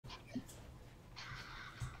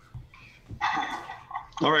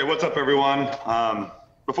All right, what's up, everyone?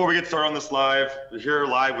 Before we get started on this live, you're here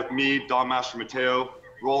live with me, Don Master Mateo,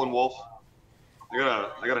 Roland Wolf. I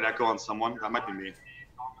got an echo on someone. That might be me.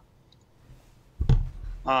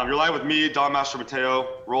 You're live with me, Don Master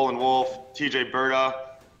Mateo, Roland Wolf, TJ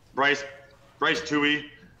Berta, Bryce Tuohey,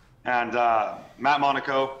 and Matt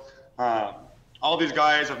Monaco. All these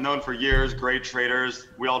guys I've known for years, great traders.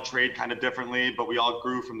 We all trade kind of differently, but we all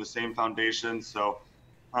grew from the same foundation. So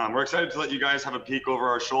we're excited to let you guys have a peek over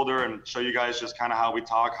our shoulder and show you guys just kind of how we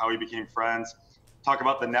talk, how we became friends, talk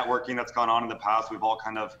about the networking that's gone on in the past. We've all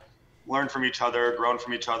kind of learned from each other, grown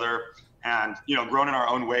from each other, and grown in our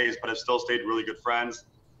own ways, but have still stayed really good friends.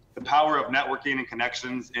 The power of networking and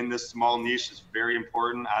connections in this small niche is very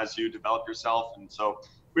important as you develop yourself. And so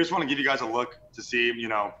we just want to give you guys a look to see,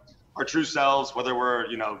 our true selves, whether we're,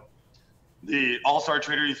 the all-star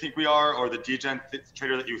trader you think we are or the degen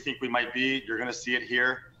trader that you think we might be. You're going to see it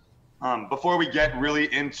here. Before we get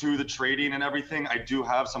really into the trading and everything, I do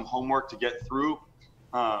have some homework to get through.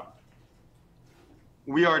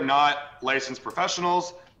 We are not licensed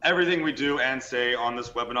professionals. Everything we do and say on this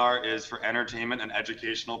webinar is for entertainment and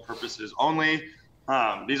educational purposes only.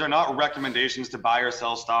 These are not recommendations to buy or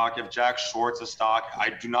sell stock. If Jack shorts a stock, I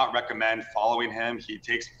do not recommend following him. He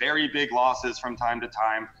takes very big losses from time to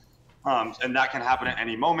time. And that can happen at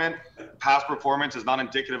any moment. Past performance is not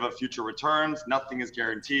indicative of future returns. Nothing is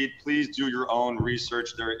guaranteed. Please do your own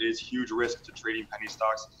research. There is huge risk to trading penny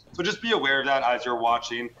stocks. So just be aware of that as you're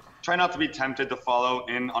watching. Try not to be tempted to follow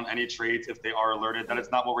in on any trades if they are alerted. That is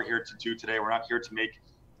not what we're here to do today. We're not here to make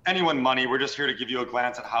anyone money. We're just here to give you a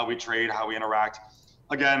glance at how we trade, how we interact.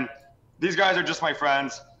 Again, these guys are just my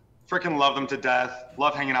friends. Freaking love them to death.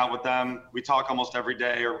 Love hanging out with them. We talk almost every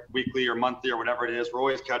day or weekly or monthly or whatever it is. We're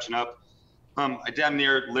always catching up. I damn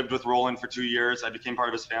near lived with Roland for 2 years. I became part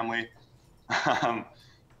of his family. Yeah,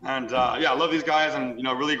 I love these guys and,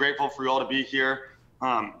 really grateful for you all to be here.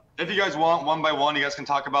 If you guys want, one by one, you guys can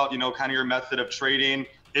talk about, kind of your method of trading.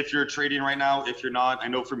 If you're trading right now, if you're not, I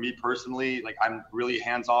know for me personally, like I'm really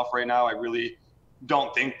hands off right now. I really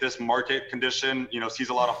don't think this market condition, sees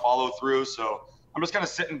a lot of follow through. So I'm just kind of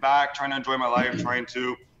sitting back, trying to enjoy my life, trying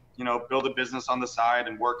to, build a business on the side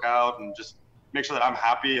and work out and just make sure that I'm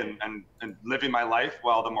happy and living my life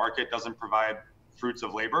while the market doesn't provide fruits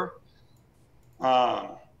of labor.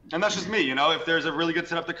 And that's just me, if there's a really good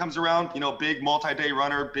setup that comes around, big multi-day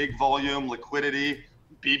runner, big volume, liquidity,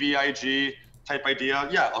 BBIG type idea.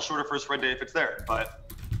 Yeah, I'll short it first red day if it's there. But,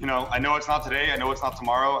 I know it's not today. I know it's not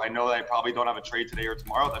tomorrow. I know that I probably don't have a trade today or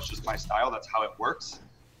tomorrow. That's just my style. That's how it works.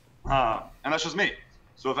 And that's just me.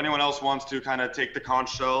 So if anyone else wants to kind of take the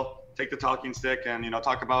conch shell, take the talking stick and,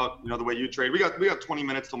 talk about, the way you trade, we got 20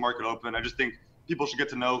 minutes till market open. I just think people should get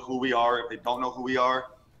to know who we are if they don't know who we are.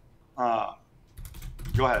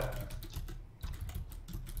 Go ahead.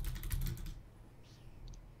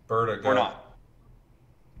 Berta, go. Or not.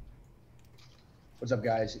 What's up,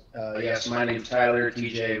 guys? Yes, my name's Tyler,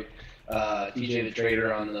 TJ the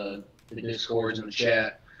trader on the Discords and the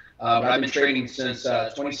chat. But I've been trading since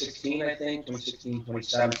 2016, I think, 2016,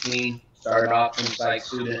 2017. Started off from a site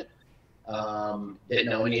student. Didn't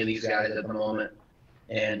know any of these guys at the moment.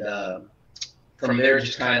 And from there,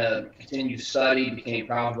 just kind of continued to study, became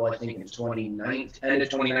profitable, I think, in 2019, end of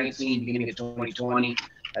 2019, beginning of 2020.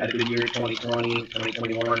 Had a good year, 2020,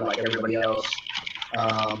 2021, like everybody else.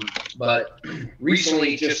 But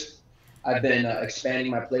recently, I've been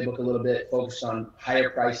expanding my playbook a little bit, focused on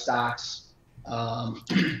higher price stocks.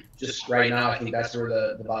 Just right now, I think that's where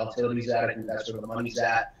the volatility's at. I think that's where the money's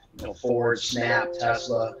at. Ford, Snap,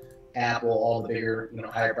 Tesla, Apple, all the bigger,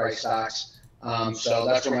 higher price stocks. So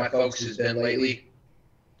that's where my focus has been lately.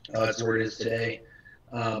 That's where it is today.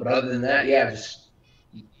 But other than that, yeah, just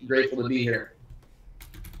grateful to be here.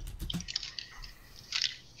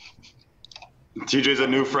 TJ's a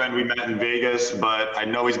new friend. We met in Vegas, but I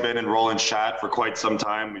know he's been in Roland's chat for quite some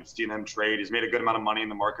time. We've seen him trade. He's made a good amount of money in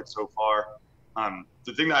the market so far.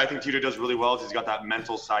 The thing that I think TJ does really well is he's got that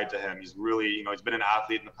mental side to him. He's really, he's been an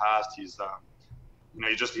athlete in the past. He's,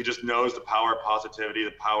 he just knows the power of positivity,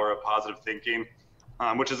 the power of positive thinking,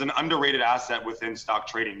 which is an underrated asset within stock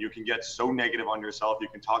trading. You can get so negative on yourself. You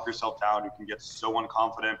can talk yourself down. You can get so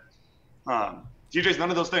unconfident. TJ's none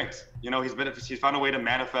of those things. He's found a way to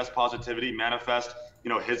manifest positivity, manifest,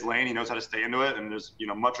 his lane. He knows how to stay into it. And there's,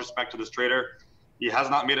 much respect to this trader. He has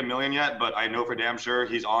not made a million yet, but I know for damn sure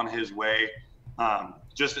he's on his way.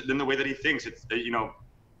 Just in the way that he thinks, it's,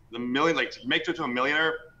 the million, like to make it to a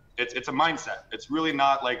millionaire, it's a mindset. It's really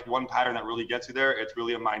not like one pattern that really gets you there. It's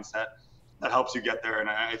really a mindset that helps you get there. And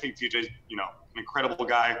I think TJ's, incredible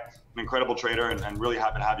guy, an incredible trader, and really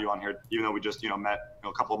happy to have you on here, even though we just, met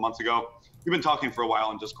a couple of months ago. We've been talking for a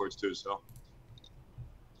while in Discords too, so.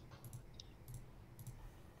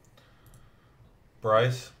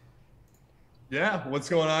 Bryce? Yeah, what's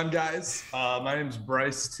going on, guys? My name's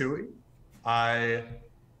Bryce Tuohey. I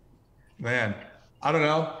don't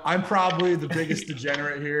know. I'm probably the biggest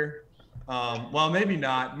degenerate here. Well, maybe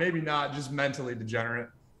not, just mentally degenerate.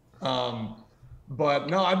 But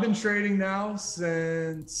no, I've been trading now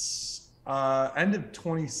since end of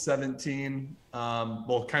 2017.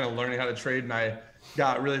 Well, kind of learning how to trade, and I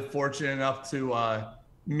got really fortunate enough to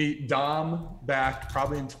meet Dom back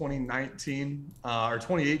probably in 2019 or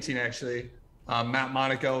 2018 actually. Matt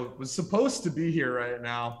Monaco was supposed to be here right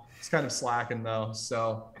now. He's kind of slacking though,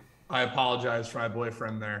 so I apologize for my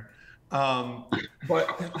boyfriend there.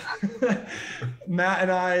 But Matt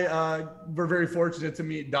and I were very fortunate to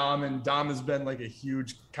meet Dom, and Dom has been like a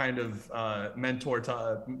huge kind of mentor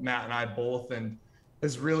to Matt and I both, and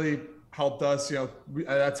has really helped us.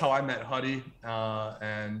 That's how I met Huddie.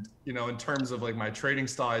 And in terms of like my trading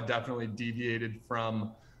style, I definitely deviated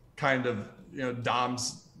from kind of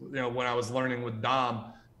Dom's. When I was learning with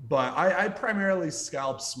Dom, but I primarily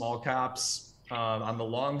scalp small caps on the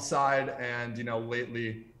long side, and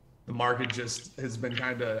lately the market just has been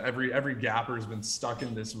kind of every gapper has been stuck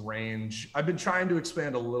in this range. I've been trying to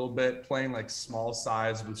expand a little bit, playing like small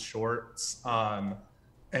size with shorts and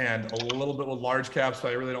a little bit with large caps, but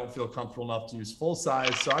I really don't feel comfortable enough to use full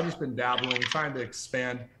size. So I've just been dabbling, trying to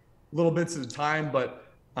expand little bits at a time. But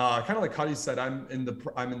kind of like Huddie said, I'm in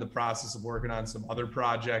the process of working on some other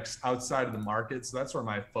projects outside of the market. So that's where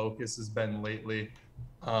my focus has been lately.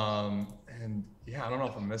 And yeah, I don't know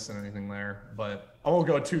if I'm missing anything there, but I won't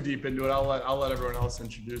go too deep into it. I'll let everyone else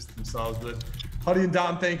introduce themselves. But Huddie and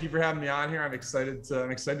Dom, thank you for having me on here. I'm excited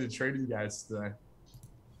to trade with you guys today.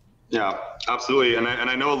 Yeah, absolutely. And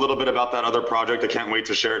I know a little bit about that other project. I can't wait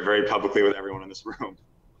to share it very publicly with everyone in this room.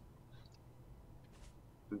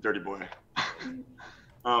 Dirty boy.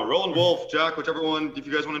 Roland Wolf, Jack, whichever one, if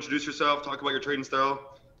you guys want to introduce yourself, talk about your trading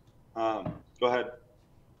style, go ahead.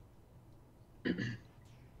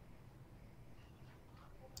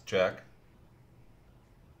 Jack?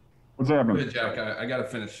 What's happening? Hey, Jack, I got to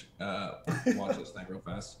finish watch this thing real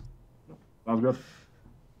fast. Sounds good.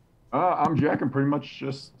 I'm Jack. I'm pretty much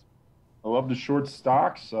just, I love the short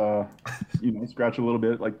stocks, scratch a little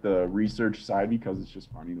bit like the research side, because it's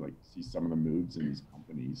just funny to like see some of the moves in these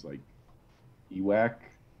companies like EWAC.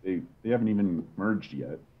 They haven't even merged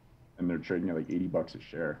yet, and they're trading at like $80 a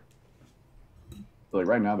share. So like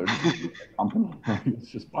right now they're just a company. It's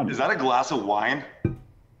just funny. Is that a glass of wine?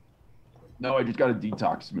 No, I just got a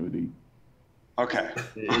detox smoothie. Okay.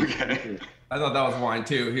 Okay. I thought that was wine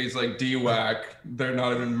too. He's like DWAC. They're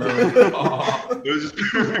not even merged at all. It was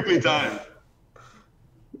just perfectly timed.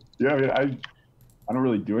 Yeah, I don't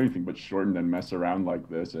really do anything but shorten and mess around like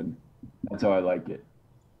this, and that's how I like it.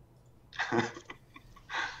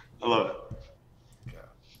 I love it. Yeah.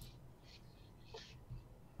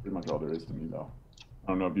 Pretty much all there is to me, though.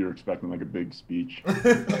 I don't know if you're expecting like a big speech.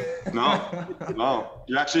 No.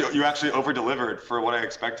 You actually over-delivered for what I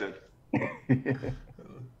expected.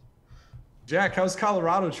 Jack, how's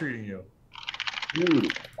Colorado treating you?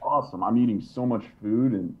 Dude, awesome. I'm eating so much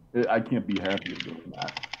food, and I can't be happier doing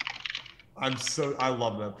that. I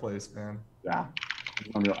love that place, man. Yeah.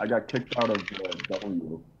 I got kicked out of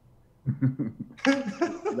W.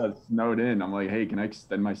 I got snowed in. I'm like, hey, can I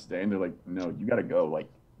extend my stay? And they're like, no, you got to go like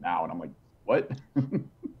now. And I'm like, what?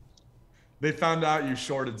 They found out you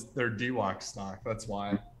shorted their DWAC stock. That's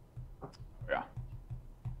why. Yeah.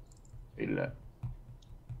 Hated it.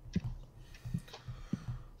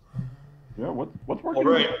 Yeah, what's working?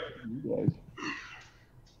 All right. For you guys?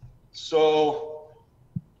 So,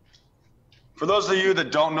 for those of you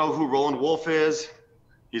that don't know who Roland Wolf is,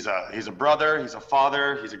 he's a brother, he's a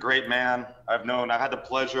father, he's a great man. I've had the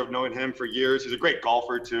pleasure of knowing him for years. He's a great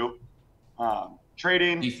golfer too.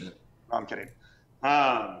 Trading. Decent. No, I'm kidding.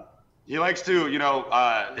 He likes to,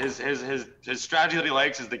 his strategy that he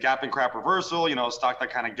likes is the gap and crap reversal. A stock that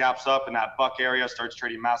kind of gaps up in that buck area, starts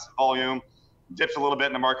trading massive volume, dips a little bit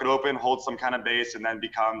in the market open, holds some kind of base, and then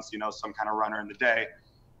becomes, some kind of runner in the day.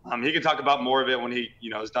 He can talk about more of it when he,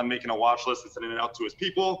 is done making a watch list and sending it out to his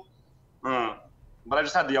people. But I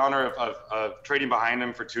just had the honor of trading behind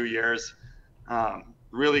him for 2 years.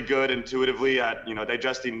 Really good intuitively at,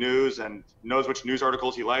 digesting news, and knows which news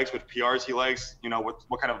articles he likes, which PRs he likes,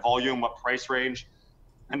 what kind of volume, what price range,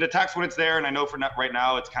 and attacks when it's there. And I know right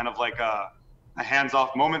now it's kind of like a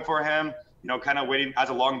hands-off moment for him, kind of waiting as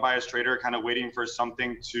a long bias trader, kind of waiting for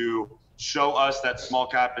something to show us that small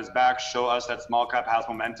cap is back, show us that small cap has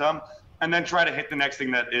momentum. and then try to hit the next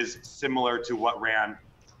thing that is similar to what ran.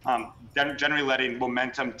 Generally letting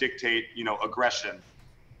momentum dictate, aggression.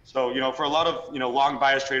 So, for a lot of, long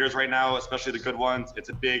bias traders right now, especially the good ones, it's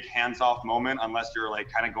a big hands-off moment unless you're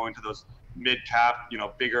like kind of going to those mid-cap,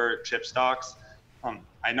 bigger chip stocks.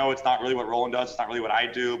 I know it's not really what Roland does. It's not really what I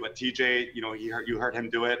do, but TJ, you heard him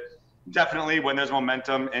do it. Definitely when there's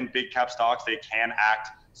momentum in big cap stocks, they can act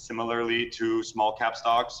similarly to small cap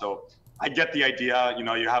stocks. So I get the idea,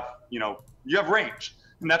 you have range,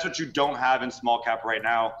 and that's what you don't have in small cap right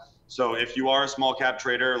now. So if you are a small cap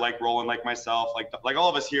trader like Roland, like myself, like all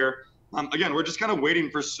of us here, again, we're just kind of waiting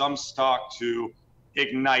for some stock to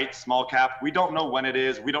ignite small cap. We don't know when it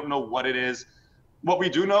is. We don't know what it is. What we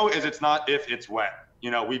do know is it's not if, it's when.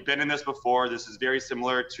 We've been in this before. This is very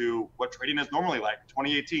similar to what trading is normally like.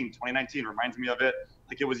 2018, 2019 reminds me of it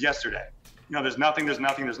like it was yesterday. There's nothing,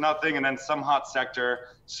 and then some hot sector,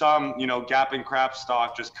 some, gap and crap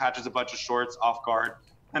stock just catches a bunch of shorts off guard,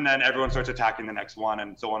 and then everyone starts attacking the next one,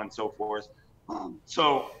 and so on and so forth.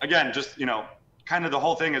 So again, just, kind of the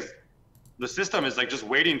whole thing is the system is like just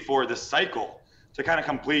waiting for this cycle to kind of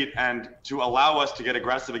complete and to allow us to get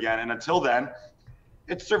aggressive again. And until then,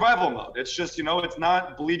 it's survival mode. It's just, it's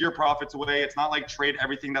not bleed your profits away. It's not like trade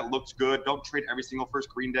everything that looks good. Don't trade every single first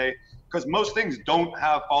green day, because most things don't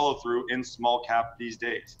have follow through in small cap these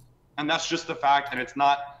days. And that's just the fact. And it's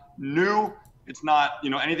not new. It's not,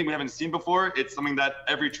 anything we haven't seen before. It's something that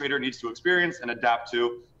every trader needs to experience and adapt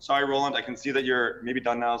to. Sorry, Roland, I can see that you're maybe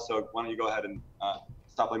done now. So why don't you go ahead and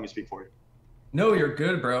stop letting me speak for you? No, you're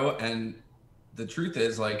good, bro. And the truth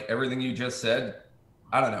is, like everything you just said,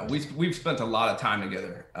 I don't know. We've spent a lot of time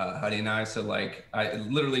together, Huddie and I. So like, I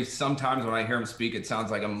literally sometimes when I hear him speak, it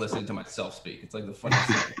sounds like I'm listening to myself speak. It's like the funniest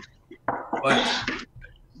thing. But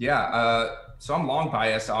yeah, so I'm long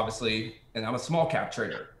biased, obviously, and I'm a small cap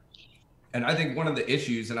trader. And I think one of the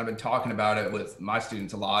issues, and I've been talking about it with my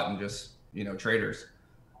students a lot and just traders,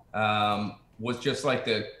 was just like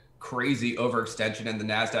the crazy overextension in the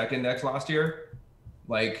NASDAQ index last year,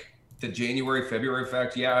 like. The January, February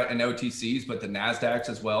effect, yeah, and OTCs, but the NASDAQs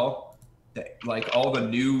as well. Like all the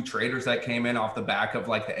new traders that came in off the back of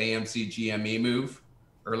like the AMC GME move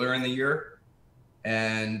earlier in the year.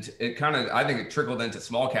 And it kind of, I think it trickled into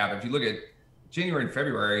small cap. If you look at January and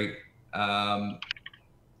February,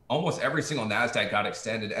 almost every single NASDAQ got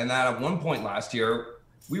extended. And then at one point last year,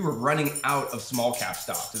 we were running out of small cap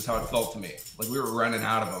stocks is how it felt to me. Like we were running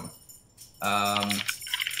out of them.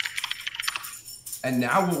 And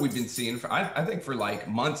now what we've been seeing, I think for like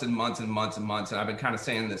months and months and months and months, and I've been kind of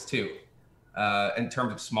saying this too, in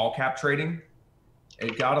terms of small cap trading,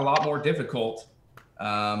 it got a lot more difficult.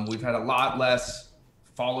 We've had a lot less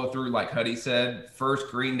follow through, like Huddie said,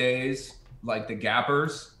 first green days, like the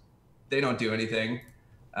gappers, they don't do anything.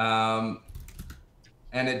 And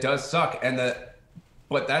it does suck.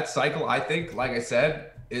 But that cycle, I think, like I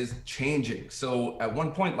said, is changing. So at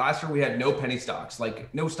one point last year, we had no penny stocks,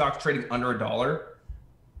 like no stocks trading under $1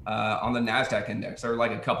 on the NASDAQ index, or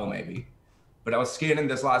like a couple maybe. But I was scanning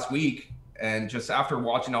this last week, and just after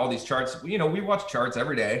watching all these charts, we watch charts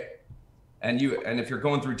every day, and if you're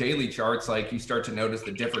going through daily charts, like you start to notice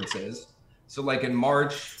the differences. So like in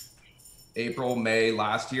March, April, May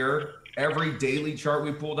last year, every daily chart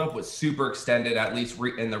we pulled up was super extended, at least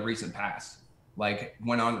in the recent past. Like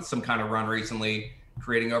went on some kind of run recently,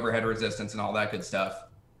 creating overhead resistance and all that good stuff.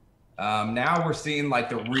 Now we're seeing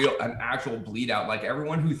like an actual bleed out. Like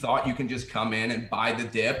everyone who thought you can just come in and buy the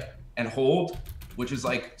dip and hold, which is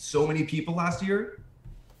like so many people last year.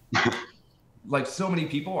 Like so many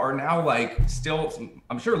people are now like still,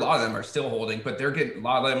 I'm sure a lot of them are still holding, but a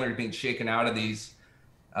lot of them are being shaken out of these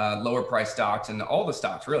lower price stocks and all the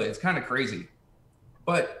stocks really. It's kind of crazy.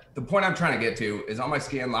 But the point I'm trying to get to is on my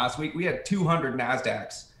scan last week, we had 200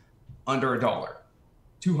 NASDAQs under $1.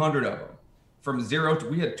 200 of them. From zero to,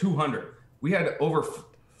 we had 200. We had over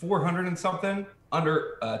 400 and something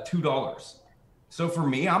under $2. So for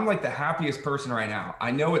me, I'm like the happiest person right now.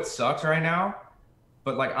 I know it sucks right now,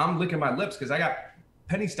 but like I'm licking my lips because I got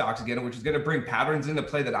penny stocks again, which is going to bring patterns into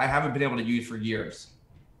play that I haven't been able to use for years.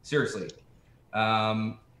 Seriously.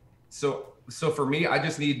 So for me, I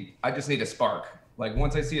just need a spark. Like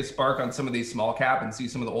once I see a spark on some of these small cap and see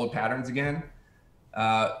some of the old patterns again,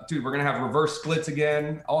 dude, we're gonna have reverse splits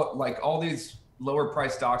again. All these lower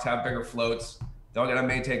price stocks have bigger floats. They're gonna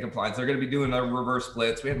maintain compliance. They're gonna be doing the reverse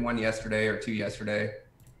splits. We had one yesterday or two yesterday.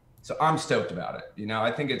 So I'm stoked about it.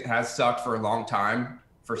 I think it has sucked for a long time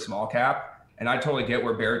for small cap. And I totally get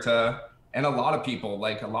where Berta and a lot of people,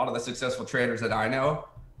 like a lot of the successful traders that I know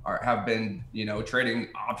have been, trading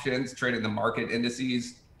options, trading the market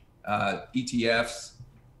indices, ETFs,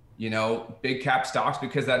 you know, big cap stocks,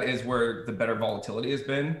 because that is where the better volatility has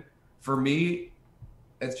been. For me,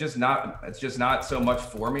 it's just not so much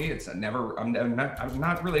for me. I'm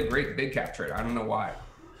not really a great big cap trader. I don't know why.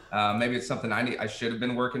 Maybe it's something I should have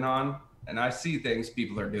been working on, and I see things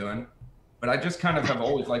people are doing, but I just kind of have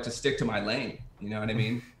always liked to stick to my lane. You know what I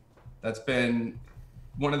mean? That's been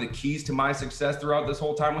one of the keys to my success throughout this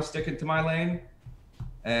whole time, was sticking to my lane.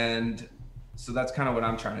 And so that's kind of what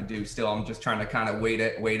I'm trying to do still. I'm just trying to kind of wait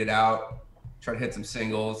it out, try to hit some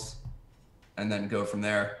singles, and then go from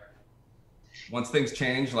there. Once things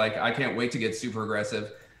change, like, I can't wait to get super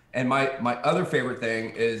aggressive. And my other favorite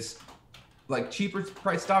thing is, like, cheaper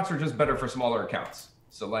price stocks are just better for smaller accounts.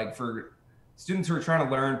 So, like, for students who are trying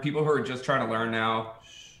to learn, people who are just trying to learn now,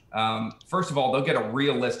 first of all, they'll get a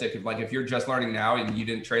realistic, if you're just learning now and you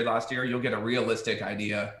didn't trade last year, you'll get a realistic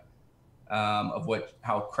idea of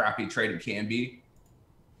how crappy trading can be.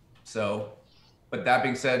 So, but that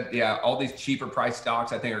being said, yeah, all these cheaper price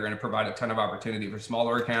stocks, I think, are going to provide a ton of opportunity for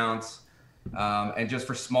smaller accounts, and just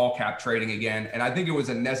for small cap trading again. And I think it was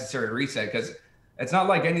a necessary reset, because it's not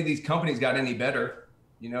like any of these companies got any better.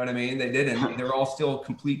 You know what I mean? They didn't. They're all still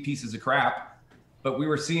complete pieces of crap. But we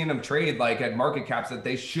were seeing them trade like at market caps that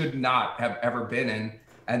they should not have ever been in,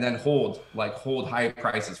 and then hold high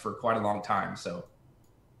prices for quite a long time. So,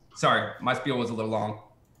 sorry, my spiel was a little long.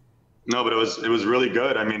 No, but it was really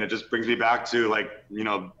good. I mean, it just brings me back to, like, you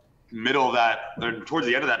know, middle of that, or towards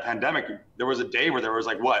the end of that pandemic, there was a day where there was,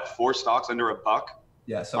 like, what, 4 stocks under $1?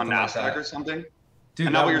 Yeah, on Nasdaq like or something. Dude,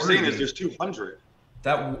 and now what you're saying is there's 200.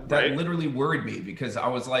 That right? Literally worried me, because I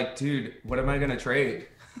was like, dude, what am I gonna trade?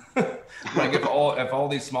 Like, if all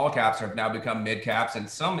these small caps have now become mid caps, and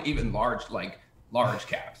some even large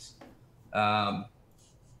caps,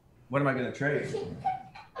 what am I gonna trade?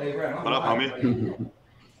 Hey, Brad, what up, homie?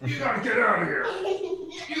 You gotta get out of here.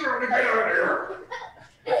 You gotta get out of here.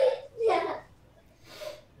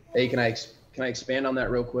 Hey, can I expand on that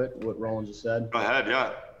real quick? What Roland just said. Go ahead,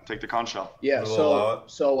 yeah. Take the con shell. Yeah.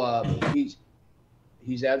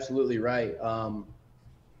 He's absolutely right.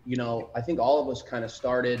 You know, I think all of us kind of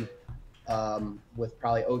started with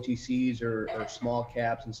probably OTCs or small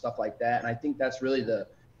caps and stuff like that. And I think that's really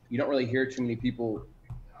you don't really hear too many people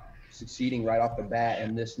succeeding right off the bat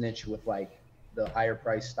in this niche with, like, the higher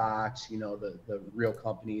price stocks, you know, the real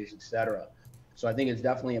companies, et cetera. So I think it's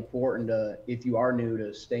definitely important to, if you are new,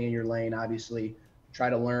 to stay in your lane. Obviously, try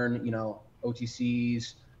to learn, you know,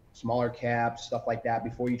 OTCs, smaller caps, stuff like that,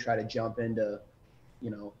 before you try to jump into, you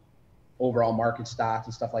know, overall market stocks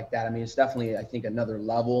and stuff like that. I mean, it's definitely, I think, another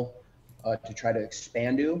level to try to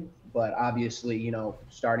expand to. But obviously, you know,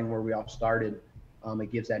 starting where we all started,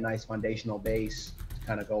 it gives that nice foundational base to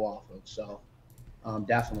kind of go off of. So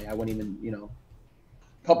definitely, I wouldn't even, you know,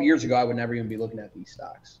 a couple years ago, I would never even be looking at these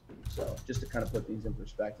stocks. So just to kind of put things in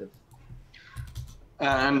perspective.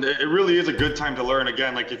 And it really is a good time to learn.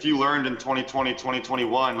 Again, like, if you learned in 2020,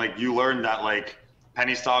 2021, like, you learned that, like,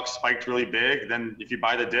 penny stocks spiked really big. Then if you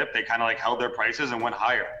buy the dip, they kind of, like, held their prices and went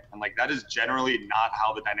higher. And, like, that is generally not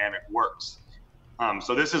how the dynamic works.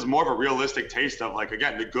 So this is more of a realistic taste of, like,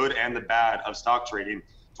 again, the good and the bad of stock trading.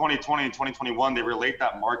 2020 and 2021, they relate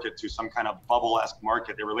that market to some kind of bubble-esque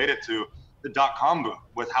market. They relate it to the dot-com boom,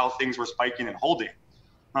 with how things were spiking and holding.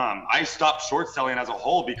 I stopped short selling as a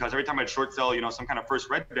whole, because every time I'd short sell, you know, some kind of first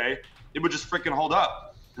red day, it would just freaking hold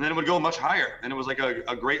up, and then it would go much higher. And it was like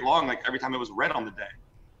a great long, like, every time it was red on the day.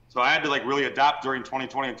 So I had to, like, really adapt during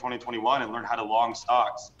 2020 and 2021 and learn how to long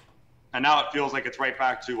stocks. And now it feels like it's right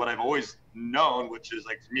back to what I've always known, which is,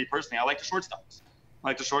 like, for me personally, I like to short stocks. I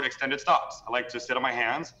like to short extended stocks. I like to sit on my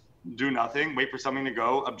hands, do nothing, wait for something to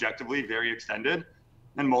go objectively very extended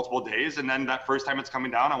in multiple days. And then that first time it's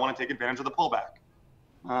coming down, I want to take advantage of the pullback.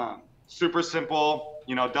 Super simple,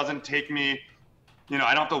 you know, doesn't take me, you know,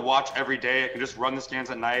 I don't have to watch every day. I can just run the scans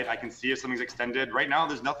at night. I can see if something's extended. Right now,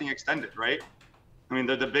 there's nothing extended, right? I mean,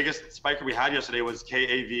 the biggest spike we had yesterday was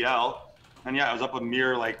KAVL. And yeah, it was up a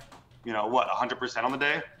mere, like, you know, what, 100% on the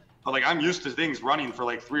day? But, like, I'm used to things running for,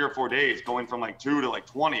 like, 3 or 4 days, going from, like, 2 to, like,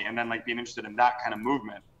 20, and then, like, being interested in that kind of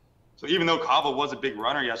movement. So even though Kava was a big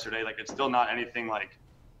runner yesterday, like, it's still not anything, like,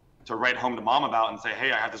 to write home to mom about and say,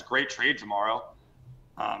 hey, I have this great trade tomorrow.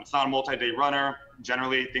 It's not a multi-day runner.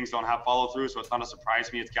 Generally, things don't have follow through, so it's not a surprise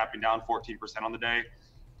to me. It's gapping down 14% on the day.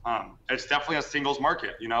 It's definitely a singles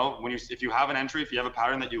market. You know, if you have an entry, if you have a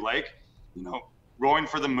pattern that you like, you know, going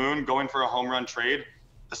for the moon, going for a home run trade,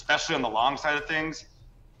 especially on the long side of things,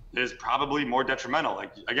 is probably more detrimental.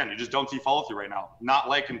 Like, again, you just don't see follow through right now. Not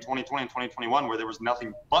like in 2020 and 2021, where there was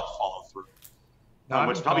nothing but follow through,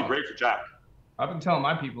 which is probably great for Jack. I've been telling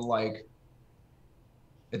my people, like,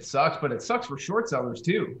 it sucks, but it sucks for short sellers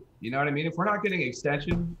too. You know what I mean? If we're not getting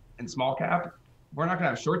extension in small cap. We're not gonna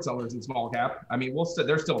have short sellers in small cap. I mean,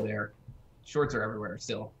 they're still there. Shorts are everywhere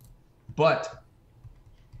still, but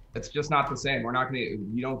it's just not the same.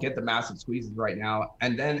 You don't get the massive squeezes right now.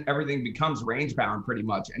 And then everything becomes range bound pretty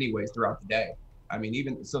much anyways throughout the day. I mean,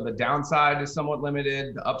 even so the downside is somewhat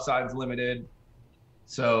limited, the upside is limited.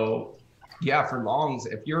 So yeah, for longs,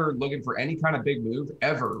 if you're looking for any kind of big move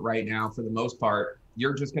ever right now, for the most part,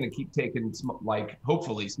 you're just going to keep taking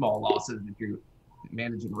hopefully small losses if you're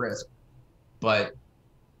managing risk. But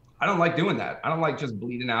I don't like doing that. I don't like just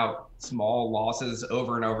bleeding out small losses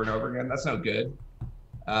over and over and over again. That's no good.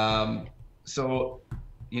 So,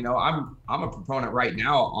 you know, I'm a proponent right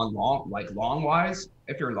now on long wise.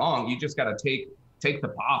 If you're long, you just got to take the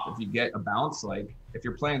pop. If you get a bounce, like if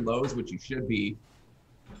you're playing lows, which you should be,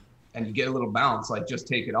 and you get a little bounce, like just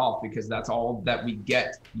take it off, because that's all that we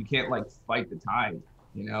get. You can't like fight the tide,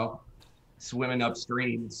 you know, swimming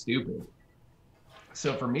upstream is stupid.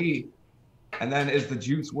 So for me, and then is the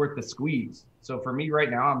juice worth the squeeze? So for me right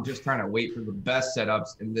now, I'm just trying to wait for the best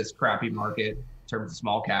setups in this crappy market in terms of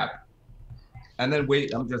small cap. And then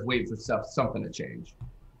I'm just waiting for something to change.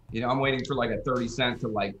 You know, I'm waiting for like a 30 cent to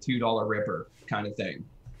like $2 ripper kind of thing.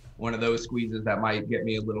 One of those squeezes that might get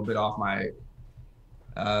me a little bit off my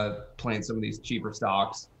playing some of these cheaper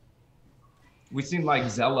stocks. We seen like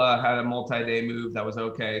Zella had a multi-day move that was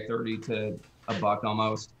okay, 30 to a buck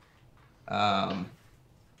almost.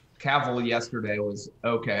 Cavill yesterday was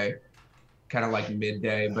okay, kind of like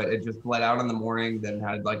midday, but it just bled out in the morning, then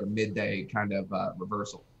had like a midday kind of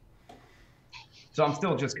reversal. So I'm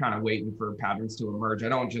still just kind of waiting for patterns to emerge. I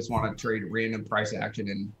don't just want to trade random price action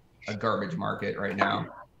in a garbage market right now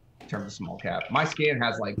in terms of small cap. My scan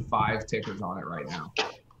has like 5 tickers on it right now.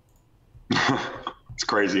 It's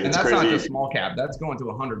crazy. And it's that's crazy. not just small cap. That's going to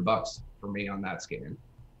 $100 for me on that scan,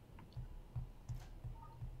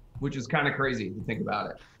 which is kind of crazy if you think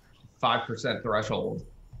about it. 5% threshold.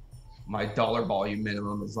 My dollar volume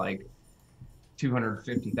minimum is like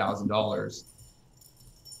 $250,000.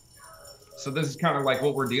 So this is kind of like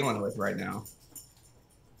what we're dealing with right now.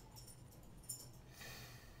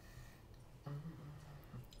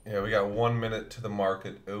 Yeah, we got 1 minute to the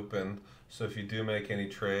market open. So if you do make any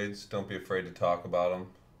trades, don't be afraid to talk about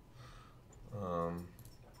them.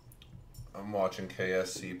 I'm watching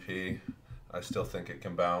KSCP. I still think it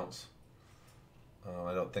can bounce.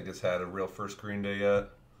 I don't think it's had a real first green day yet.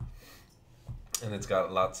 And it's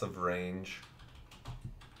got lots of range.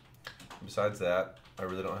 Besides that, I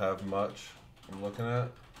really don't have much I'm looking at.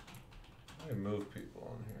 I move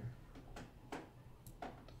people on here.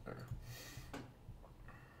 There.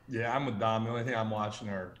 Yeah, I'm with Dom. The only thing I'm watching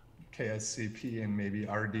are KSCP and maybe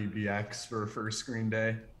RDBX for first screen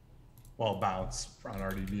day. Well, bounce on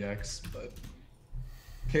RDBX, but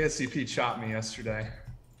KSCP chopped me yesterday.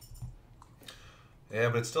 Yeah,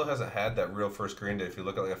 but it still hasn't had that real first green day. If you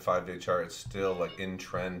look at like a 5-day chart, it's still like in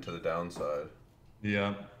trend to the downside.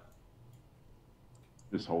 Yeah.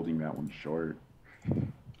 Just holding that one short.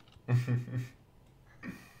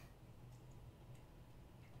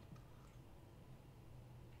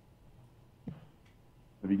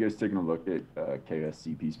 Have you guys taken a look at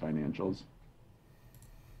KSCP's financials?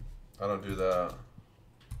 I don't do that.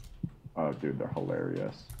 Oh, dude, they're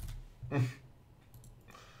hilarious.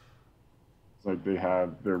 It's like they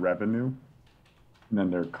have their revenue, and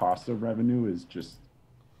then their cost of revenue is just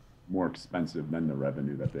more expensive than the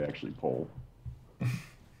revenue that they actually pull.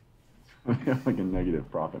 They have like a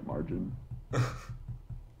negative profit margin.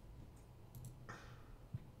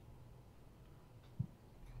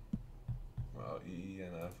 Wow, E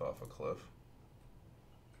and F off a cliff.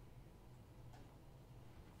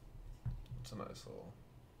 It's a nice little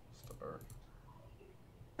start.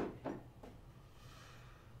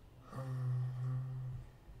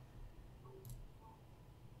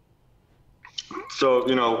 So,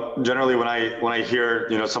 you know, generally when I hear,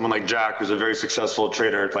 you know, someone like Jack, who's a very successful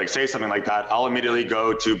trader, like say something like that, I'll immediately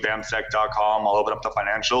go to bamsec.com. I'll open up the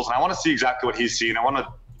financials, and I want to see exactly what he's seeing. I want to,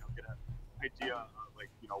 you know, get an idea of like,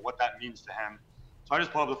 you know, what that means to him. So I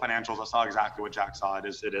just pulled up the financials. I saw exactly what Jack saw. It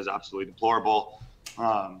is absolutely deplorable.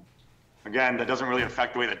 Again, that doesn't really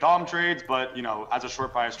affect the way that Dom trades, but, you know, as a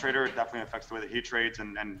short bias trader, it definitely affects the way that he trades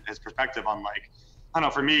and his perspective on, like, I don't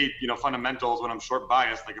know, for me, you know, fundamentals, when I'm short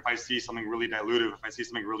biased, like if I see something really dilutive, if I see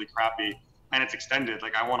something really crappy and it's extended,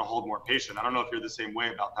 like I want to hold more patient. I don't know if you're the same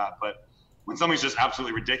way about that, but when something's just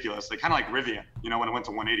absolutely ridiculous, like kind of like Rivian, you know, when it went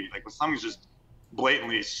to 180, like when something's just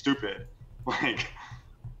blatantly stupid, like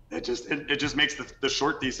it just makes the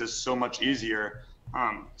short thesis so much easier.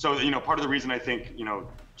 So, you know, part of the reason I think, you know,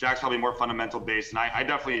 Jack's probably more fundamental based, and I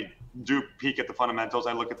definitely do peek at the fundamentals.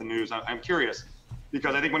 I look at the news. I'm curious.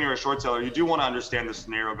 because I think when you're a short seller, you do want to understand the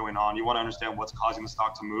scenario going on. You want to understand what's causing the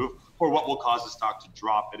stock to move or what will cause the stock to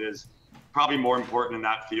drop. It is probably more important in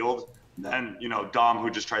that field than, you know, Dom, who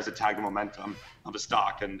just tries to tag the momentum of a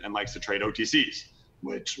stock and likes to trade OTCs,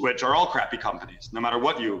 which are all crappy companies, no matter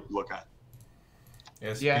what you look at.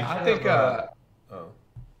 Yeah, I think.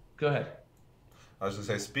 Go ahead. I was going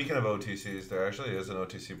to say, speaking of OTCs, there actually is an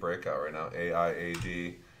OTC breakout right now,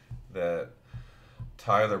 AIAD, that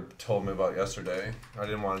Tyler told me about yesterday. I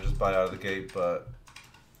didn't want to just buy out of the gate, but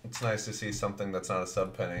it's nice to see something that's not a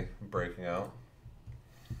sub penny breaking out.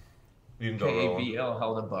 You can go, KABL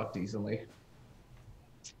held a buck decently.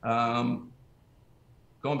 Going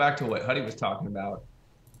back to what Huddie was talking about,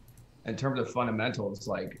 in terms of fundamentals,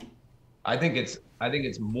 like I think it's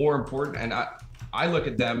more important, and I look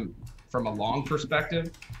at them from a long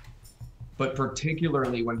perspective, but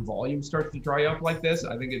particularly when volume starts to dry up like this,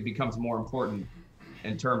 I think it becomes more important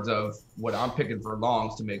in terms of what I'm picking for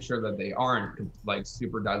longs to make sure that they aren't like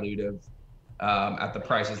super dilutive at the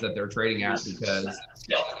prices that they're trading at, because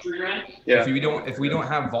if we don't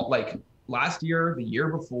have like last year, the year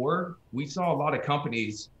before, we saw a lot of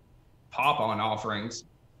companies pop on offerings,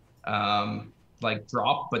 like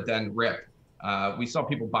drop but then rip. We saw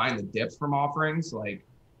people buying the dips from offerings. Like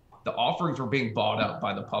the offerings were being bought up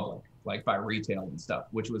by the public, like by retail and stuff,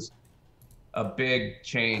 which was a big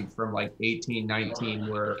change from like 18, 19,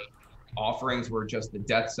 where offerings were just the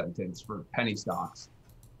death sentence for penny stocks.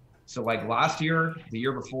 So like last year, the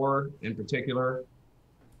year before in particular,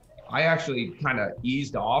 I actually kind of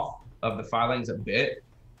eased off of the filings a bit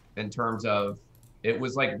in terms of it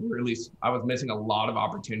was like really, I was missing a lot of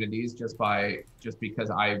opportunities just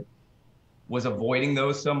because I was avoiding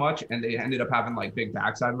those so much, and they ended up having like big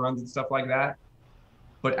backside runs and stuff like that.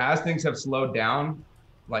 But as things have slowed down,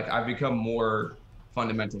 like I've become more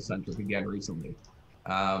fundamental centric again recently.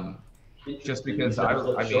 Just because I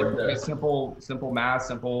mean, it's simple math,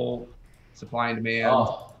 simple supply and demand.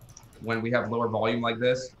 When we have lower volume like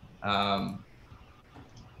this,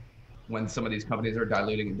 when some of these companies are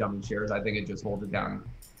diluting and dumping shares, I think it just holds it down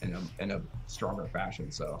in a stronger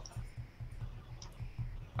fashion. So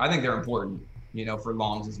I think they're important, you know, for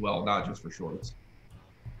longs as well, not just for shorts.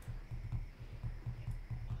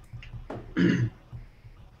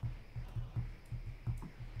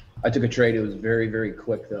 I took a trade. It was very, very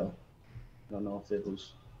quick though. I don't know if it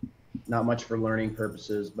was not much for learning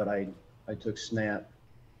purposes, but I took Snap.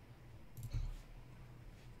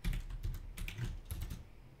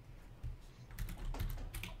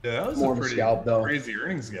 Yeah, that was More a of a pretty scalp, though. crazy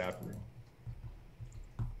earnings gap.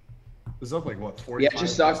 It was up like what, 45%? Yeah, it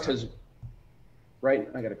just sucks because I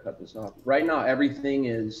gotta cut this off. Right now,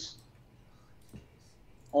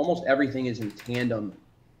 almost everything is in tandem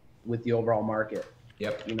with the overall market.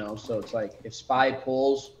 Yep. You know, so it's like if SPY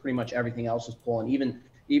pulls, pretty much everything else is pulling.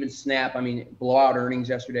 Even Snap, I mean, blowout earnings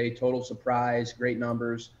yesterday, total surprise, great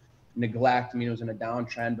numbers. Neglect, I mean, it was in a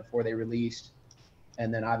downtrend before they released.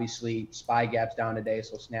 And then obviously SPY gap's down today,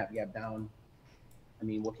 so Snap gap down. I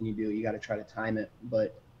mean, what can you do? You got to try to time it.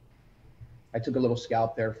 But I took a little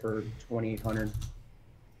scalp there for 2,800.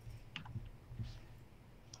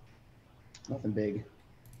 Nothing big.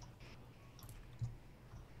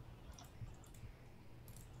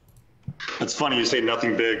 It's funny you say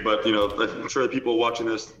nothing big, but you know, I'm sure the people watching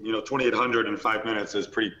this, you know, 2,800 in 5 minutes is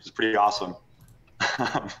pretty awesome.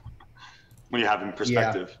 When you have it in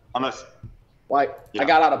perspective, yeah. Unless. Well, I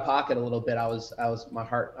got out of pocket a little bit. Heart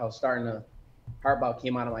valve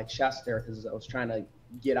came out of my chest there because I was trying to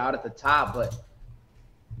get out at the top, but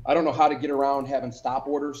I don't know how to get around having stop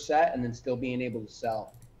orders set and then still being able to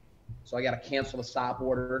sell. So I got to cancel the stop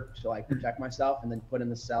order to like protect myself and then put in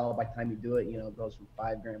the sell. By the time you do it, you know, it goes from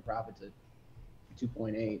 $5,000 profit to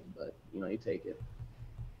 2.8, but you know, you take it.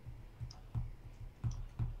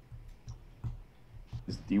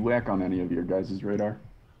 Is DWAC on any of your guys' radar?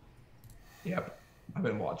 Yep, I've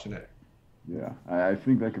been watching it. Yeah, I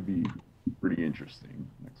think that could be pretty interesting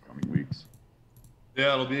next coming weeks.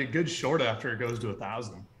 Yeah, it'll be a good short after it goes to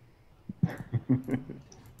 1,000.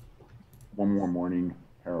 One more morning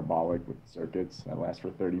parabolic with circuits that last for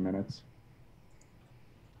 30 minutes.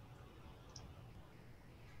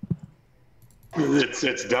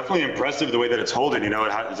 It's definitely impressive the way that it's holding. You know,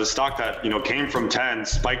 it's a stock that, you know, came from 10,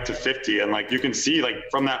 spiked to 50, and like you can see, like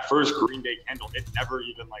from that first green day candle, it never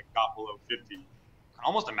even like got below 50. I can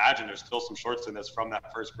almost imagine there's still some shorts in this from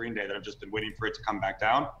that first green day that have just been waiting for it to come back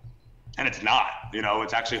down, and it's not. You know,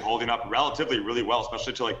 it's actually holding up relatively really well,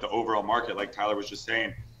 especially to like the overall market, like Tyler was just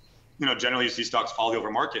saying. You know, generally you see stocks follow the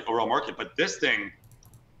overall market, but this thing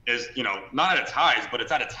is, you know, not at its highs, but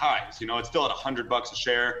it's at its highs. You know, it's still at $100 a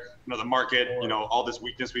share. You know, the market, you know, all this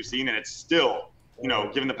weakness we've seen, and it's still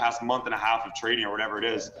given the past month and a half of trading or whatever it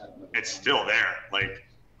is, it's still there. Like,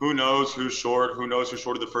 who knows who's short? Who knows who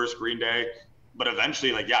shorted the first green day? But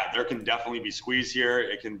eventually, like, yeah, there can definitely be squeeze here.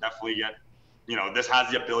 It can definitely get, this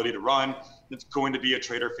has the ability to run. It's going to be a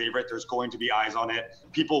trader favorite. There's going to be eyes on it.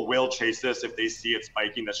 People will chase this if they see it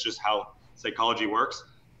spiking. That's just how psychology works.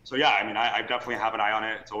 So yeah, I mean, I definitely have an eye on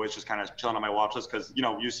it. It's always just kind of chilling on my watch list because,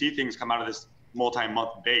 you see things come out of this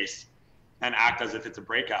multi-month base and act as if it's a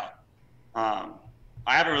breakout. I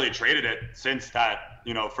haven't really traded it since that,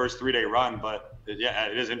 first 3-day run, but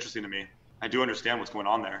it is interesting to me. I do understand what's going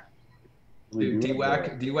on there. Dude,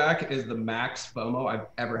 DWAC is the max FOMO I've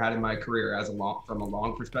ever had in my career from a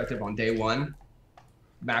long perspective on day one.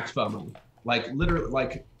 Max FOMO. Like, literally,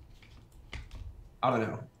 like, I don't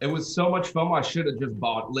know. It was so much FOMO, I should have just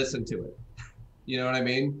listened to it. You know what I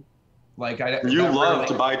mean? Like, you love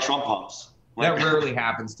to buy Trump pumps. That rarely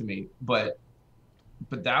happens to me, but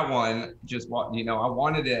that one just, I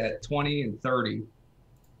wanted it at 20 and 30,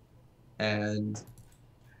 and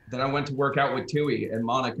then I went to work out with Tuohey in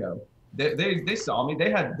Monaco. They saw me.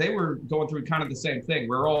 They were going through kind of the same thing. We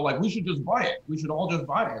were all like, we should just buy it. We should all just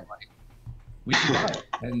buy it. Like, we should buy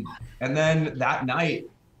it. And then that night.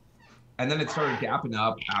 And then it started gapping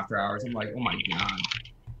up after hours. I'm like, oh my God.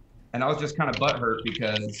 And I was just kind of butthurt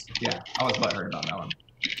because, I was butthurt about that one.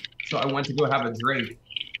 So I went to go have a drink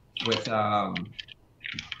with Maya.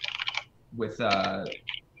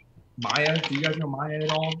 Do you guys know Maya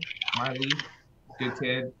at all? Maya Lee? Good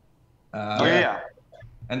kid. Yeah.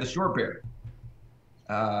 And the short bear.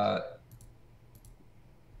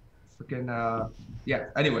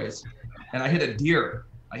 Anyways. And I hit a deer.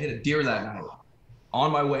 That night. On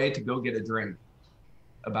my way to go get a drink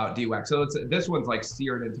about DWAC. So this one's like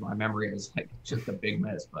seared into my memory as like just a big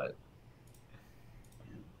miss, but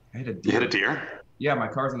I hit a deer. You hit a deer? Yeah, my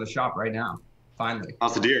car's in the shop right now. Finally.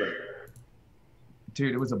 How's the deer?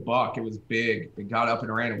 Dude, it was a buck. It was big. It got up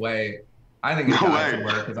and ran away. I think it died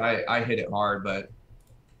somewhere because I hit it hard, but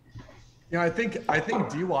I think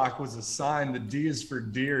DWAC was a sign. The D is for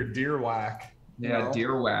deer, deer whack. Yeah,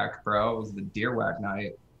 deer whack, bro. It was the deer whack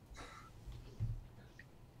night.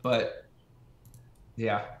 But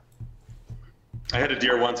yeah, I hit a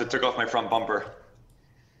deer once. It took off my front bumper.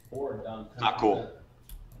 Not cool.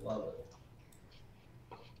 Love it.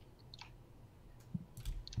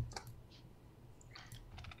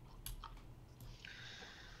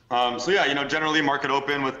 So yeah, generally market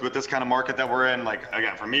open with this kind of market that we're in. Like,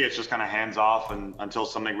 again, for me, it's just kind of hands off and until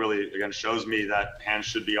something really, again, shows me that hands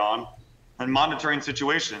should be on. And monitoring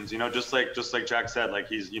situations, just like Jack said, like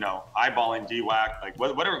he's, eyeballing DWAC, like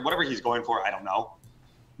whatever he's going for, I don't know.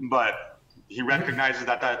 But he recognizes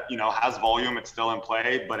that has volume, it's still in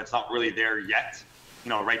play, but it's not really there yet,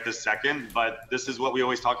 right this second. But this is what we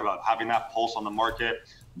always talk about, having that pulse on the market,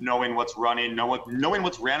 knowing what's running, knowing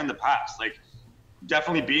what's ran in the past. Like,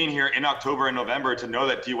 definitely being here in October and November to know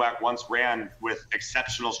that DWAC once ran with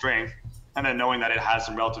exceptional strength, and then knowing that it has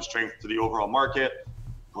some relative strength to the overall market.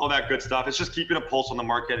 All that good stuff. It's just keeping a pulse on the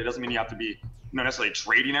market. It doesn't mean you have to be necessarily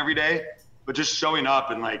trading every day, but just showing up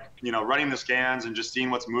and running the scans and just seeing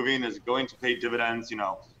what's moving is going to pay dividends,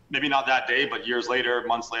 maybe not that day, but years later,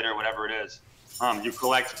 months later, whatever it is. You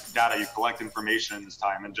collect data, you collect information in this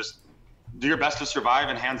time, and just do your best to survive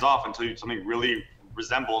and hands off until something really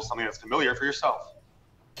resembles something that's familiar for yourself.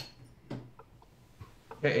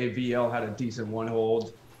 AVL had a decent one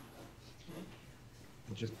hold.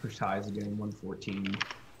 It just pushed highs again, 114.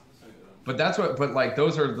 But those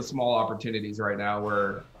are the small opportunities right now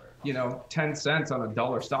where, 10 cents on a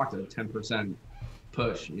dollar stock to a 10%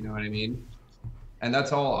 push, you know what I mean? And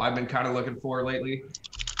that's all I've been kind of looking for lately.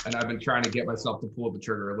 And I've been trying to get myself to pull the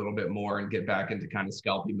trigger a little bit more and get back into kind of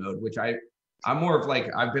scalpy mode, which I'm more of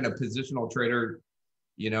I've been a positional trader,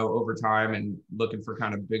 over time and looking for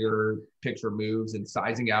kind of bigger picture moves and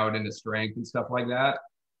sizing out into strength and stuff like that.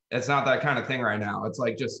 It's not that kind of thing right now. It's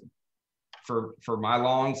like just for my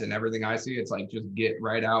longs and everything I see, it's like just get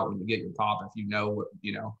right out and get your pop if you know what,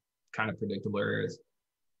 kind of predictable areas.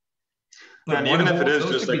 But and even if it is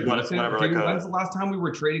just like whatever. When's the last time we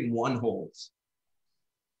were trading one holds?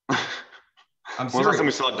 I'm serious. When's the last time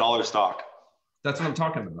we saw a dollar stock? That's what I'm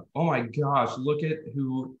talking about. Oh my gosh, look at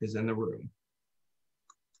who is in the room.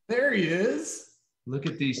 There he is. Look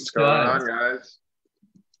at these What's going on, guys?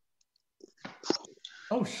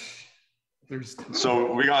 Oh,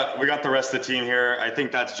 So we got the rest of the team here. I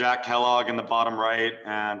think that's Jack Kellogg in the bottom right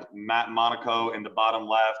and Matt Monaco in the bottom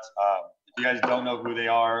left. If you guys don't know who they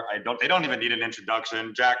are, they don't even need an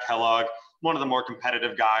introduction. Jack Kellogg, one of the more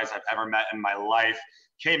competitive guys I've ever met in my life,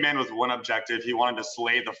 came in with one objective. He wanted to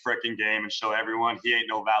slay the freaking game and show everyone he ain't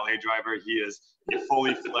no valet driver. He is a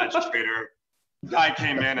fully fledged trader. Guy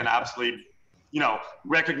came in and absolutely,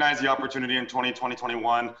 recognized the opportunity in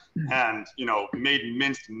 2021 and, made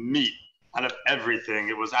minced meat out of everything.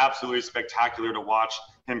 It was absolutely spectacular to watch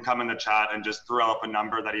him come in the chat and just throw up a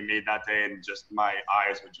number that he made that day, and just my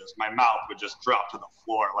mouth would just drop to the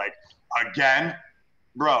floor. Like, again,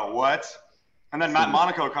 bro, what? And then Matt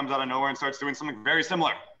Monaco comes out of nowhere and starts doing something very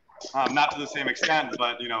similar. Not to the same extent,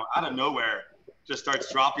 but, out of nowhere, just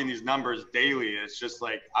starts dropping these numbers daily. It's just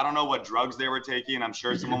like, I don't know what drugs they were taking. I'm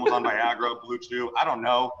sure someone was on Viagra, Blue Chew. I don't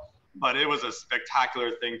know, but it was a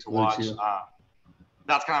spectacular thing to watch.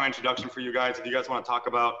 That's kind of an introduction for you guys. If you guys want to talk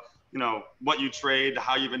about, what you trade,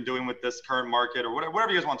 how you've been doing with this current market, or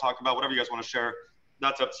whatever you guys want to talk about, whatever you guys want to share,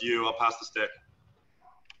 that's up to you. I'll pass the stick.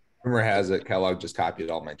 Rumor has it Kellogg just copied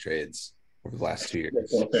all my trades over the last 2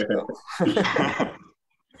 years.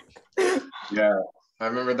 Yeah. I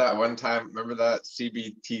remember that one time. Remember that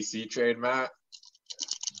CBTC trade, Matt?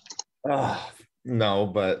 No,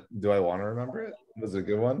 but do I want to remember it? Was it a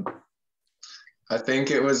good one? I think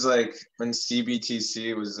it was like when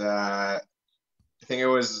CBTC was I think it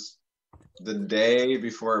was the day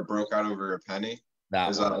before it broke out over a penny. It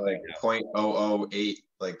was at like 0.008,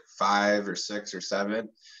 like 5 or 6 or 7.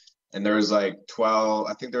 And there was like 12,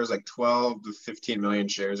 I think there was like 12 to 15 million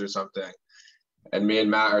shares or something. And me and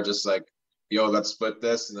Matt are just like, yo, let's split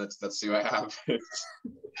this and let's see what happens.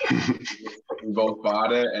 We both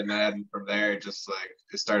bought it, and then from there, it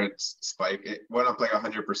started spike. It went up like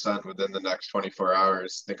 100% within the next 24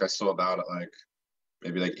 hours. I think I sold out at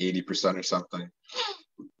maybe 80% or something.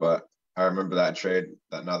 But I remember that trade.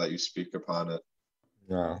 That now that you speak upon it.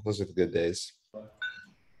 No, those are the good days.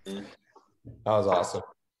 That was awesome.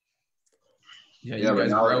 Yeah,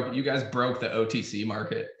 you guys broke the OTC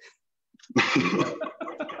market.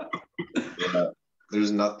 Yeah,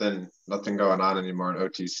 there's nothing going on anymore in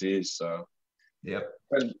OTC, so yep.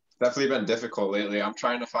 It's definitely been difficult lately. I'm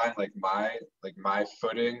trying to find my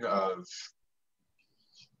footing of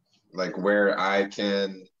where I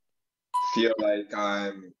can feel like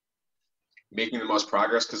I'm making the most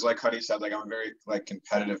progress, because like Huddie said, I'm a very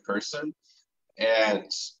competitive person,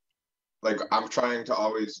 and I'm trying to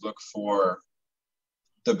always look for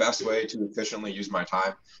the best way to efficiently use my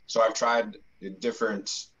time. So I've tried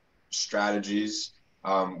different strategies,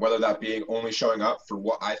 whether that being only showing up for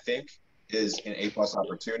what I think is an A+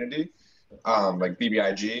 opportunity, like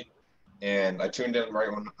BBIG. And I tuned in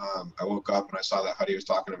right when I woke up and I saw that Huddie was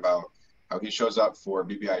talking about how he shows up for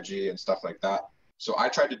BBIG and stuff like that. So I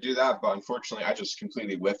tried to do that, but unfortunately I just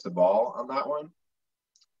completely whiffed the ball on that one.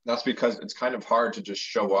 That's because it's kind of hard to just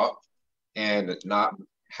show up and not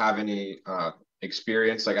have any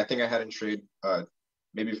experience. I think I had in trade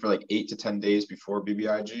maybe for 8 to 10 days before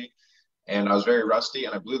BBIG, and I was very rusty,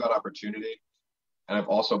 and I blew that opportunity. And I've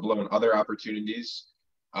also blown other opportunities.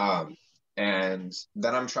 And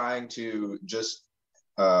then I'm trying to just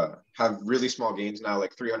have really small gains now,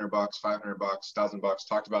 like $300, $500, $1,000.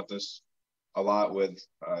 Talked about this a lot with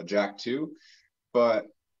Jack too. But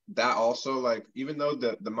that also, even though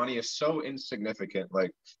the money is so insignificant,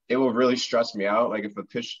 it will really stress me out. If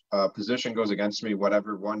a position goes against me,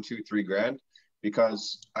 whatever, 1, 2, 3 grand,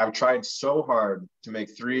 because I've tried so hard to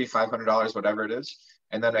make $300, $500, whatever it is,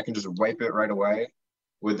 and then I can just wipe it right away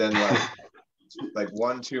within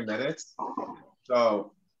 1-2 minutes.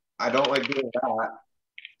 So I don't like doing that.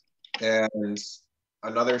 And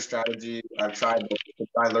another strategy I've tried to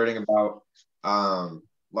try learning about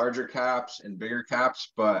larger caps and bigger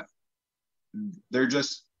caps, but they're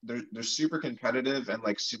super competitive and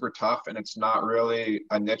super tough, and it's not really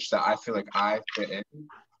a niche that I feel like I fit in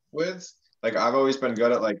with. I've always been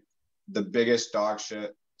good at the biggest dog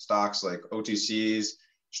shit stocks, like OTCs,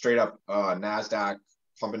 straight up NASDAQ,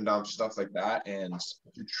 pump and dump, stuff like that. And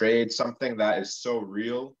to trade something that is so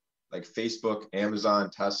real, like Facebook, Amazon,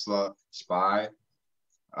 Tesla, SPY,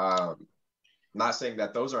 not saying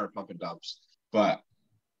that those aren't pump and dumps, but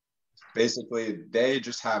basically they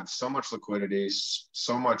just have so much liquidity,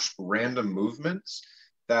 so much random movements,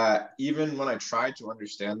 that even when I try to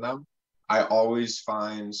understand them, I always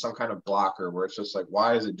find some kind of blocker where it's just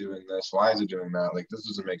why is it doing this? Why is it doing that? This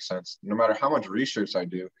doesn't make sense. No matter how much research I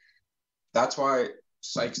do. That's why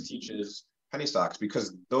Sykes teaches penny stocks,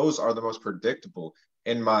 because those are the most predictable,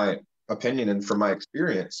 in my opinion and from my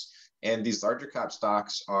experience. And these larger cap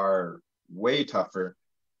stocks are way tougher.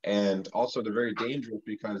 And also they're very dangerous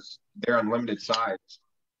because they're unlimited size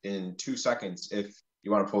in 2 seconds if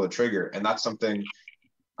you want to pull the trigger. And that's something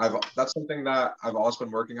that I've always been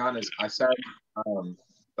working on. Is I said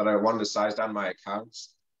that I wanted to size down my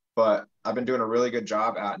accounts, but I've been doing a really good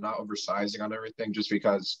job at not oversizing on everything, just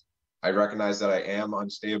because I recognize that I am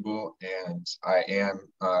unstable and I am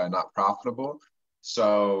not profitable.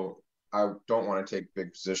 So I don't want to take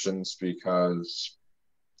big positions because,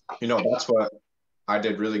 that's what I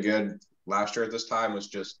did really good last year at this time, was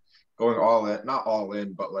just going all in, not all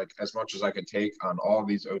in, but like as much as I could take on all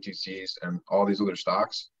these OTCs and all these other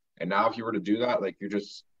stocks. And now if you were to do that, like, you're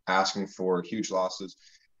just asking for huge losses.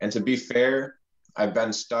 And to be fair, I've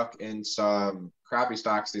been stuck in some crappy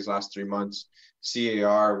stocks these last 3 months.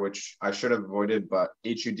 CAR, which I should have avoided, but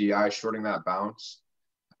HUDI shorting that bounce.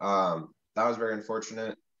 That was very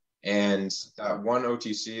unfortunate. And that one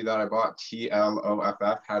OTC that I bought,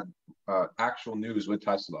 TLOFF, had actual news with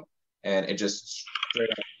Tesla, and it just straight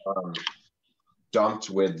up dumped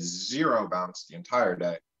with zero bounce the entire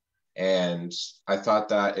day. And I thought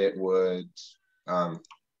that it would kind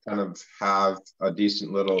of have a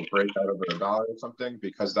decent little breakout over $1 or something,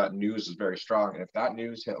 because that news is very strong. And if that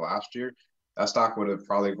news hit last year, that stock would have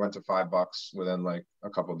probably went to $5 within like a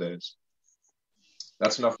couple of days.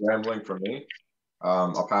 That's enough rambling from me.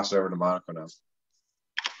 I'll pass it over to Monaco now.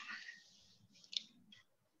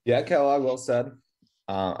 Yeah, Kellogg, well said.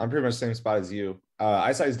 I'm pretty much the same spot as you.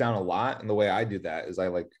 I size down a lot, and the way I do that is I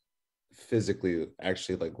like physically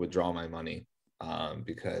actually like withdraw my money,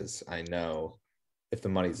 because I know if the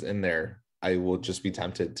money's in there, I will just be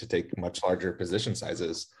tempted to take much larger position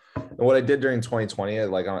sizes. And what I did during 2020,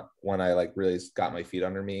 like when I like really got my feet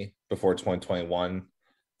under me before 2021,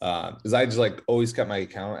 is I just like always kept my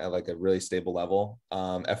account at like a really stable level.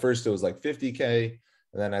 At first it was like 50K.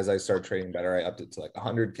 And then as I started trading better, I upped it to like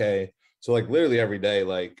 100K. So like literally every day,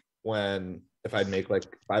 like if I'd make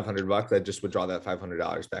like $500, I'd just withdraw that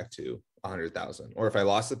 $500 back to 100,000. Or if I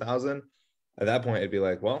lost 1,000, at that point, it'd be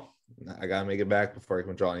like, well, I got to make it back before I can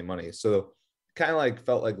withdraw any money. So kind of like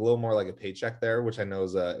felt like a little more like a paycheck there, which I know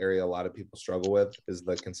is an area a lot of people struggle with, is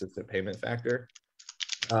the consistent payment factor.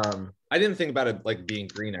 I didn't think about it like being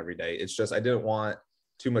green every day. It's just, I didn't want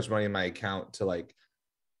too much money in my account to like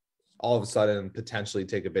all of a sudden potentially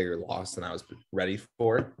take a bigger loss than I was ready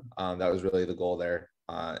for. That was really the goal there.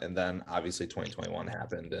 And then obviously 2021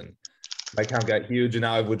 happened and my account got huge, and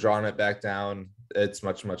now I've withdrawn it back down. It's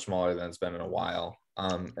much, much smaller than it's been in a while.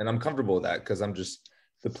 And I'm comfortable with that because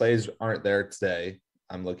the plays aren't there today.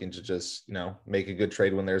 I'm looking to just, make a good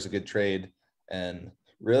trade when there's a good trade, and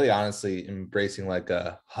really honestly embracing like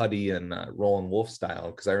a Huddie and Roland Wolf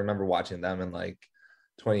style. Cause I remember watching them in like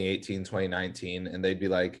 2018, 2019, and they'd be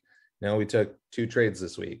like, we took 2 trades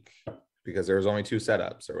this week because there was only 2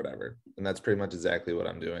 setups or whatever. And that's pretty much exactly what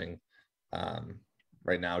I'm doing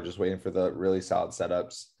right now, just waiting for the really solid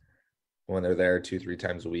setups. When they're there 2-3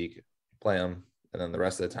 times a week, play them. And then the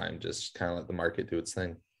rest of the time, just kind of let the market do its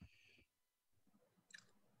thing.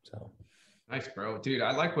 So nice, bro. Dude,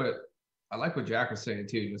 I like what Jack was saying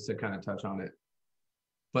too, just to kind of touch on it.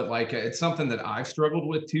 But like, it's something that I've struggled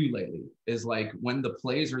with too lately, is like when the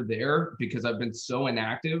plays are there, because I've been so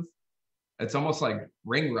inactive, it's almost like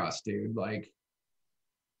ring rust, dude.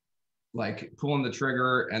 Like pulling the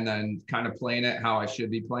trigger and then kind of playing it how I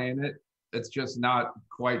should be playing it. It's just not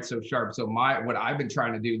quite so sharp. So what I've been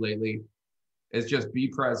trying to do lately is just be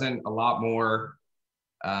present a lot more,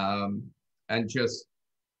 and just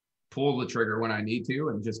pull the trigger when I need to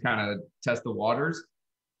and just kind of test the waters.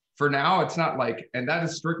 For now, it's not like, and that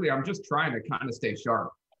is strictly, I'm just trying to kind of stay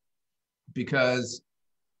sharp because,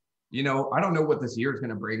 I don't know what this year is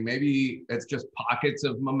going to bring. Maybe it's just pockets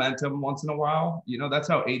of momentum once in a while. That's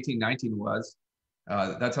how 18, 19 was.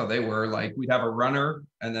 That's how they were. Like we'd have a runner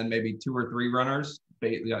and then maybe 2 or 3 runners,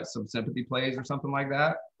 some sympathy plays or something like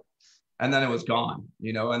that. And then it was gone,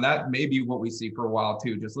 and that may be what we see for a while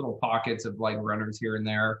too, just little pockets of like runners here and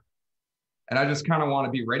there. And I just kind of want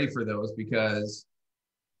to be ready for those, because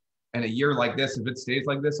in a year like this, if it stays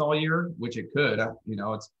like this all year, which it could,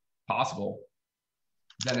 it's possible,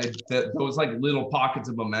 then those like little pockets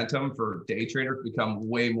of momentum for day traders become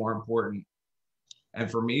way more important.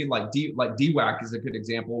 And for me, like DWAC is a good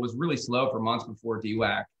example. It was really slow for months before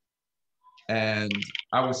DWAC. And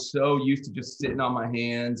I was so used to just sitting on my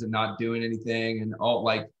hands and not doing anything and all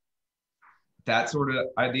like that sort of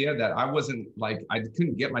idea that I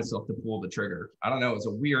couldn't get myself to pull the trigger. I don't know. It's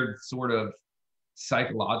a weird sort of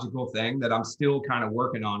psychological thing that I'm still kind of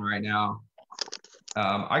working on right now.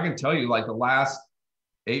 I can tell you like the last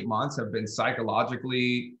 8 months have been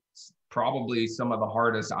psychologically probably some of the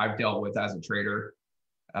hardest I've dealt with as a trader,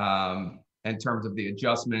 in terms of the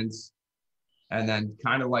adjustments. And then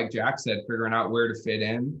kind of like Jack said, figuring out where to fit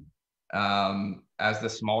in as the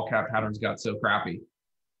small cap patterns got so crappy.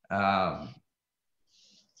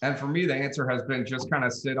 And for me, the answer has been just kind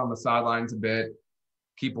of sit on the sidelines a bit,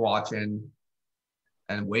 keep watching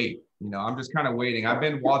and wait. I'm just kind of waiting. I've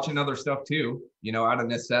been watching other stuff too, out of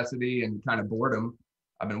necessity and kind of boredom.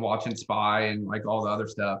 I've been watching SPY and like all the other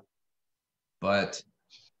stuff, but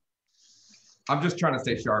I'm just trying to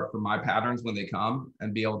stay sharp for my patterns when they come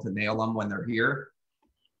and be able to nail them when they're here.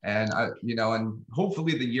 And and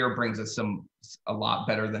hopefully the year brings us a lot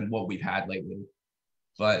better than what we've had lately.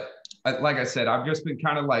 But like I said, I've just been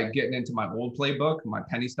kind of like getting into my old playbook, my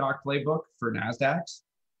penny stock playbook for NASDAQs,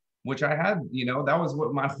 which I had, that was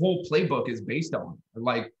what my whole playbook is based on,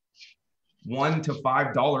 like $1 to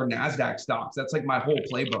 $5 NASDAQ stocks. That's like my whole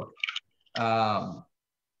playbook.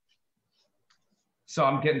 So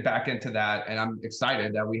I'm getting back into that, and I'm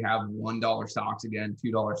excited that we have $1 stocks again,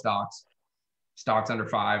 $2 stocks under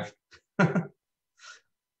 5.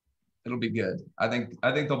 It'll be good. I think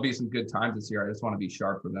there'll be some good times this year. I just want to be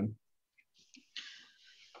sharp for them.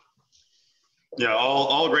 Yeah,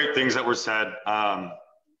 all great things that were said.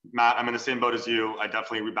 Matt, I'm in the same boat as you. I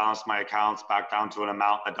definitely rebalanced my accounts back down to an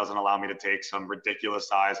amount that doesn't allow me to take some ridiculous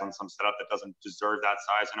size on some setup that doesn't deserve that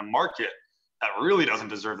size in a market that really doesn't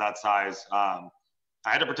deserve that size. I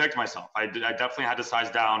had to protect myself. I definitely had to size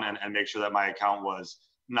down and make sure that my account was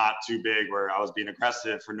not too big where I was being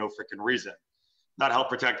aggressive for no freaking reason. That helped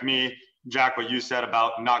protect me. Jack, what you said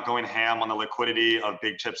about not going ham on the liquidity of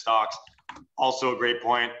big chip stocks, also a great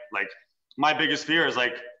point. Like, my biggest fear is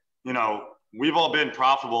like, we've all been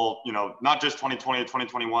profitable, not just 2020 to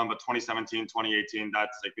 2021, but 2017, 2018.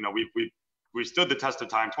 That's like, we stood the test of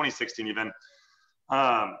time, 2016 even.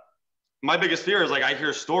 My biggest fear is like, I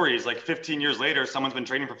hear stories like 15 years later, someone's been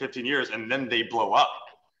trading for 15 years and then they blow up.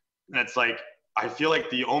 And it's like, I feel like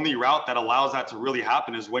the only route that allows that to really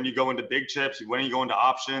happen is when you go into big chips, when you go into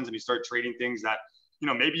options and you start trading things that,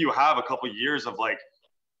 maybe you have a couple of years of like,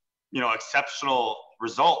 exceptional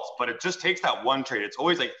results, but it just takes that one trade. It's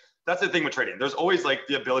always like, that's the thing with trading. There's always like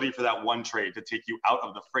the ability for that one trade to take you out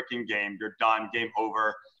of the freaking game. You're done, game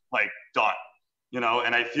over, like done.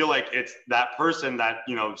 And I feel like it's that person that,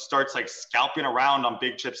 starts like scalping around on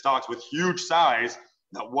big chip stocks with huge size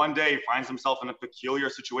that one day finds himself in a peculiar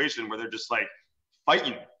situation where they're just like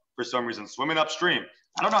fighting for some reason, swimming upstream.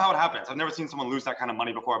 I don't know how it happens. I've never seen someone lose that kind of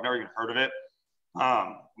money before. I've never even heard of it.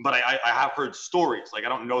 But I have heard stories. Like, I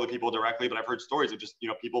don't know the people directly, but I've heard stories of just,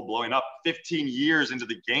 people blowing up 15 years into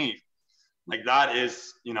the game. Like, that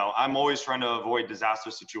is, I'm always trying to avoid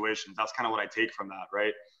disaster situations. That's kind of what I take from that,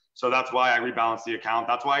 right? So that's why I rebalance the account.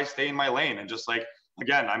 That's why I stay in my lane. And just like,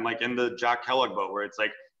 again, I'm like in the Jack Kellogg boat where it's like,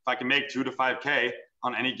 if I can make 2 to 5K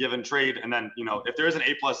on any given trade, and then, if there is an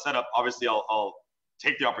A+ setup, obviously I'll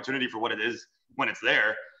take the opportunity for what it is when it's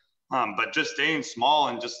there. But just staying small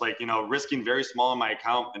and just like, risking very small in my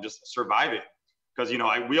account and just surviving. Because,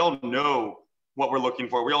 we all know what we're looking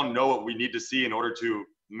for. We all know what we need to see in order to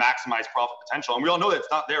maximize profit potential. And we all know that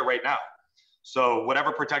it's not there right now. So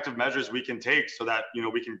whatever protective measures we can take so that,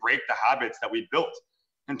 we can break the habits that we built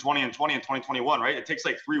in 2020 and 2021, right? It takes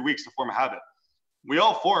like 3 weeks to form a habit. We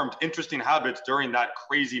all formed interesting habits during that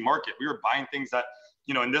crazy market. We were buying things that,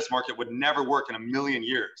 in this market would never work in a million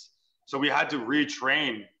years. So we had to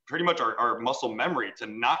retrain pretty much our muscle memory to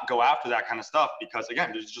not go after that kind of stuff because,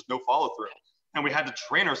 again, there's just no follow through. And we had to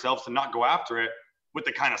train ourselves to not go after it with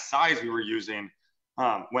the kind of size we were using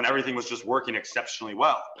when everything was just working exceptionally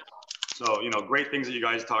well. So, great things that you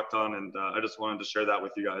guys talked on, and I just wanted to share that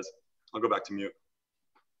with you guys. I'll go back to mute.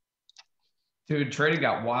 Dude, trading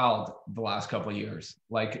got wild the last couple of years.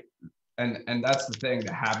 Like, and that's the thing,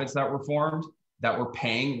 the habits that were formed that were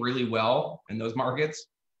paying really well in those markets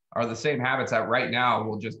are the same habits that right now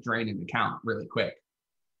will just drain an account really quick.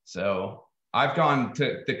 So I've gone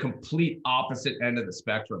to the complete opposite end of the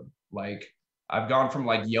spectrum. Like, I've gone from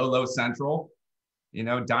like YOLO Central,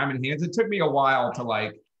 diamond hands. It took me a while to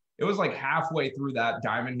like, it was like halfway through that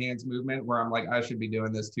diamond hands movement where I'm like, I should be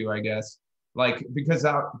doing this too, I guess. Like, because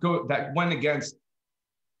that went against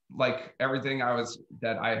like everything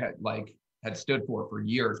that I had stood for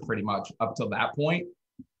years, pretty much up till that point.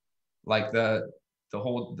 Like the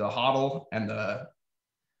hodl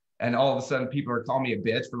and all of a sudden people are calling me a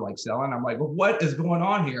bitch for like selling. I'm like, well, what is going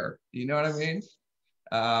on here? You know what I mean?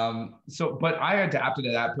 But I adapted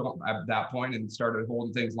at that point and started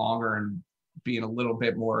holding things longer and being a little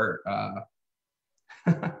bit more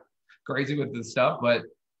crazy with this stuff. But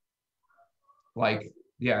like,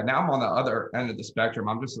 yeah, now I'm on the other end of the spectrum.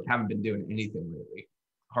 I'm just haven't been doing anything really,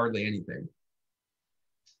 hardly anything.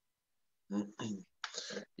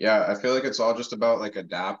 Yeah, I feel like it's all just about like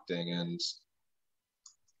adapting and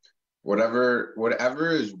whatever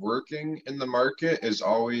is working in the market is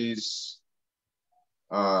always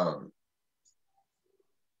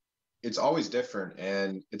it's always different,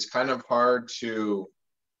 and it's kind of hard to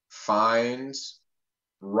find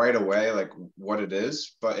right away like what it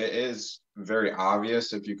is, but it is very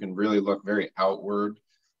obvious if you can really look very outward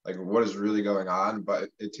like what is really going on, but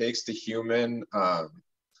it takes the human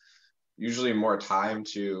usually more time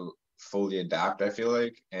to fully adapt, I feel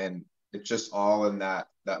like. And it's just all in that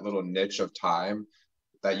little niche of time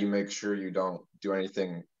that you make sure you don't do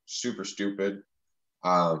anything super stupid,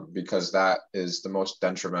 because that is the most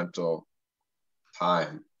detrimental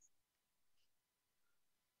time.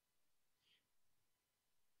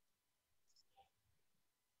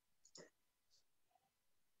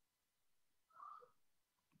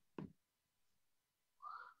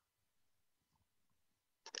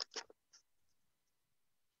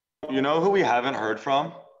 You know who we haven't heard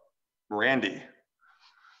from? Randy.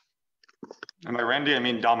 And by Randy, I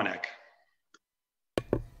mean Dominic.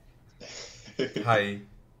 Hi.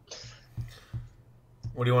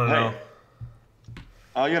 What do you want to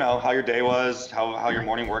know? You know, how your day was, how your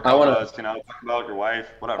morning workout was, you know, talk about your wife,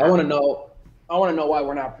 whatever. I want to know why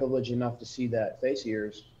we're not privileged enough to see that face of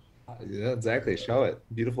yours. Yeah, exactly. Show it.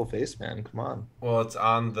 Beautiful face, man. Come on. Well, it's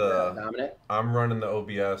on the. Dominic? I'm running the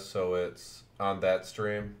OBS, so it's on that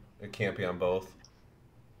stream. It can't be on both.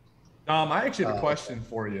 I actually have a question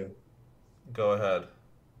for you. Go ahead.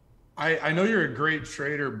 I know you're a great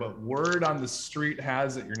trader, but word on the street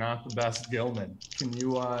has it you're not the best gillman. Can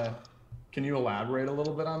you elaborate a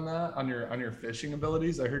little bit on that, on your fishing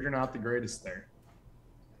abilities? I heard you're not the greatest there.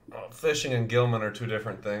 Fishing and gillman are two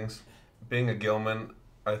different things. Being a gillman,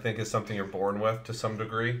 I think, is something you're born with to some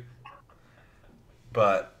degree.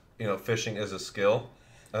 But, you know, fishing is a skill.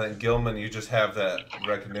 I think gillman, you just have that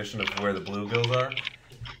recognition of where the bluegills are.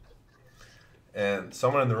 And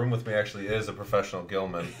someone in the room with me actually is a professional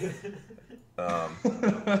gillman. I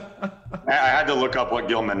had to look up what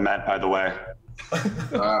gillman meant, by the way.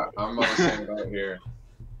 I'm on the same boat here.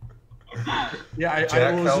 Yeah,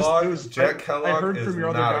 Jack Kellogg I heard is from your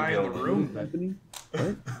other not a guy in the gillman.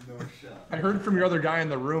 room. I heard from your other guy in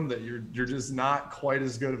the room that you're just not quite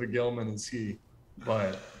as good of a gillman as he.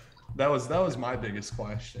 But that was my biggest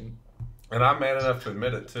question. And I'm man enough to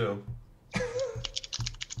admit it too.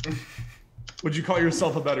 Would you call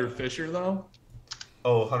yourself a better fisher though?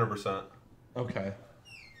 Oh, 100%. Okay.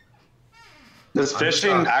 Does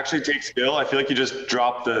fishing actually take skill? I feel like you just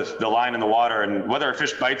drop the line in the water, and whether a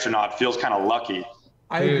fish bites or not feels kind of lucky.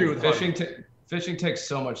 I agree with fishing. Fishing takes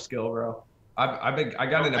so much skill, bro. I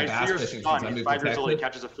got into bass fishing since I moved to 5 years old, he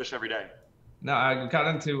Texas. catches a fish every day. No, I got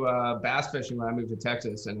into bass fishing when I moved to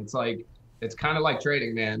Texas, and it's kind of like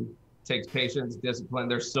trading, man. It takes patience, discipline.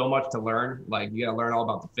 There's so much to learn. Like, you gotta learn all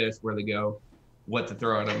about the fish, where they go, what to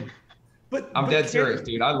throw at them. I'm dead serious,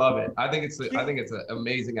 dude. I love it. I think it's an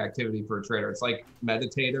amazing activity for a trader. It's like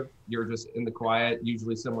meditative. You're just in the quiet,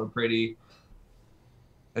 usually somewhere pretty.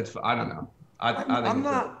 I don't know.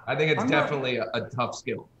 I think it's definitely a tough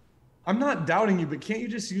skill. I'm not doubting you, but can't you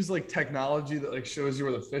just use like technology that like shows you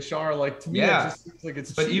where the fish are? Like, to me, Yeah. it just seems like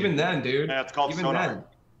it's But cheating. even then, dude. Yeah, it's called even sonar. then,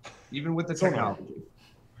 even with the Sonar. technology.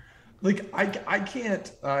 Like I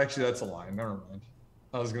can't. Actually, that's a lie. Never mind.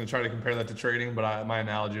 I was gonna try to compare that to trading, but my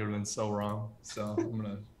analogy would have been so wrong. So I'm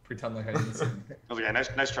gonna pretend like I didn't see anything. Okay,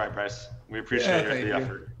 nice try, Bryce. We appreciate thank the you.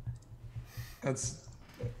 effort.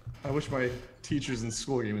 I wish my teachers in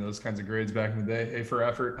school gave me those kinds of grades back in the day. A for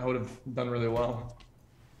effort. I would have done really well.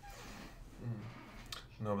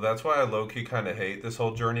 No, but that's why I low-key kind of hate this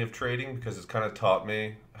whole journey of trading, because it's kind of taught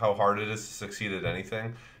me how hard it is to succeed at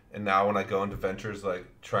anything. And now when I go into ventures like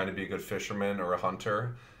trying to be a good fisherman or a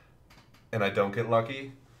hunter, and I don't get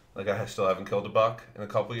lucky, like I still haven't killed a buck in a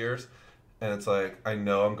couple years, and it's like I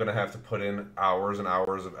know I'm gonna have to put in hours and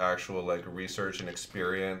hours of actual like research and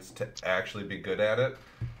experience to actually be good at it.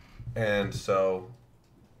 And so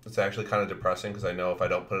it's actually kind of depressing, because I know if I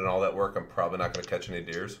don't put in all that work, I'm probably not going to catch any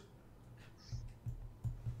deers.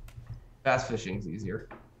 Bass fishing is easier.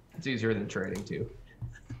 It's easier than trading too.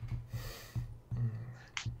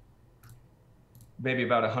 Maybe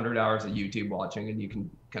about 100 hours of YouTube watching, and you can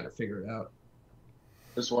kind of figure it out.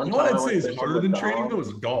 This one You know what time I'd I say went is fishing harder with than Dom. trading though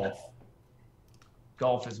is golf.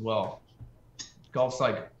 Golf as well. Golf's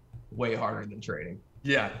like way harder than trading.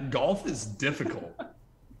 Yeah, golf is difficult.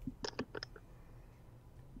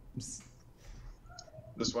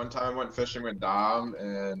 This one time I went fishing with Dom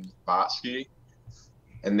and Bosky,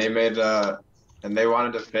 and they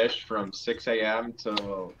wanted to fish from 6 a.m.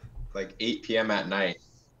 till like 8 p.m. at night.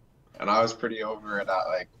 And I was pretty over it at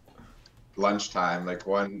like lunchtime, like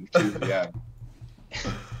 1, 2 p.m.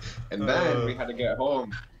 And then we had to get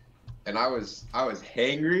home, and I was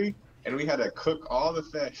hangry, and we had to cook all the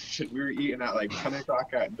fish. We were eating at like 10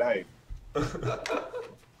 o'clock at night.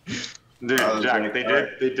 Dude, Jack,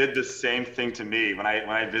 like, they did the same thing to me when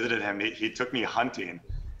I visited him. He took me hunting,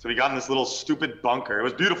 So we got in this little stupid bunker. It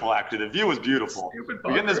was beautiful, actually. The view was beautiful. We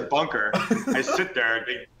get in this bunker. I sit there.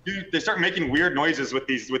 They start making weird noises with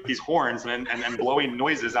these horns and blowing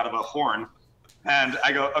noises out of a horn. And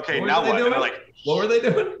I go, okay, now what? And they're like, what were they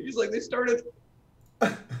doing? He's like, they started.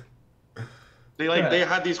 They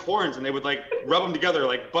had these horns and they would like rub them together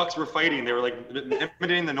like bucks were fighting. They were like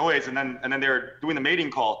imitating the noise and then they were doing the mating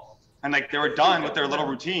call. And like they were done with their little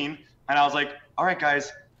routine. And I was like, all right,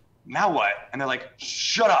 guys, now what? And they're like,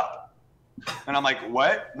 shut up. And I'm like,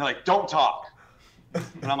 what? And they're like, don't talk.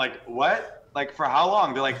 And I'm like, what? Like for how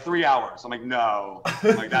long? They're like 3 hours. I'm like, no.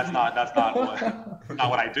 I'm like that's not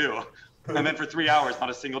what I do. And then for 3 hours,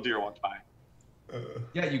 not a single deer walked by.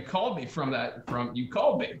 Yeah, you called me you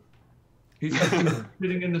called me. He's like, dude,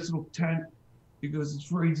 sitting in this little tent. He goes, it's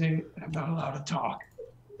freezing. I'm not allowed to talk.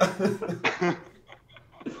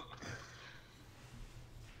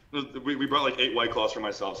 We brought like 8 White Claws for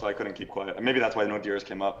myself, so I couldn't keep quiet. And maybe that's why no deers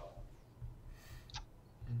came up.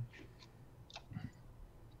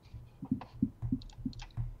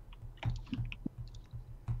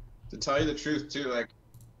 To tell you the truth too, like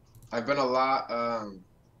I've been a lot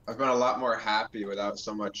more happy without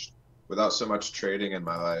so much trading in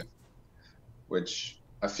my life, which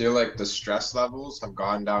I feel like the stress levels have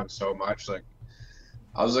gone down so much. Like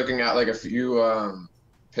I was looking at like a few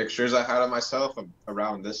pictures I had of myself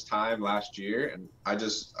around this time last year, and I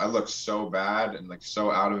looked so bad and like so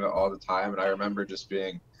out of it all the time. And I remember just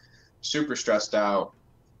being super stressed out,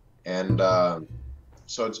 and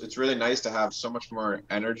so it's really nice to have so much more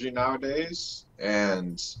energy nowadays.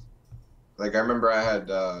 And like I remember I had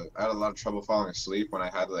a lot of trouble falling asleep when I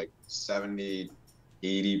had like 70 to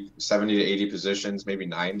 80 positions, maybe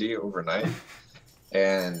 90 overnight,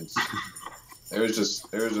 and it was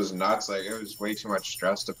just nuts. Like it was way too much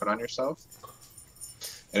stress to put on yourself,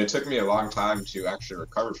 and it took me a long time to actually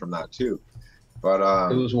recover from that too.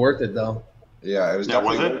 But it was worth it though. Yeah, it was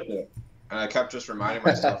definitely worth it. And I kept just reminding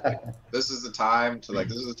myself, like, this is the time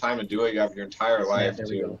to do it. You have your entire life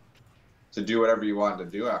to do whatever you want to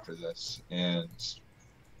do after this. And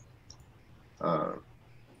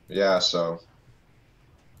yeah, so.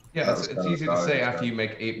 Yeah, it's easy to say after you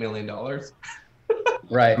make $8 million.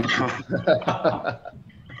 Right.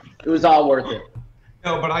 It was all worth it.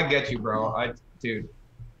 No, but I get you, bro. I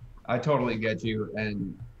totally get you.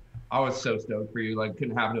 And I was so stoked for you. Like,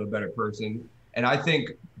 couldn't happen to a better person. And I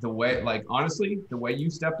think honestly, the way you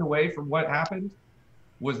stepped away from what happened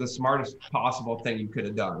was the smartest possible thing you could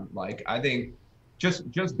have done. Like, I think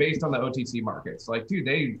just based on the OTC markets, like, dude,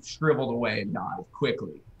 they shriveled away and died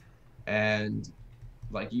quickly. And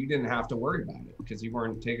like, you didn't have to worry about it because you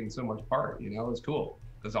weren't taking so much part, you know. It was cool.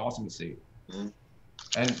 It was awesome to see.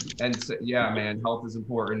 Mm-hmm. And so, yeah, man, health is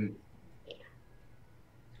important.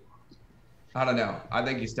 I don't know. I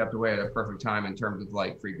think you stepped away at a perfect time in terms of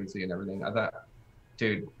like frequency and everything. I thought,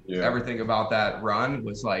 dude, everything about that run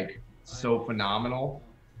was like so phenomenal.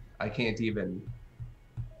 I can't even,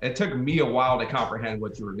 it took me a while to comprehend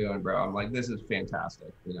what you were doing, bro. I'm like, this is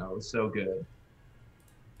fantastic. You know, it was so good.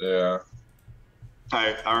 Yeah.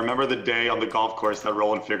 I remember the day on the golf course that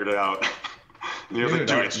Roland figured it out. He was like,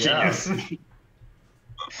 dude, it's genius.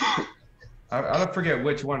 I don't forget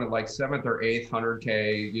which one, like 7th or 8th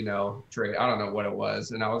 100K, you know, trade. I don't know what it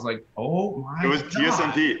was. And I was like, oh my God. It was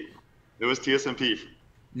TSMP. It was TSMP.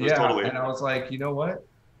 Yeah, totally. And I was like, you know what?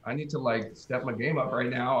 I need to like step my game up right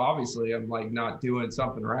now. Obviously, I'm like not doing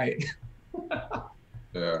something right.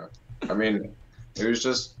 Yeah. I mean, it was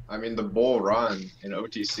just, the bull run in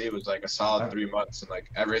OTC was like a solid 3 months, and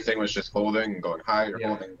like everything was just holding and going higher,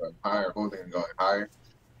 holding and going higher, holding and going higher.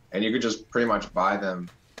 And you could just pretty much buy them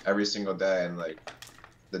every single day, and like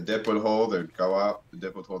the dip would hold, it would go up, the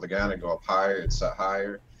dip would hold again, and go up higher, it'd set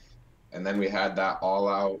higher. And then we had that all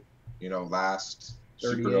out, you know, last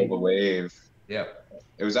supernova wave. Yep.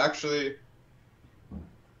 It was actually,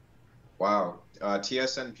 wow.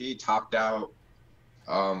 TSNP topped out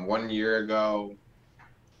 1 year ago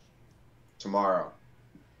tomorrow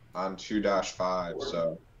on 2-5.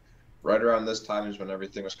 So right around this time is when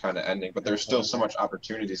everything was kind of ending, but there's still so much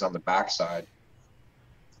opportunities on the backside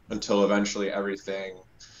until eventually everything.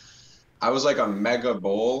 I was like a mega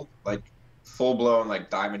bull, like full blown, like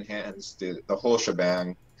diamond hands, the whole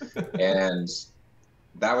shebang. And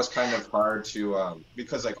that was kind of hard to,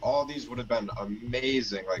 because like all these would have been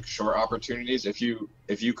amazing, like short opportunities. If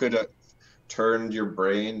you could have turned your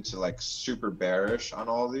brain to like super bearish on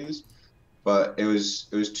all these, but it was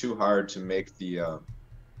too hard to make the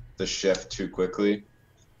shift too quickly.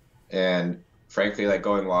 And frankly, like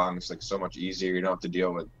going long is like so much easier. You don't have to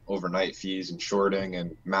deal with overnight fees and shorting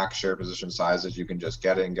and max share position sizes. You can just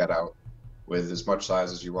get in, get out with as much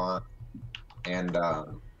size as you want. And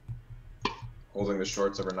holding the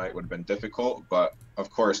shorts overnight would have been difficult. But of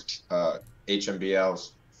course,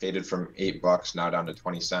 HMBL's faded from $8 now down to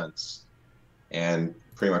 20 cents, and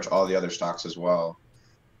pretty much all the other stocks as well.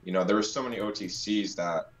 You know, there were so many OTCs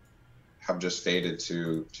that have just faded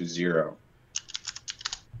to zero,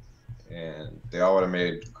 and they all would have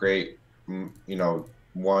made great, you know,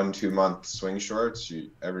 1-2 month swing shorts. You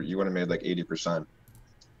would have made like 80%.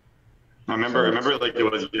 I remember like it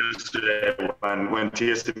was yesterday when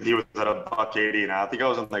TSMP was at $1.80, and I think I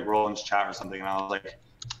was in like Roland's chat or something, and I was like,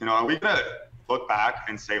 you know, are we gonna look back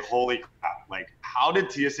and say, holy crap, like how did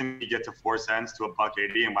TSMP get to 4 cents to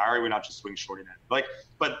 $1.80, and why are we not just swing shorting it? Like,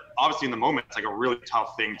 but obviously in the moment it's like a really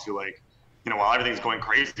tough thing to, like, you know, while everything's going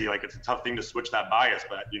crazy, like it's a tough thing to switch that bias.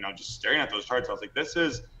 But you know, just staring at those charts, I was like, this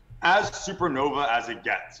is as supernova as it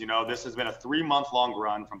gets. You know, this has been a 3-month-long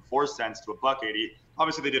run from 4 cents to $1.80.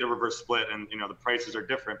 Obviously, they did a reverse split, and you know the prices are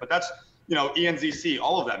different. But that's, you know, ENZC,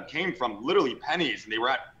 all of them came from literally pennies, and they were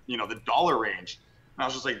at, you know, the dollar range. And I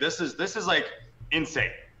was just like, this is like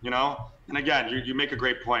insane, you know. And again, you make a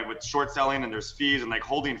great point with short selling, and there's fees, and like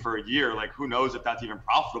holding for a year, like who knows if that's even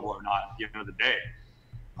profitable or not at the end of the day.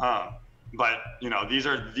 But you know, these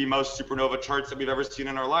are the most supernova charts that we've ever seen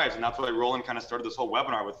in our lives, and that's why Roland kind of started this whole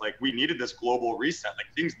webinar with, like, we needed this global reset. Like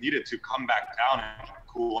things needed to come back down and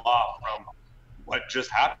cool off from what just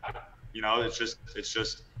happened. You know, it's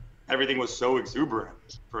just everything was so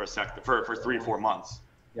exuberant for a second, for 3-4 months.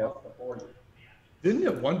 Yep. Didn't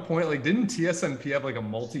at one point, like, didn't TSMP have like a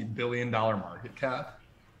multi-billion-dollar market cap,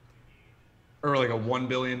 or like a $1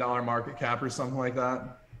 billion market cap or something like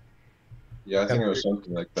that? Yeah, I think it was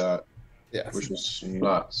something like that. Yeah. Which was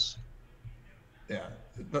nuts. Yeah,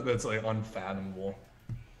 that's like unfathomable.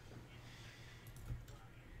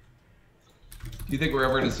 Do you think we're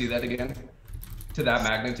ever going to see that again, to that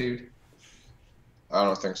magnitude? I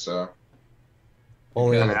don't think so.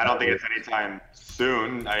 Only I mean, I don't think it's anytime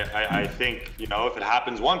soon. I think, you know, if it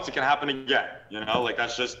happens once, it can happen again. You know, like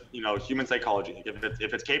that's just, you know, human psychology. Like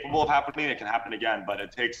if it's capable of happening, it can happen again. But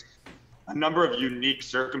it takes a number of unique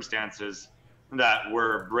circumstances that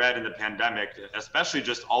were bred in the pandemic, especially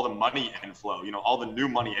just all the money inflow, you know, all the new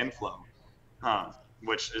money inflow,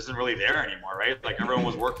 which isn't really there anymore, right? Like everyone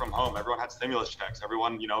was work from home, everyone had stimulus checks,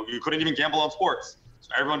 everyone, you know, you couldn't even gamble on sports.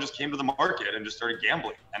 So everyone just came to the market and just started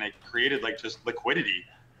gambling, and it created like just liquidity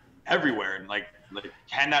everywhere. And like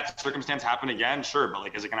can that circumstance happen again? Sure, but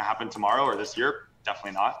like, is it gonna happen tomorrow or this year?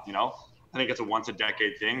 Definitely not, you know? I think it's a once a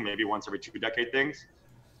decade thing, maybe once every 2 decade things.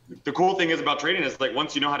 The cool thing is about trading is, like,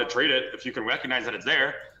 once you know how to trade it, if you can recognize that it's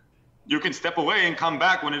there, you can step away and come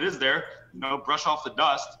back when it is there, you know, brush off the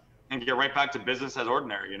dust and get right back to business as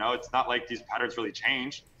ordinary. You know, it's not like these patterns really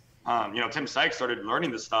change. You know, Tim Sykes started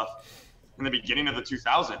learning this stuff in the beginning of the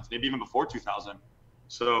 2000s, maybe even before 2000.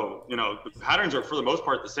 So, you know, the patterns are for the most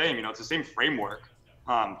part the same. You know, it's the same framework.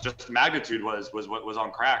 Just magnitude was what was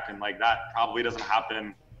on crack, and like that probably doesn't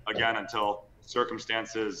happen again until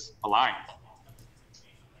circumstances align.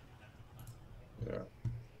 Yeah.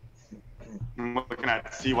 I'm looking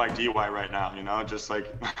at CYDY right now, you know, just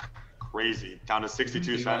like crazy, down to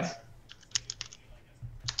 62 cents.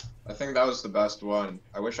 I think that was the best one.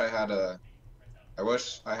 I wish I had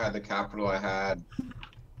the capital I had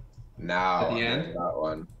now At the end? on that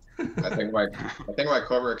one. I think my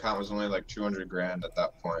Cobra account was only like 200 grand at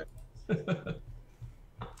that point. But,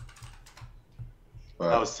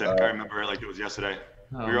 That was sick. I remember like it was yesterday.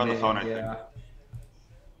 Oh, we were on the phone, I yeah. think.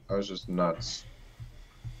 I was just nuts.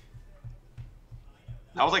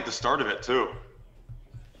 That was like the start of it too.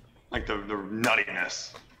 Like the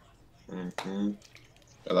nuttiness. Mm-hmm.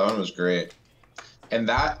 Yeah, that one was great. And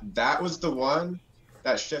that was the one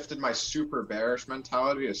that shifted my super bearish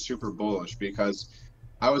mentality to super bullish, because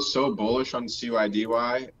I was so bullish on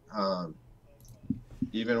CYDY.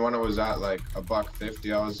 Even when it was at like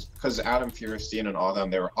 $1.50, I was, because Adam Feuerstein and all them,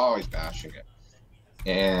 they were always bashing it.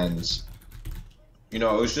 And you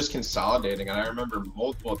know, it was just consolidating. And I remember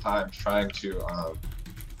multiple times trying to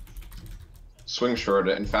swing short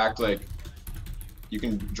it. In fact, like you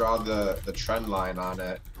can draw the trend line on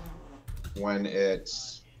it when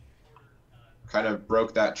it's kind of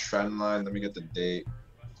broke that trend line. Let me get the date.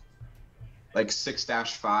 Like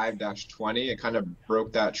 6-5-20, it kind of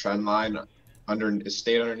broke that trend line it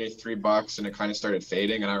stayed underneath $3 and it kind of started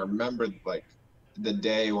fading. And I remember like the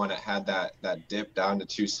day when it had that dip down to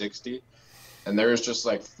 260, and there was just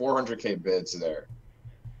like 400K bids there.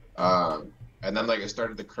 And then like it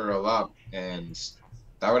started to curl up, and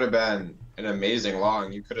that would have been an amazing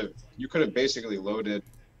long. You could have basically loaded,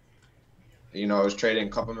 you know, I was trading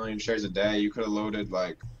a couple million shares a day. You could have loaded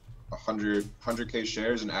like 100K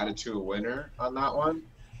shares and added to a winner on that one.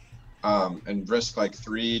 and risk like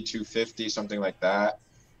 250, something like that,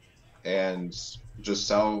 and just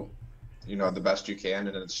sell, you know, the best you can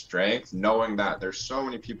in its strength, knowing that there's so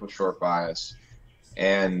many people short bias.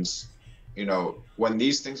 And, you know, when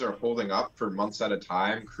these things are holding up for months at a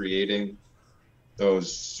time, creating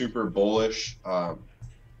those super bullish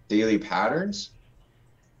daily patterns,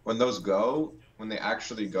 when they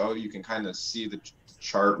actually go, you can kind of see the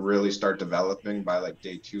chart really start developing by like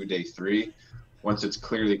day 2, day 3, once it's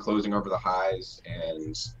clearly closing over the highs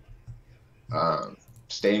and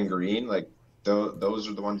staying green. Like those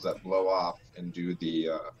are the ones that blow off and do the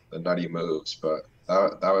nutty moves. But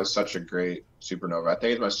that was such a great supernova. I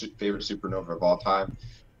think it's my favorite supernova of all time.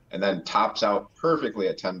 And then tops out perfectly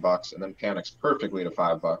at $10, and then panics perfectly to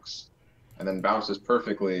 $5, and then bounces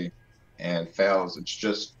perfectly and fails. It's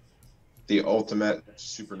just the ultimate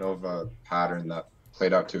supernova pattern that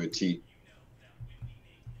played out to a T.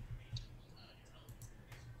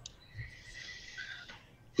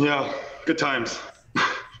 Yeah, good times.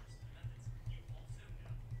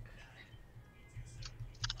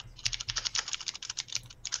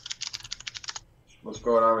 What's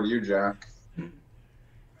going on with you, Jack?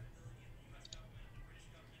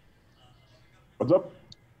 What's up?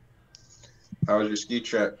 How was your ski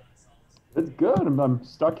trip? It's good. I'm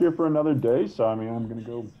stuck here for another day, so I mean, I'm gonna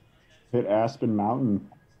go hit Aspen Mountain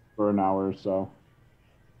for an hour or so.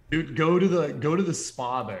 Dude, go to the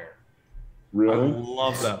spa there. Really? I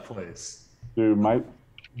love that place. Dude,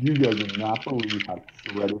 you guys do not believe how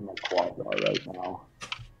shredded my quads are right now.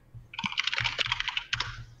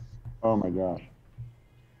 Oh my gosh.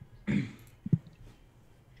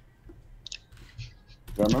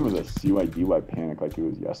 I remember the CYDY panic like it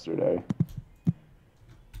was yesterday. It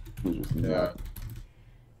was just nuts.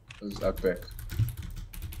 It was epic.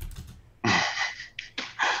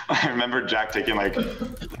 I remember Jack taking like an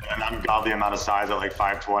ungodly amount of size at like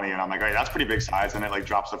 520, and I'm like, hey, that's pretty big size, and it like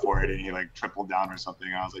drops to 480, and he like tripled down or something,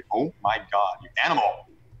 and I was like, oh my god, you animal!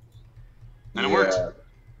 And it worked.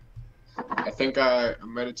 I think I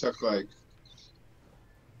might have took like,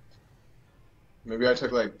 maybe I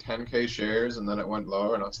took like 10K shares, and then it went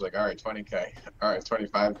lower, and I was like, all right, 20K, all right,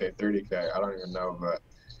 25K, 30K, I don't even know, but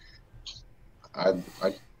I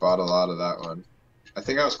bought a lot of that one. I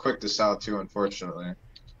think I was quick to sell too, unfortunately.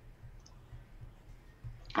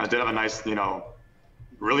 I did have a nice,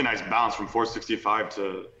 really nice bounce from 465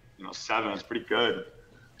 to 7. It's pretty good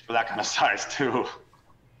for that kind of size too.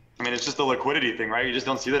 I mean, it's just a liquidity thing, right? You just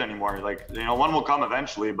don't see that anymore. Like, one will come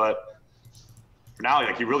eventually, but for now,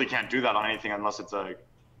 like, you really can't do that on anything unless it's I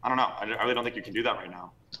don't know. I really don't think you can do that right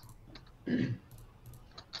now.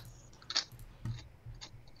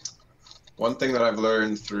 One thing that I've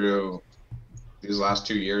learned through these last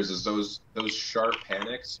 2 years is those sharp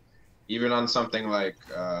panics, even on something like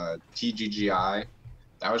TGGI,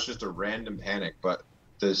 that was just a random panic, but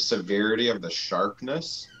the severity of the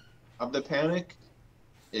sharpness of the panic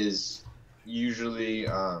is usually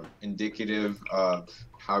indicative of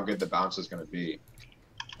how good the bounce is going to be.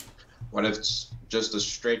 When it's just a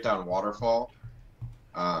straight down waterfall,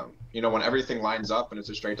 when everything lines up and it's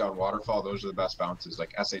a straight down waterfall, those are the best bounces,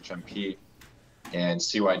 like SHMP and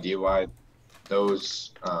CYDY.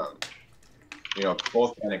 Those,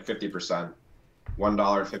 both panic 50%,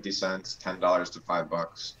 $1.50, $10 to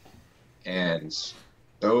 $5. And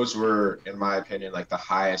those were, in my opinion, like the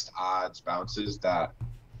highest odds bounces that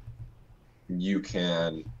you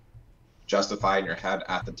can justify in your head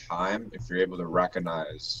at the time if you're able to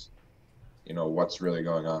recognize, what's really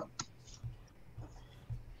going on.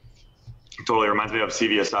 Totally reminds me of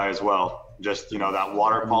CVSI as well. Just, that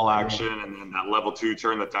waterfall action and then that level 2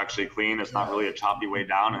 turn that's actually clean. It's not really a choppy way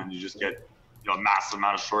down, and you just get, a massive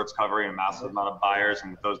amount of shorts covering, a massive amount of buyers,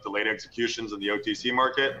 and with those delayed executions in the OTC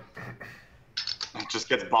market, it just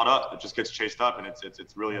gets bought up. It just gets chased up, and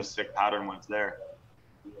it's really a sick pattern when it's there.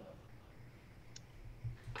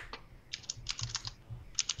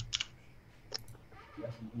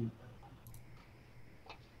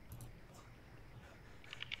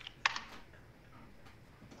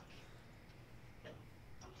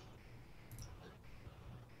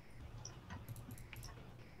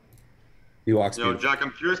 He walks me. Jack,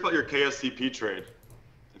 I'm curious about your KSCP trade.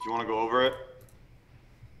 If you want to go over it.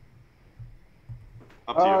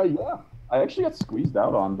 Up to you. Yeah. I actually got squeezed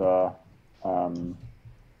out on the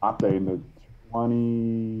top day in the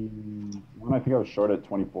 21. I think I was short at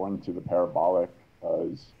 24 into the parabolic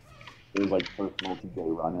because it was like first multi-day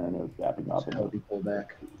runner and it was gapping up. So pull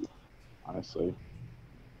back. Honestly.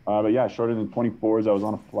 But yeah, shorted in 24s. I was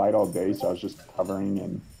on a flight all day, so I was just covering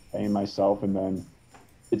and paying myself, and then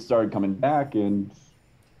it started coming back and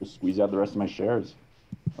just squeezed out the rest of my shares.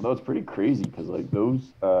 Although it's pretty crazy because like those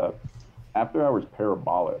after hours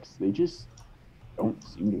parabolics, they just don't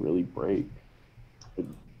seem to really break.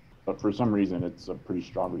 But for some reason, it's a pretty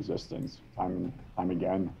strong resistance time and time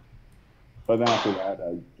again. But then after that,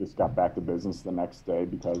 I just got back to business the next day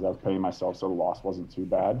because I was paying myself, so the loss wasn't too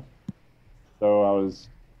bad. So I was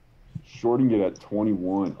shorting it at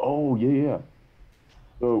 21. Oh, yeah.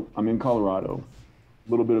 So I'm in Colorado,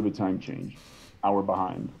 a little bit of a time change, hour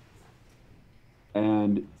behind.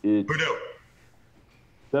 And it's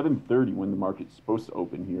 7:30 when the market's supposed to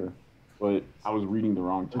open here, but I was reading the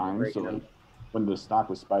wrong time. So like, when the stock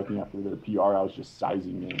was spiking after their PR, I was just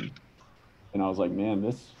sizing in. And I was like, man,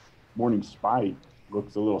 this morning spike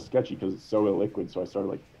looks a little sketchy because it's so illiquid. So I started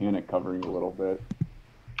like panic covering a little bit.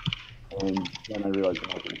 And then I realized the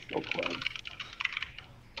market was still closed.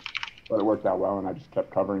 But it worked out well, and I just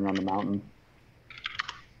kept covering on the mountain.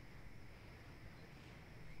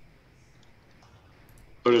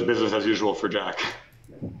 So just business as usual for Jack.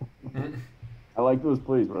 I like those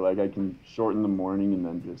plays where like I can short in the morning and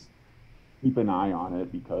then just keep an eye on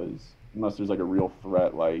it, because unless there's like a real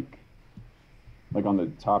threat, like on the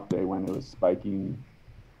top day when it was spiking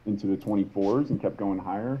into the 24s and kept going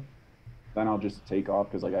higher, then I'll just take off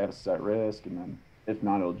because like I have a set risk, and then if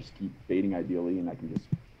not, it'll just keep fading ideally, and I can just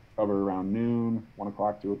cover around noon, 1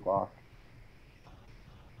 o'clock, 2 o'clock.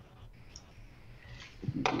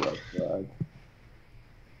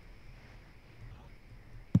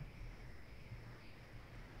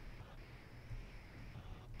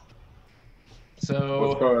 So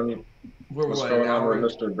What's going on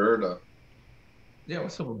with Mr. Berta? Yeah,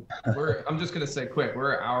 what's up? I'm just gonna say quick.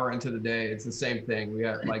 We're an hour into the day. It's the same thing. We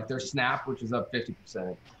got like there's Snap, which is up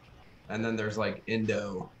 50%, and then there's like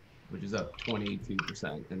Indo, which is up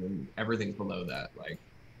 22%, and then everything's below that. Like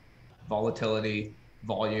volatility,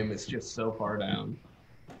 volume is just so far down.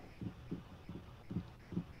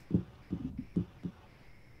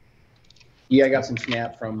 Yeah, I got some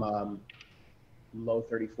Snap from low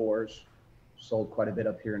 34s. Sold quite a bit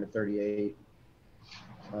up here in the 38.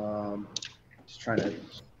 Just trying to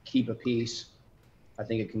keep a piece. I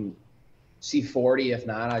think it can see 40. If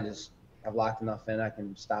not, I've locked enough in. I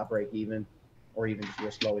can stop, break even, or even just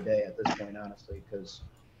risk low a day at this point, honestly, because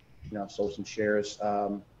I've sold some shares.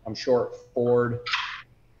 I'm short Ford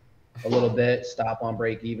a little bit. Stop on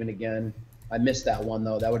break even again. I missed that one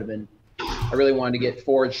though. That would have been. I really wanted to get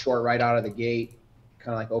Ford short right out of the gate,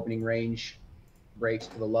 kind of like opening range breaks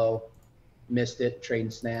to the low. Missed it,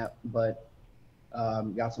 trading Snap, but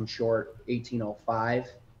got some short 1805,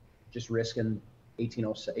 just risking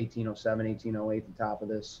 1807, 1808 at the top of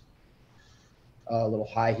this little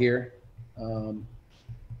high here. Other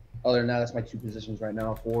than that, that's my two positions right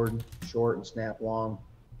now: Ford short and Snap long.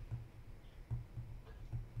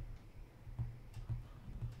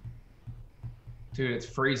 Dude, it's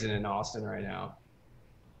freezing in Austin right now.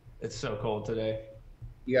 It's so cold today.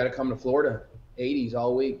 You got to come to Florida. 80s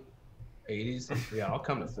all week. 80s? Yeah, I'll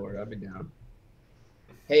come to Florida. I'll be down.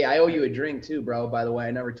 Hey, I owe you a drink too, bro. By the way,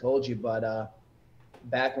 I never told you, but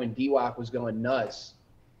back when DWAC was going nuts,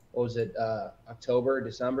 what was it, October,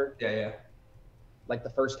 December? Yeah. Like the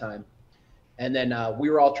first time. And then we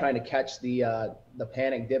were all trying to catch the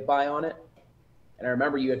panic dip buy on it. And I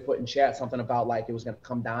remember you had put in chat something about like it was going to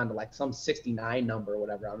come down to like some 69 number or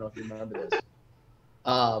whatever. I don't know if you remember this.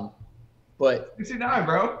 But 69,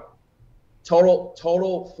 bro.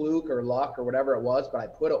 Total fluke or luck or whatever it was, but I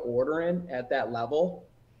put an order in at that level,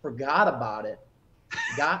 forgot about it,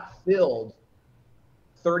 got filled.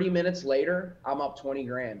 30 minutes later, I'm up 20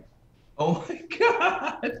 grand. Oh my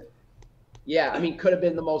God. Yeah, I mean, could have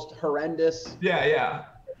been the most horrendous. Yeah.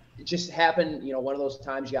 It just happened, one of those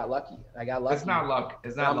times you got lucky. I got lucky. It's not luck.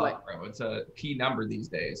 It's not luck, bro. It's a key number these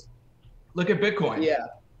days. Look at Bitcoin. Yeah.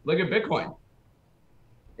 Look at Bitcoin.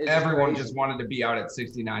 It's Everyone crazy. just wanted to be out at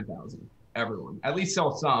 69,000. Everyone. At least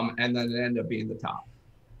sell some, and then it ended up being the top.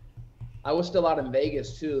 I was still out in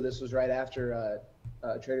Vegas too. This was right after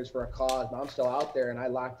Traders for a Cause. I'm still out there, and I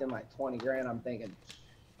locked in like 20 grand. I'm thinking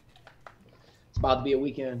it's about to be a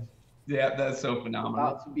weekend. Yeah, that's so phenomenal.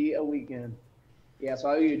 About to be a weekend. Yeah, so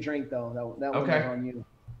I owe you a drink though. That one was on you.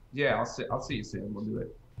 Yeah, I'll see you soon. We'll do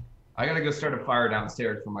it. I gotta go start a fire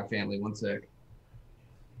downstairs for my family. 1 sec.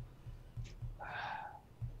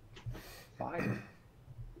 Fire.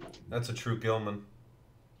 That's a true Gilman.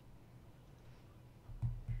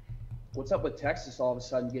 What's up with Texas all of a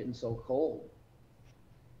sudden getting so cold?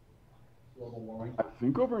 Global warming. I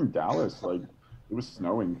think over in Dallas, like it was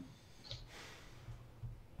snowing.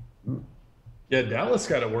 Yeah, Dallas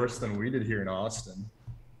got it worse than we did here in Austin.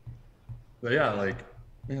 But yeah, like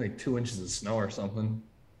 2 inches of snow or something.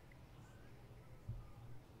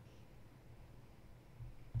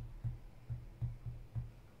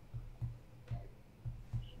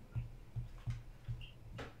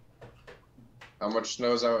 How much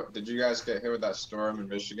snow's out? Did you guys get hit with that storm in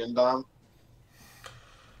Michigan, Dom?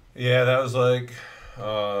 Yeah, that was like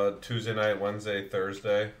Tuesday night, Wednesday,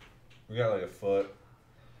 Thursday. We got like a foot.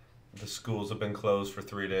 The schools have been closed for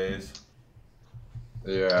 3 days.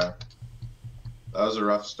 Yeah. That was a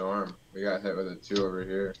rough storm. We got hit with it too over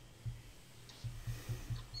here.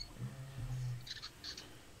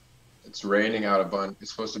 It's raining out a bunch. It's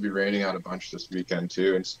supposed to be raining out a bunch this weekend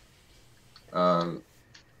too. It's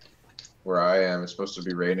where I am, it's supposed to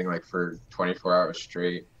be raining like for 24 hours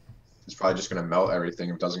straight. It's probably just gonna melt everything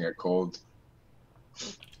if it doesn't get cold.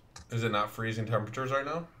 Is it not freezing temperatures right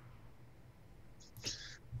now?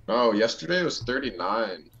 Oh, yesterday was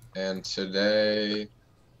 39, and today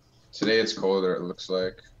it's colder. It looks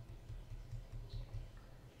like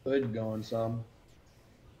Hood going some.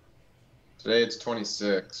 today it's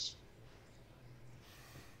 26.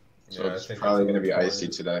 So Yeah, I it's think probably it's gonna be like icy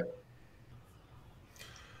 20. today.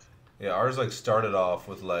 Yeah, ours like started off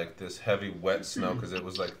with like this heavy wet snow because it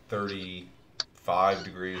was like 35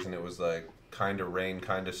 degrees and it was like kind of rain,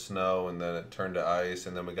 kind of snow, and then it turned to ice,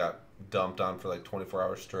 and then we got dumped on for like 24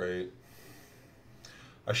 hours straight.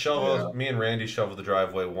 Me and Randy shoveled the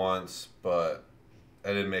driveway once, but I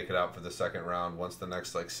didn't make it out for the second round once the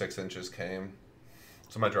next like 6 inches came.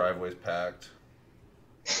 So my driveway's packed.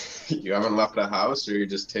 You haven't left the house, or you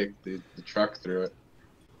just take the truck through it?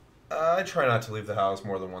 I try not to leave the house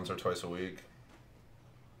more than once or twice a week.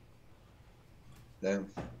 Damn.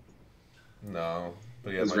 No,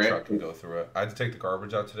 but yeah, Is my truck can go through it. I had to take the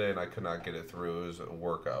garbage out today, and I could not get it through. It was a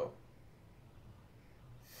workout.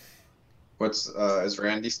 Is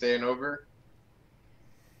Randy staying over?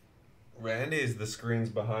 Randy's the screen's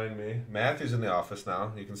behind me. Matthew's in the office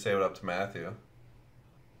now. You can say what up to Matthew.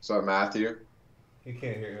 What's up, Matthew? He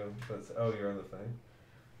can't hear you. Oh, you're on the thing.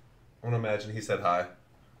 I want to imagine he said hi.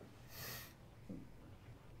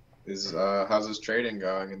 How's his trading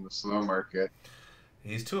going in the slow market?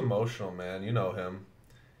 He's too emotional, man. You know him.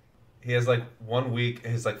 He has like 1 week,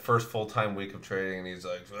 his like first full-time week of trading, and he's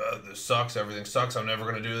like, "This sucks. Everything sucks. I'm never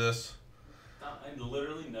gonna do this." I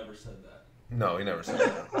literally never said that. No, he never said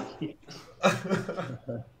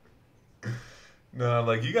that. No,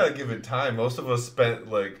 like you gotta give it time. Most of us spent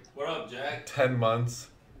like What up, Jack? 10 months,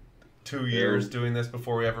 2 years doing this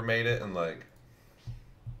before we ever made it, and like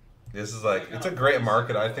this is like it's a great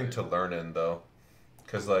market I think to learn in though,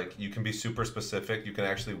 because like you can be super specific. You can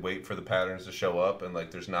actually wait for the patterns to show up, and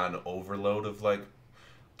like there's not an overload of like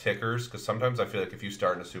tickers. Because sometimes I feel like if you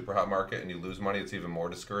start in a super hot market and you lose money, it's even more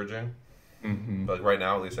discouraging. Mm-hmm. But like right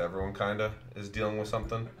now, at least everyone kind of is dealing with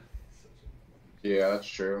something. Yeah, that's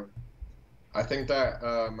true. I think that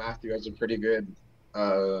Matthew has a pretty good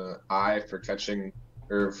eye for catching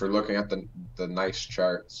or for looking at the nice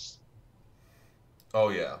charts. Oh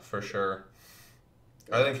yeah, for sure.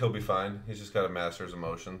 I think he'll be fine. He's just got to master his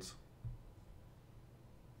emotions.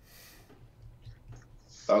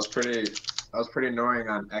 That was pretty annoying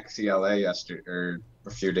on XELA yesterday or a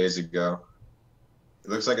few days ago. It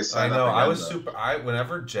looks like it's I signed know. up I again, was though. super.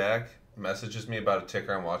 Whenever Jack messages me about a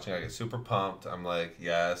ticker I'm watching, I get super pumped. I'm like,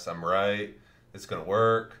 yes, I'm right. It's gonna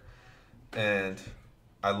work. And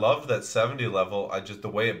I love that 70 level. The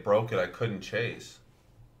way it broke it, I couldn't chase.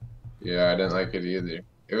 Yeah, I didn't like it either.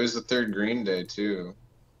 It was the third green day too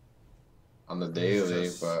on the daily,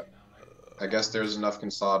 but I guess there was enough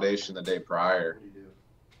consolidation the day prior.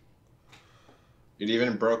 It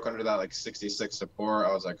even broke under that like 66 support.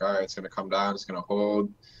 I was like, all right, it's gonna come down, it's gonna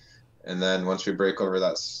hold. And then once we break over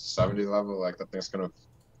that 70 level, like that thing's gonna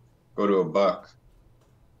go to $1.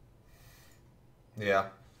 Yeah.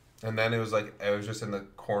 And then it was just in the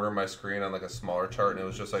corner of my screen on like a smaller chart, and it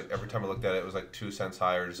was just like every time I looked at it, it was like 2 cents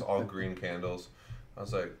higher, just all green candles. I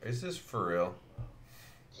was like, is this for real?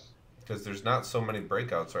 Because there's not so many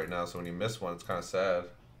breakouts right now, so when you miss one, it's kind of sad.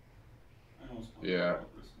 Yeah.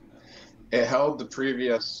 It held the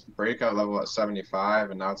previous breakout level at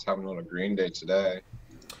 75, and now it's having a little green day today.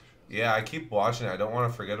 Yeah, I keep watching it. I don't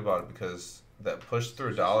want to forget about it because that push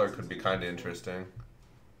through $1 could be kind of interesting.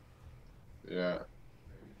 Yeah.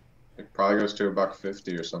 It probably goes to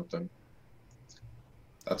 $1.50 or something.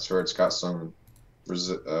 That's where it's got some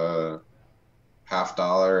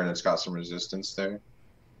 $0.50, and it's got some resistance there.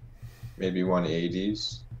 Maybe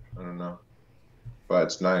 180s. I don't know. But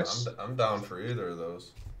it's nice. I'm down for either of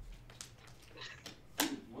those.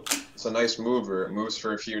 It's a nice mover. It moves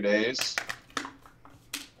for a few days.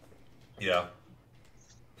 Yeah.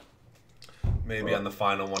 Maybe on the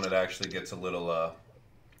final one it actually gets a little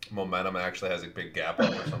momentum, actually has a big gap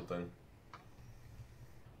up or something.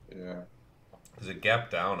 Yeah. Because it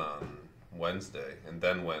gapped down on Wednesday and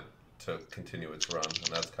then went to continue its run,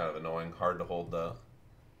 and that's kind of annoying. Hard to hold the.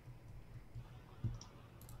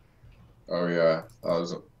 Oh yeah,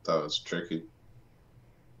 that was tricky.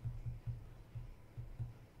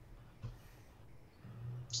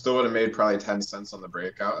 Still would have made probably 10 cents on the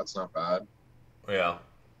breakout. That's not bad. Yeah.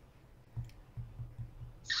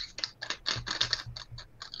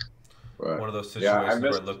 But One of those yeah, situations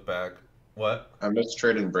where I look back. What? I missed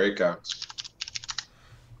trading breakouts.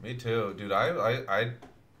 Me too, dude. I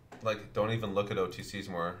like don't even look at OTCs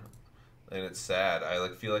more, and it's sad. I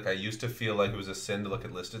like feel like I used to feel like it was a sin to look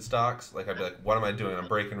at listed stocks. Like I'd be like, what am I doing? I'm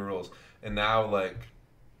breaking rules. And now like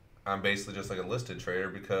I'm basically just like a listed trader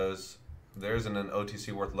because there isn't an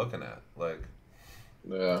OTC worth looking at. Like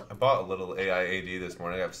Yeah. I bought a little AIAD this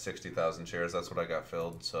morning. I have 60,000 shares. That's what I got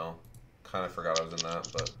filled. So kind of forgot I was in that,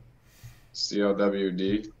 but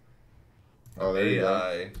COWD. Oh, there you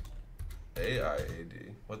go.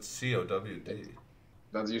 AIAD. What's COWD?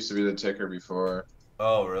 That used to be the ticker before.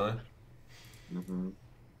 Oh, really? Mm-hmm.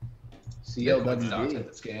 COWD. At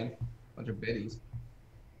the scan. Bunch of biddies.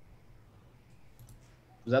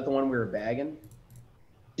 Was that the one we were bagging?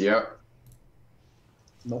 Yep.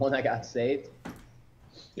 The one that got saved?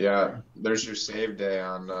 Yeah. There's your save day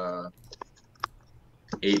on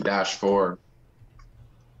 8-4.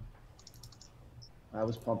 I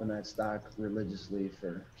was pumping that stock religiously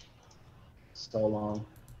for so long.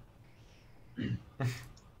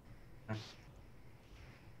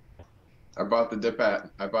 I bought the dip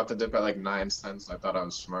at like 9 cents. I thought I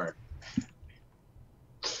was smart.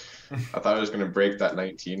 I thought I was gonna break that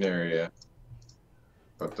 19 area,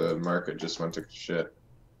 but the market just went to shit.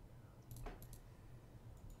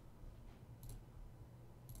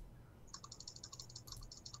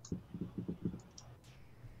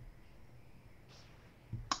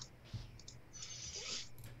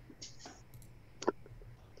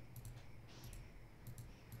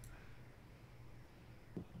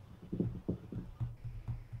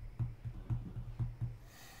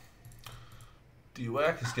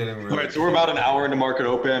 DWAC is getting really. All right, so we're about an hour into market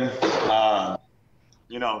open.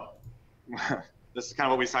 You know, this is kind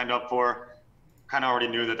of what we signed up for. Kind of already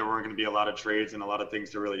knew that there weren't going to be a lot of trades and a lot of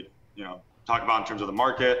things to really, you know, talk about in terms of the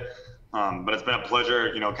market. But it's been a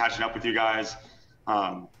pleasure, you know, catching up with you guys.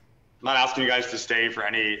 I'm not asking you guys to stay for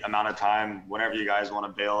any amount of time. Whenever you guys want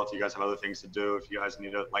to bail, if you guys have other things to do, if you guys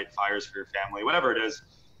need to light fires for your family, whatever it is,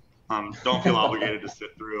 don't feel obligated to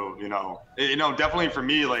sit through. You know, definitely for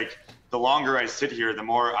me, like the longer I sit here, the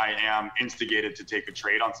more I am instigated to take a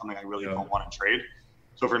trade on something I really don't want to trade.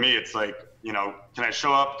 So for me, it's like, you know, can I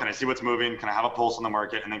show up? Can I see what's moving? Can I have a pulse on the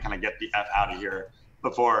market? And then can I get the F out of here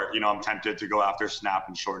before, you know, I'm tempted to go after snap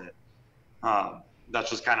and short it. That's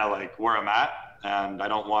just kind of like where I'm at. And I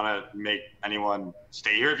don't want to make anyone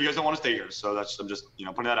stay here if you guys don't want to stay here. So I'm just, you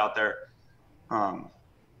know, putting that out there.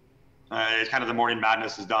 It's kind of the morning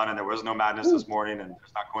madness is done, and there was no madness this morning, and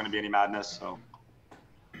there's not going to be any madness. So,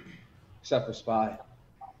 Except for SPY.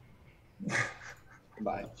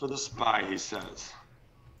 Goodbye. for the SPY, he says.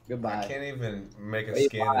 Goodbye. I can't even make a Wait,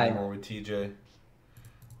 scan why? anymore with TJ.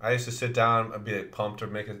 I used to sit down and be like pumped to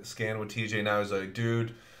make a scan with TJ. Now he's like,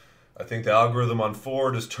 dude, I think the algorithm on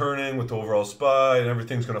Ford is turning with the overall SPY, and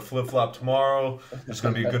everything's going to flip-flop tomorrow. There's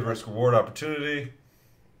going to be a good risk-reward opportunity.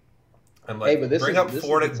 I'm like, Hey, but bring up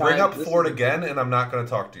Ford again, and I'm not going to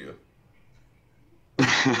talk to you.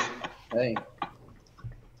 Hey,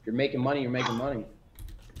 if you're making money, you're making money.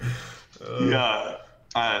 Yeah.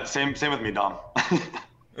 Same with me, Dom.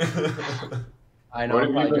 I know,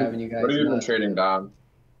 I'm probably driving you guys What have you been nuts. trading, Dom?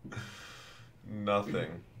 Nothing.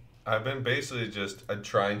 I've been basically just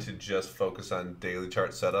trying to just focus on daily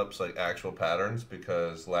chart setups, like actual patterns,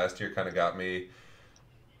 because last year kind of got me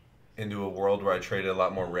into a world where I traded a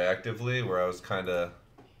lot more reactively, where I was kind of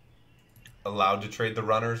allowed to trade the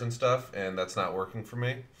runners and stuff, and that's not working for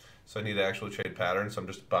me. So I need to actually trade patterns. So I'm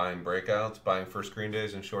just buying breakouts, buying first green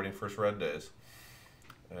days, and shorting first red days.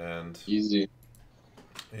 And Easy.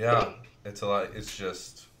 yeah, it's a lot. It's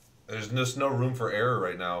just there's just no room for error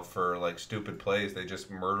right now for like stupid plays. They just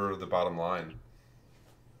murder the bottom line.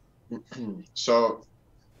 So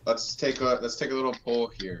let's take a little poll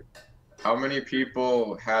here. How many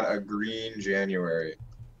people had a green January?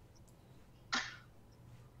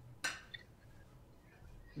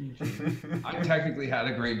 I technically had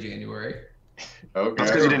a great January. Okay.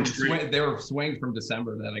 That's because you didn't trade. They were swinged from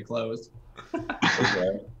December that I closed.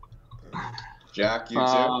 Okay. Jack, you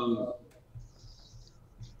too?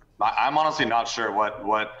 I'm honestly not sure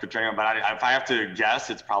what could trigger, but if I have to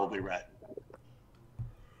guess, it's probably red.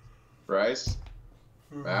 Bryce?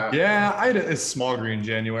 Matt? Yeah, I had a small green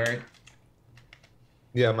January.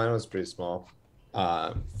 Yeah, mine was pretty small.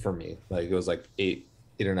 For me, like it was like 8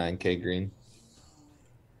 or 9K green.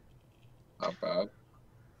 Not bad.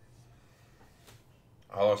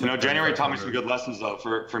 January taught me some good lessons though.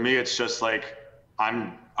 For me, it's just like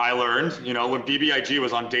I learned, when BBIG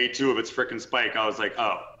was on day 2 of its freaking spike, I was like,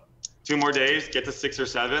 oh, 2 more days, get to 6 or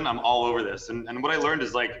 7, I'm all over this. And what I learned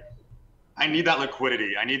is like, I need that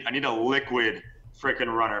liquidity. I need a liquid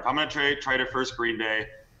freaking runner. If I'm gonna trade a first green day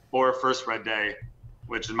or a first red day,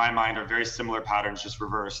 which in my mind are very similar patterns, just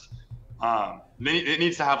reversed. It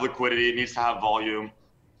needs to have liquidity. It needs to have volume,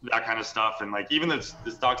 that kind of stuff. And like even the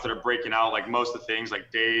stocks that are breaking out, like most of the things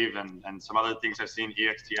like Dave and some other things I've seen,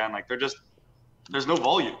 EXTN, like there's no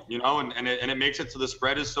volume, and it makes it so the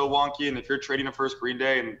spread is so wonky. And if you're trading a first green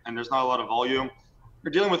day and there's not a lot of volume,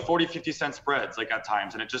 you're dealing with 40, 50 cent spreads like at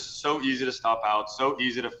times. And it's just so easy to stop out, so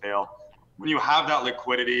easy to fail. When you have that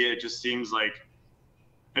liquidity, it just seems like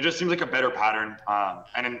a better pattern.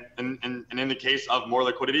 And in the case of more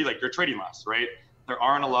liquidity, like you're trading less, right? There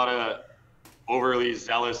aren't a lot of overly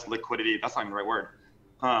zealous liquidity. That's not even the right word.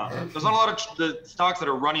 There's not a lot of the stocks that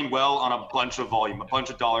are running well on a bunch of volume, a bunch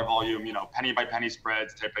of dollar volume, penny by penny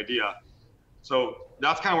spreads type idea. So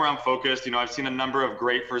that's kind of where I'm focused. I've seen a number of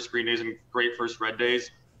great first green days and great first red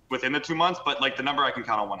days within the 2 months, but like the number I can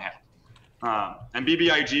count on one hand. And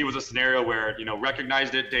BBIG was a scenario where,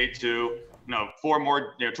 recognized it day 2, 2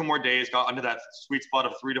 more days, got under that sweet spot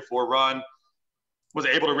of 3 to 4 run, was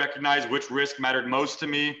able to recognize which risk mattered most to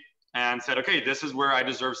me and said, okay, this is where I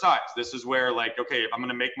deserve size. This is where like, okay, if I'm going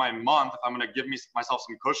to make my month, if I'm going to give myself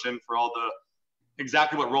some cushion for all the,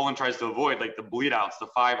 exactly what Roland tries to avoid, like the bleed outs, the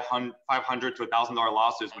 $500 to $1,000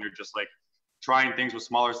 losses when you're just like trying things with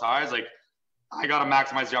smaller size. Like I got to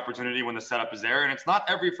maximize the opportunity when the setup is there. And it's not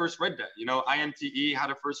every first red day. INTE had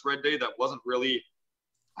a first red day that wasn't really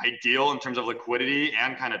ideal in terms of liquidity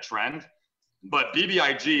and kind of trend, but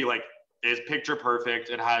BBIG like is picture perfect.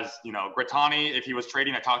 It has, Gritani, if he was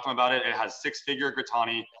trading, I talked to him about it. It has 6-figure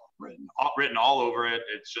Gritani written all over it.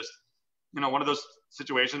 It's just, one of those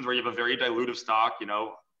situations where you have a very dilutive stock,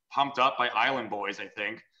 pumped up by Island Boys, I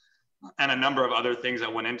think, and a number of other things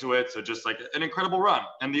that went into it. So just like an incredible run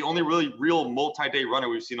and the only really real multi-day runner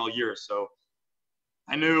we've seen all year. So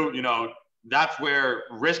I knew, that's where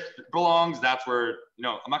risk belongs. That's where,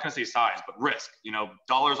 I'm not going to say size, but risk,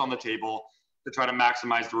 dollars on the table to try to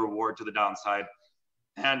maximize the reward to the downside.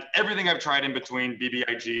 And everything I've tried in between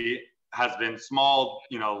BBIG has been small,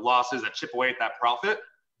 losses that chip away at that profit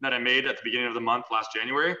that I made at the beginning of the month last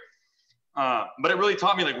January. But it really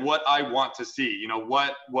taught me like what I want to see,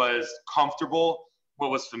 what was comfortable, what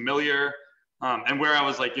was familiar, and where I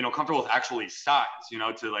was like, comfortable with actually size,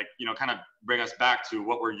 to like, kind of bring us back to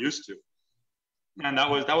what we're used to. And that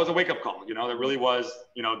was a wake up call, that really was,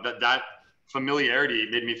 that familiarity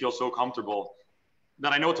made me feel so comfortable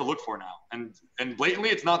that I know what to look for now. And blatantly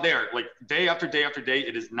it's not there. Like day after day after day,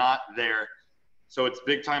 it is not there. So it's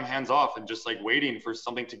big time hands off and just like waiting for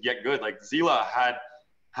something to get good. Like Zila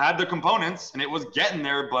had the components and it was getting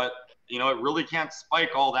there, but it really can't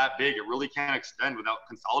spike all that big. It really can't extend without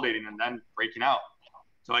consolidating and then breaking out.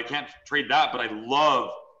 So I can't trade that, but I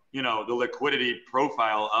love, the liquidity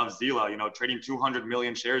profile of Zila, trading 200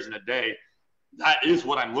 million shares in a day. That is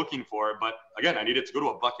what I'm looking for. But again, I needed to go to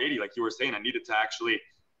 $1.80, like you were saying. I needed to actually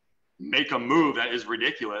make a move that is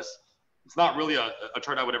ridiculous. It's not really a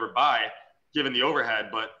chart I would ever buy given the overhead,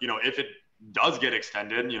 but if it does get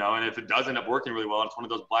extended, and if it does end up working really well, and it's one of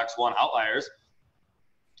those black swan outliers,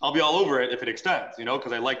 I'll be all over it if it extends,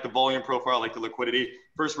 because I like the volume profile, I like the liquidity,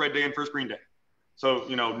 first red day and first green day. So,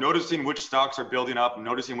 noticing which stocks are building up,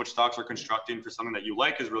 noticing which stocks are constructing for something that you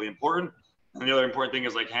like is really important. And the other important thing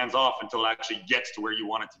is like hands off until it actually gets to where you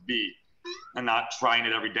want it to be and not trying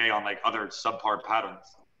it every day on like other subpar patterns.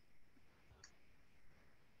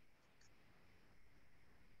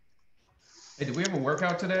 Hey, did we have a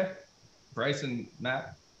workout today? Bryce and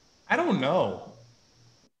Matt? I don't know.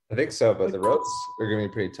 I think so, but the roads are going to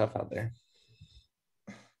be pretty tough out there.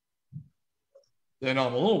 Yeah, no,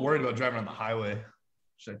 I'm a little worried about driving on the highway.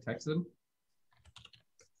 Should I text them?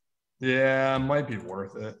 Yeah, it might be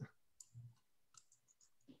worth it.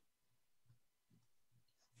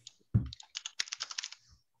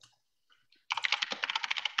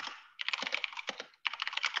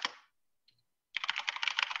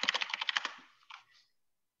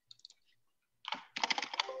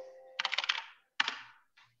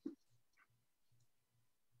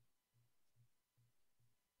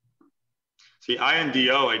 See,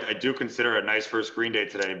 INDO, I do consider a nice first green day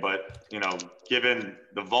today, but, given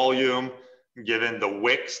the volume, given the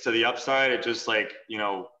wicks to the upside, it just like,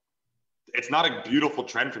 it's not a beautiful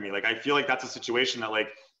trend for me. Like, I feel like that's a situation that like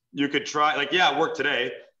you could try, like, yeah, it worked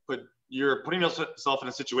today, but you're putting yourself in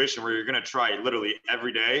a situation where you're going to try literally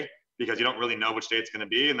every day because you don't really know which day it's going to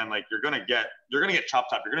be. And then like, you're going to get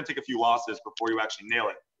chopped up. You're going to take a few losses before you actually nail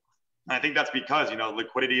it. And I think that's because, you know,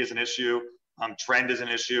 liquidity is an issue. Trend is an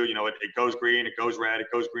issue. You know, it goes green, it goes red, it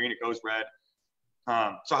goes green, it goes red.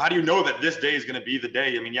 So how do you know that this day is going to be the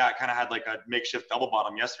day? I mean, yeah, I kind of had like a makeshift double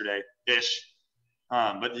bottom yesterday-ish.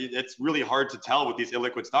 But it's really hard to tell with these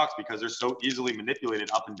illiquid stocks because they're so easily manipulated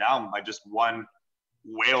up and down by just one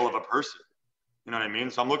whale of a person. You know what I mean?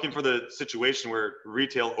 So I'm looking for the situation where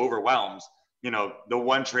retail overwhelms, you know, the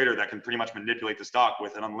one trader that can pretty much manipulate the stock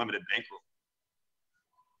with an unlimited bankroll.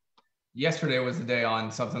 Yesterday was the day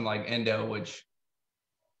on something like Endo, which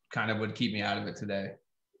kind of would keep me out of it today.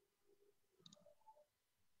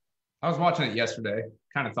 I was watching it yesterday,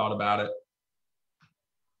 kind of thought about it.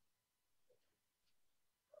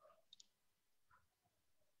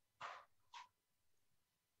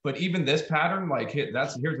 But even this pattern, like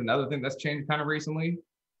here's another thing that's changed kind of recently,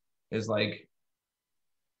 is like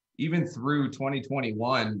even through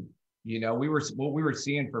 2021, you know, what we were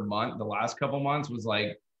seeing for the last couple months was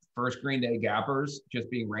like first green day gappers just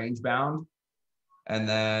being range bound, and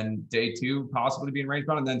then day 2 possibly being range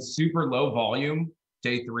bound, and then super low volume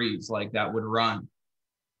day 3s like that would run.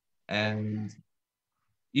 And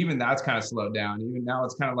even that's kind of slowed down. Even now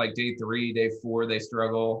it's kind of like day 3, day 4, they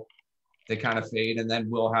struggle. They kind of fade, and then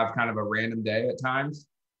we'll have kind of a random day at times.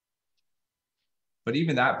 But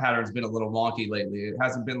even that pattern's been a little wonky lately. It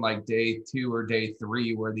hasn't been like day 2 or day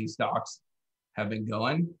 3 where these stocks have been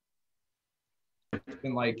going. It's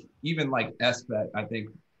been like, even like SBET, I think,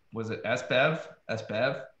 was it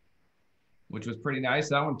SBEV, which was pretty nice.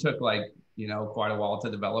 That one took like, you know, quite a while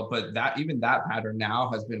to develop, but even that pattern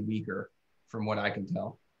now has been weaker from what I can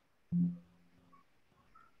tell.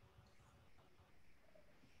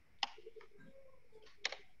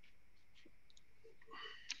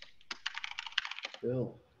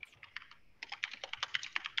 Bill.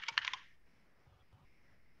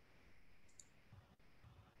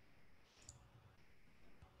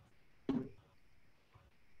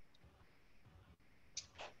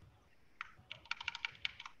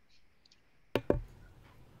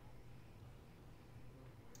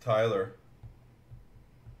 Tyler.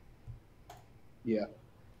 Yeah.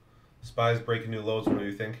 SPY's breaking new lows. What do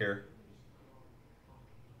you think here?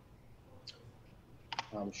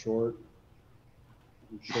 I'm short.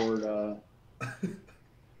 I'm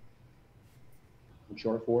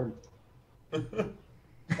short Ford.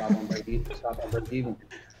 Stop on break even.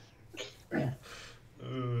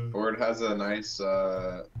 Ford has a nice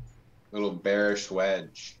little bearish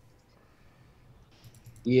wedge.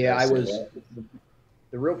 Yeah, I was.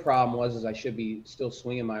 The real problem was I should be still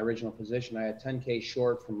swinging my original position. I had 10K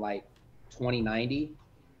short from like 2090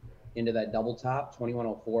 into that double top,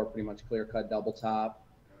 2104, pretty much clear cut double top.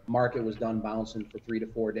 Market was done bouncing for 3 to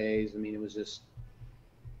 4 days. I mean, it was just,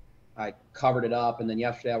 I covered it up. And then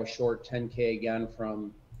yesterday I was short 10K again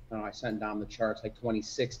from, I don't know, I sent down the charts like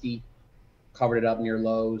 2060, covered it up near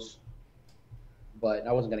lows. But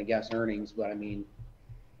I wasn't going to guess earnings, but I mean,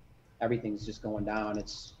 everything's just going down.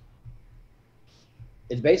 It's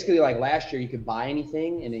basically like last year you could buy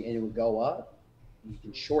anything and it would go up. You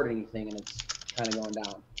can short anything and it's kind of going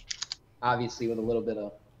down. Obviously with a little bit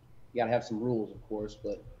of, you got to have some rules, of course,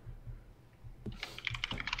 but.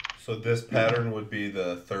 So this pattern would be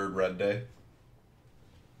the third red day?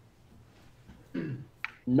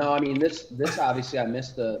 No, I mean, this obviously I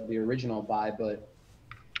missed the original buy, but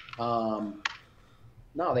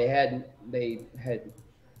no, they had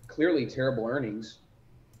clearly terrible earnings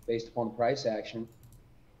based upon the price action.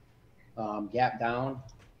 Gap down.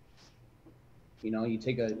 You know, you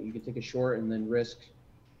can take a short and then risk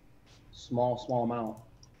small amount.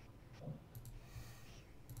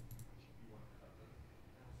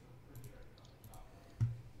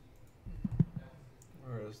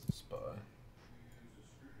 Where is the SPY?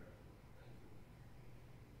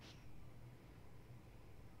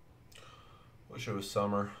 Wish it was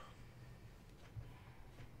summer.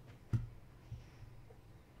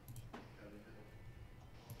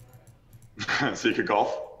 So you could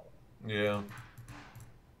golf? Yeah.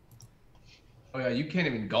 Oh yeah, you can't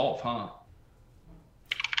even golf, huh?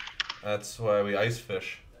 That's why we ice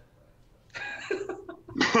fish.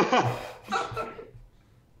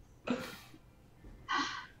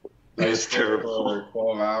 That's terrible. For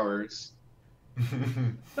 12 hours.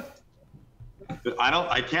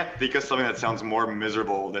 I can't think of something that sounds more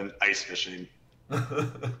miserable than ice fishing.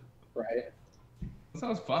 Right. That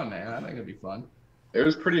sounds fun, man. I think it'd be fun. It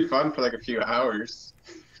was pretty fun for like a few hours.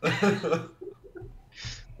 I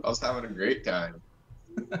was having a great time.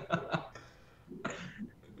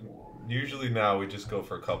 Usually now we just go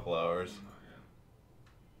for a couple hours.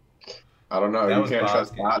 I don't know. That You was can't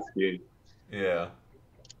trust Bosky. Bosky. Yeah.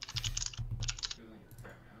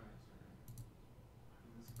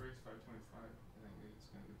 This breaks 525. I think it's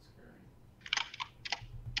gonna get scary.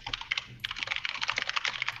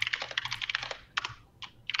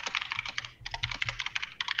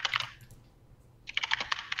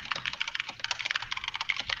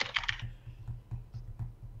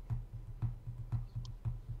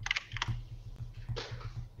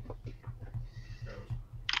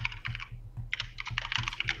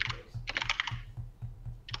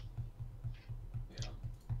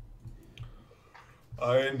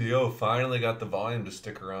 INDO finally got the volume to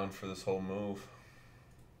stick around for this whole move.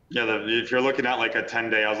 Yeah, if you're looking at like a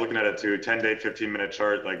 10-day, I was looking at it too, 10-day, 15-minute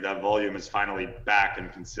chart, like that volume is finally back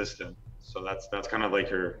and consistent. So that's kind of like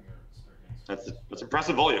that's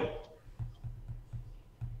impressive volume.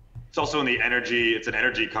 It's also in the energy, it's an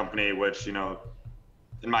energy company, which, you know,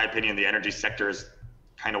 in my opinion, the energy sector is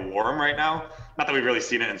kind of warm right now. Not that we've really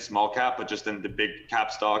seen it in small cap, but just in the big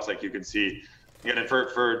cap stocks, like you can see. Again,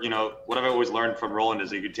 for you know, what I've always learned from Roland is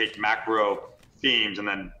that you could take macro themes and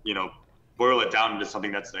then, you know, boil it down into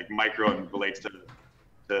something that's like micro and relates to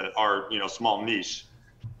our, you know, small niche.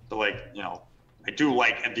 So like, you know, I do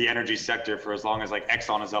like the energy sector for as long as like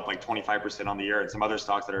Exxon is up like 25% on the year, and some other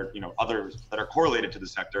stocks that are, you know, others that are correlated to the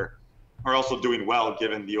sector are also doing well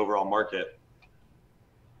given the overall market.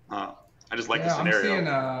 I just like the scenario. I'm seeing,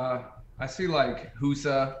 I see like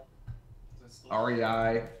HUSA,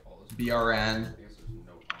 REI, BRN,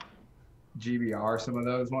 GBR, some of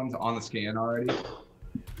those ones on the scan already.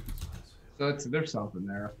 So there's something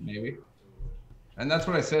there, maybe. And that's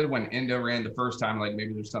what I said when Indo ran the first time, like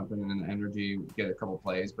maybe there's something in energy, get a couple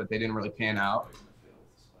plays, but they didn't really pan out.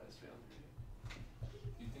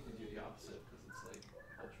 You think they do the opposite because it's like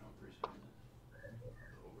ultra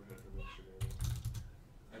appreciated.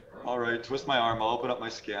 All right, twist my arm. I'll open up my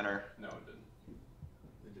scanner. No, it didn't.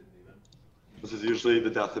 It didn't even. This is usually the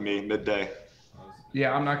death of me, midday.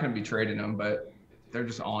 Yeah, I'm not going to be trading them, but they're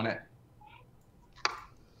just on it.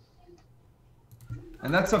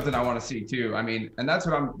 And that's something I want to see too. I mean, and that's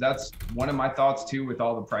one of my thoughts too, with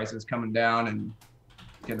all the prices coming down and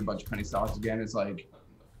getting a bunch of penny stocks again, is like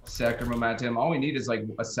sector momentum. All we need is like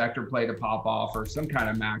a sector play to pop off or some kind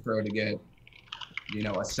of macro to get, you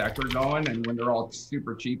know, a sector going. And when they're all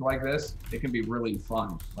super cheap like this, it can be really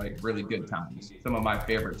fun, like really good times. Some of my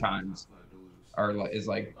favorite times is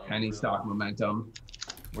like penny stock momentum,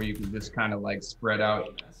 where you can just kind of like spread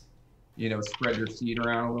out, you know, spread your seed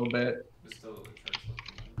around a little bit. It's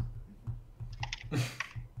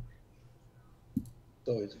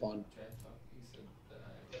always fun.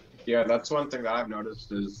 Yeah, that's one thing that I've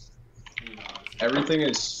noticed is everything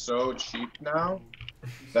is so cheap now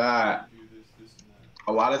that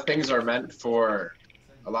a lot of things are meant for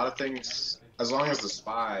a lot of things, as long as the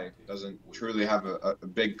SPY doesn't truly have a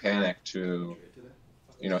big panic to,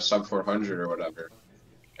 you know, sub 400 or whatever.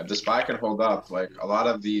 If the SPY can hold up, like a lot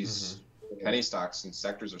of these penny stocks and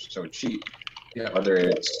sectors are so cheap. Yeah. Whether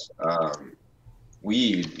it's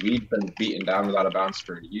weed's been beaten down without a bounce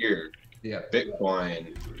for a year. Yeah.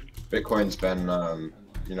 Bitcoin's been,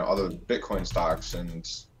 you know, other Bitcoin stocks and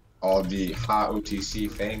all the hot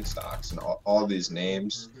OTC FANG stocks and all these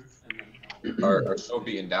names are so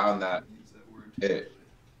beaten down that the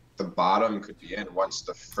bottom could be in once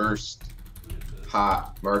the first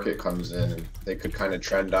hot market comes in, and they could kind of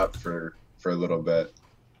trend up for a little bit.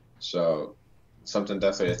 So something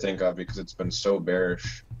definitely to think of, because it's been so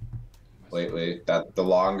bearish lately that the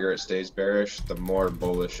longer it stays bearish, the more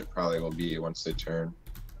bullish it probably will be once they turn.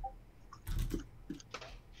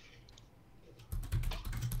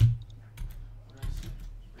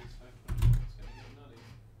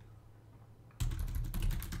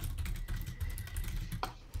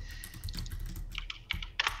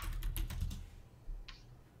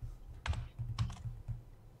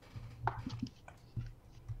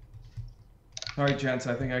 All right, gents,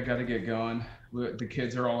 I think I got to get going. The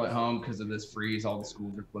kids are all at home because of this freeze. All the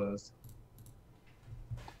schools are closed.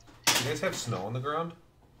 You guys have snow on the ground?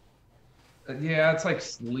 Yeah, it's like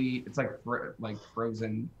sleet. It's like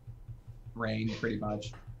frozen rain, pretty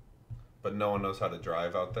much. But no one knows how to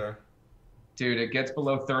drive out there? Dude, it gets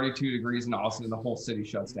below 32 degrees in Austin and the whole city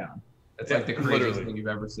shuts down. It's like the craziest Literally. thing you've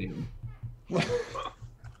ever seen.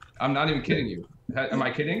 I'm not even kidding you. Am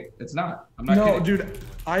I kidding? It's not. I'm not kidding. Dude,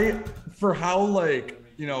 for how, like,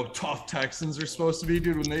 you know, tough Texans are supposed to be,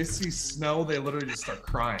 dude, when they see snow, they literally just start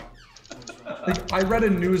crying. Like, I read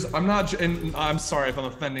in news, and I'm sorry if I'm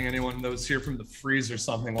offending anyone that was here from the freeze or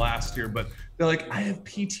something last year, but they're like, I have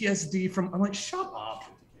PTSD from, I'm like, shut up.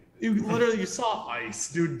 You saw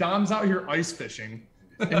ice, dude. Dom's out here ice fishing.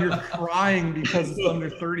 and you're crying because it's under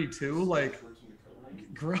 32. Like,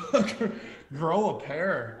 grow a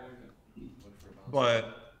pair.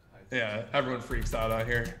 But yeah, everyone freaks out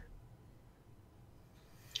here.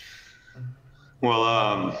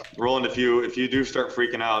 Well, Roland, if you do start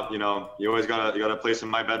freaking out, you know, you always got a place in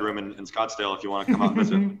my bedroom in Scottsdale if you want to come out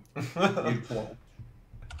and visit.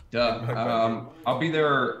 Duh. I'll be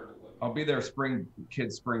there spring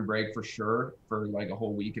break for sure for like a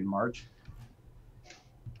whole week in March.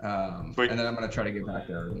 And then I'm gonna try to get back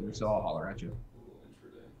there earlier, so I'll holler at you.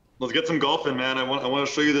 Let's get some golfing, man. I want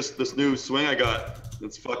to show you this new swing I got.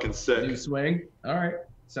 It's fucking sick. New swing? All right.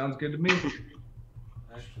 Sounds good to me.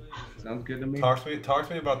 Sounds good to me. Talk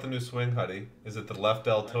to me about the new swing, Huddie. Is it the left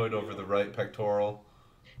deltoid over the right pectoral?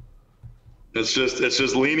 It's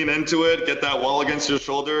just leaning into it, get that wall against your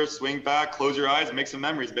shoulder, swing back, close your eyes, make some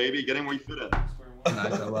memories, baby. Get in where you fit in.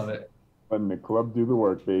 Nice, I love it. Letting the club do the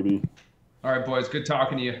work, baby. All right, boys. Good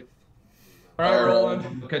talking to you. All right,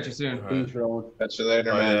 Roland. We'll catch you soon. Peace, Roland. Catch you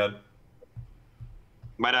later, Bye, man. Dad.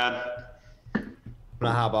 My dad. I'm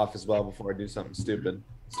gonna hop off as well before I do something stupid.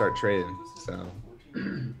 Start trading. So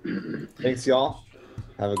thanks, y'all.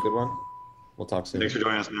 Have a good one. We'll talk soon. Thanks for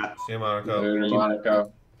joining us, Matt. See you, Monaco. Later,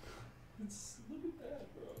 Monaco.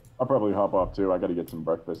 I'll probably hop off too. I got to get some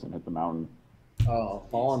breakfast and hit the mountain. Oh,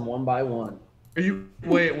 falling one by one. Are you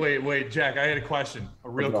wait, Jack? I had a question, a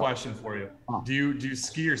real What's up? question for you. Do you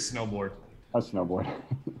ski or snowboard? I snowboard.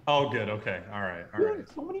 Oh, good. Okay. All right.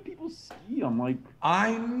 So many people ski. I'm like,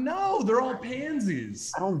 I know they're all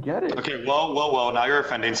pansies. I don't get it. Okay, well. Now you're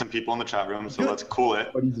offending some people in the chat room, so let's cool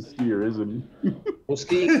it. But he's a skier, isn't he? Well,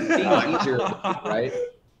 skiing's easier, right?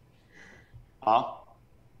 Huh?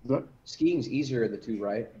 Skiing's easier of the two,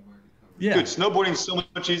 right? Yeah. Dude, snowboarding's so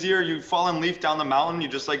much easier. You fall in leaf down the mountain, you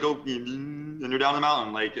just like go and you're down the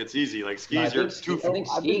mountain. Like it's easy. Like skis, you're too. I think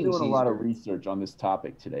I've been skiing's doing a lot of easier. research on this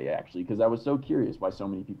topic today, actually, because I was so curious why so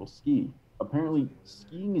many people ski. Apparently,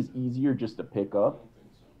 skiing is easier just to pick up,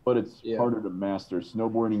 but it's harder to master.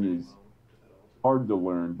 Snowboarding is hard to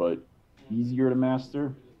learn, but easier to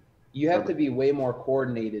master. You have to be way more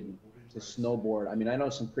coordinated to snowboard. I mean, I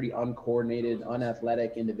know some pretty uncoordinated,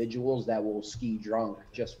 unathletic individuals that will ski drunk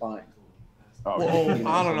just fine. Oh, Well,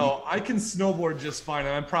 I don't know. I can snowboard just fine,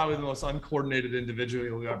 and I'm probably the most uncoordinated individual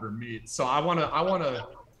you'll ever meet. So I wanna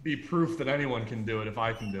be proof that anyone can do it if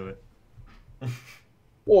I can do it.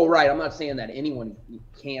 Well, right. I'm not saying that anyone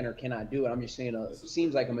can or cannot do it. I'm just saying it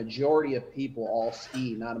seems like a majority of people all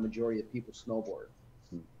ski, not a majority of people snowboard.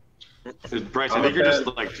 Bryce, I think you're just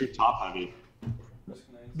like too top heavy.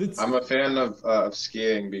 I'm a fan of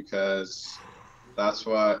skiing because that's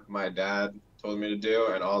what my dad told me to do,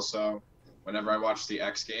 and also whenever I watch the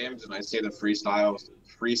X Games and I see the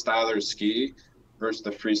freestylers ski versus the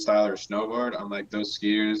freestylers snowboard, I'm like, those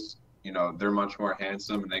skiers, you know, they're much more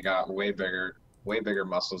handsome and they got way bigger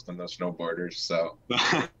muscles than those snowboarders. So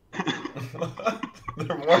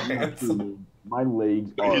They're more handsome. My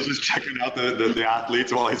legs are. He's just checking out the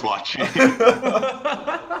athletes while he's watching.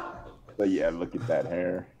 But yeah, look at that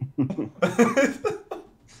hair.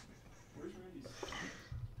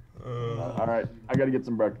 All right, I got to get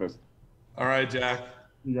some breakfast. All right, Jack.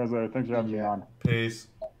 You guys are. Thanks for having me on. Peace.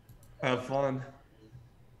 Have fun.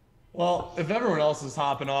 Well, if everyone else is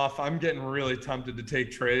hopping off, I'm getting really tempted to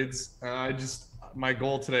take trades. My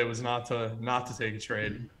goal today was not to take a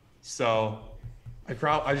trade. So I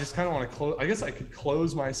just kind of want to close. I guess I could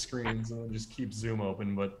close my screens and then just keep Zoom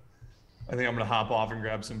open, but I think I'm going to hop off and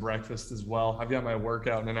grab some breakfast as well. I've got my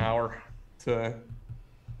workout in an hour to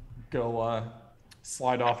go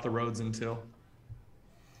slide off the roads into.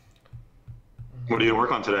 What do you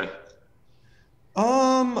work on today?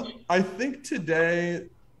 I think today,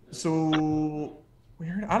 so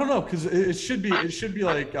weird. I don't know, because it should be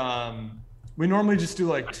like we normally just do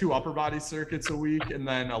like 2 upper body circuits a week and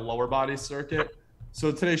then a lower body circuit.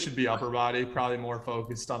 So today should be upper body, probably more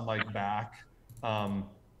focused on like back and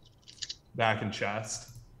chest.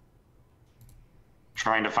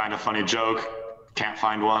 Trying to find a funny joke, can't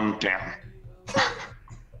find one. Damn.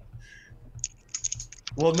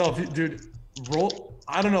 Well, no, dude,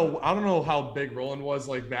 I don't know how big Roland was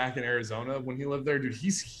like back in Arizona when he lived there, dude.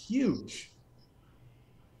 He's huge.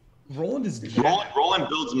 Roland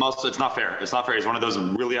builds muscle. It's not fair. He's one of those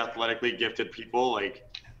really athletically gifted people. Like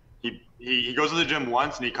he goes to the gym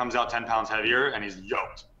once and he comes out 10 pounds heavier and he's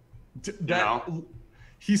yoked.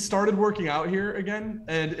 He started working out here again,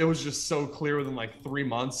 and it was just so clear within like 3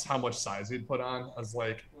 months how much size he'd put on. I was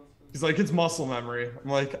like, he's like, it's muscle memory. I'm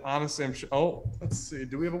like, honestly, I'm sure. Oh, let's see.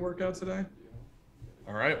 Do we have a workout today?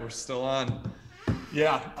 All right, we're still on.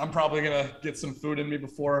 Yeah, I'm probably gonna get some food in me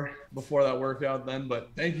before that workout then. But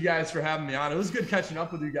thank you guys for having me on. It was good catching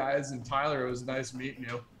up with you guys, and Tyler, it was nice meeting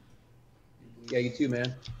you. Yeah, you too,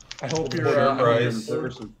 man. I hope your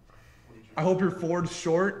I hope your Ford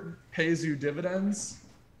short pays you dividends,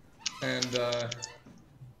 and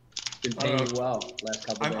been paying me well last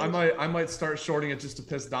couple of days. I might start shorting it just to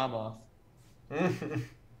piss Dom off.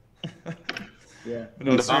 Yeah,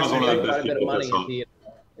 No, Dom's one of the quite best a bit of people. money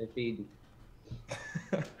So. if he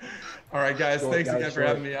All right, guys. Short Thanks guy, again for short.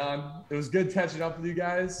 having me on. It was good catching up with you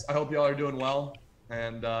guys. I hope y'all are doing well,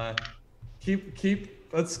 and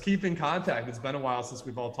let's keep in contact. It's been a while since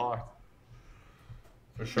we've all talked.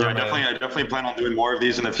 For sure, Yeah, man. I definitely plan on doing more of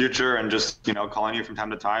these in the future, and just calling you from time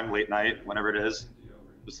to time, late night, whenever it is,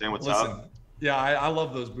 just saying what's Listen, up. yeah, I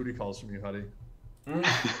love those booty calls from you, Huddie.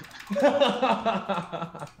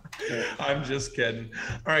 I'm just kidding.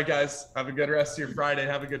 All right, guys. Have a good rest of your Friday.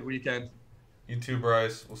 Have a good weekend. You too,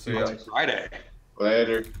 Bryce. We'll see you. It's Friday.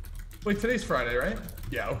 Later. Wait, today's Friday, right?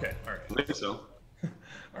 Yeah. Okay. All right. I think so. All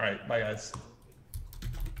right. Bye, guys.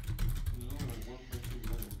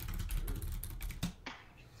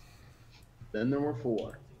 Then there were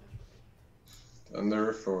 4. And there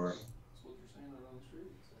were 4. That's what they're saying around the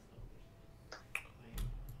street.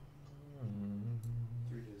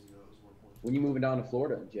 3 days ago, it was 1.2. When you moving down to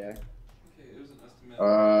Florida, Jack? Okay, it was an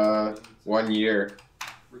estimate. 1 year.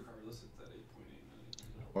 Regardless, it's at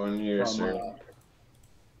 8.8 million. 1 year, From, sir.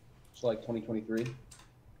 So like 2023.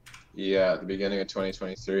 Yeah, at the beginning of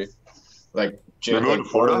 2023. Like, You're moving to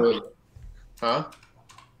Florida? Huh?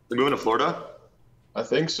 You're moving to Florida? I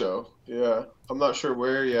think so. Yeah, I'm not sure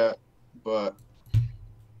where yet, but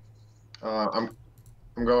I'm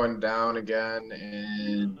going down again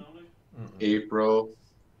in April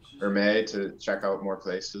or May to check out more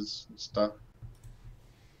places and stuff.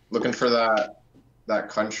 Looking for that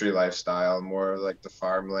country lifestyle, more like the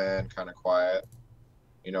farmland, kind of quiet.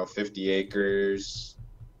 50 acres,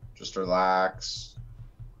 just relax.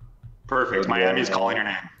 Perfect. Miami's calling your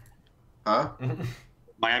name. Huh?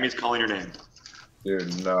 Miami's calling your name.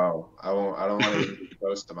 Dude, no, I won't. I don't want to be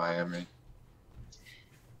close to Miami.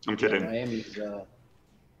 I'm kidding. Miami's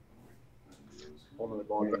one of the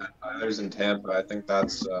ball games. Others in Tampa, I think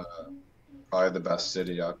that's probably the best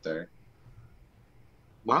city out there.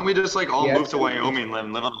 Why don't we just all Yeah, move it's to gonna be- Wyoming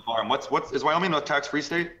and live on a farm? Is Wyoming a tax-free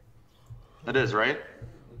state? It is, right?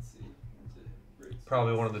 Let's see.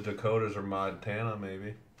 Probably one of the Dakotas or Montana,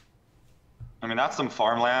 maybe. I mean, that's some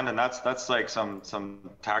farmland, and that's like some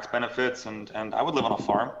tax benefits, and I would live on a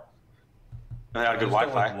farm. They had good I just don't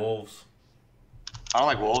Wi-Fi. like wolves. I don't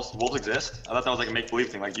like wolves. Wolves exist. I thought that was like a make-believe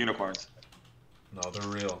thing, like unicorns. No, they're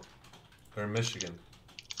real. They're in Michigan.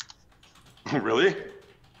 Really?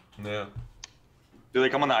 Yeah. Do they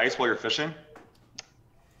come on the ice while you're fishing?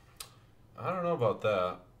 I don't know about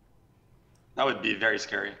that. That would be very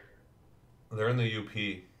scary. They're in the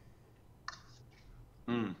UP.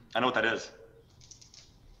 I know what that is.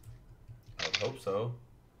 I would hope so.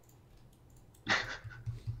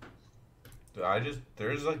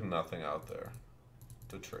 There's like nothing out there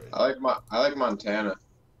to trade. I like Montana.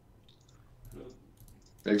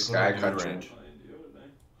 Big sky Dude country. ranch.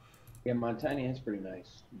 Yeah, Montana is pretty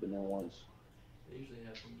nice. Been there once.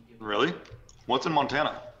 Really? What's in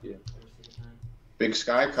Montana? Big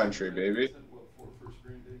sky country, baby.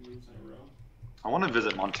 I want to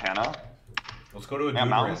visit Montana. Let's go to a Yeah, dude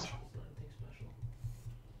mountains. ranch.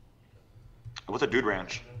 What's a dude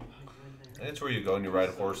ranch? It's where you go and you ride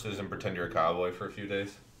horses and pretend you're a cowboy for a few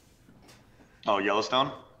days. Oh,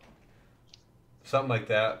 Yellowstone? Something like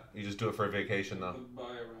that. You just do it for a vacation, though. By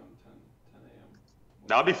around 10 a.m.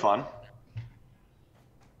 That would be fun.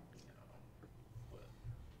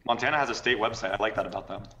 Montana has a state website. I like that about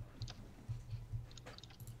them.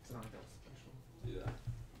 It's not that special. Yeah.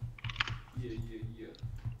 Yeah.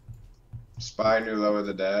 Spy new low of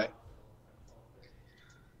the day.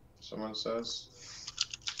 Someone says.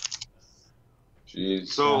 Jeez.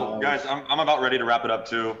 So, guys, I'm about ready to wrap it up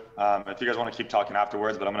too. If you guys want to keep talking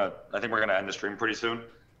afterwards, but I think we're gonna end the stream pretty soon.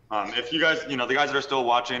 If you guys, the guys that are still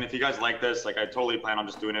watching, if you guys like this, I totally plan on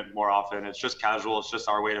just doing it more often. It's just casual. It's just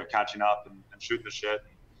our way of catching up and shooting the shit.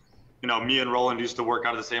 Me and Roland used to work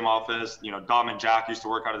out of the same office. Dom and Jack used to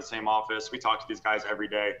work out of the same office. We talk to these guys every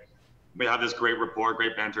day. We have this great rapport,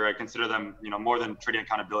 great banter. I consider them, more than trading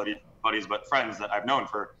accountability buddies, but friends that I've known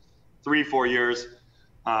for 3-4 years.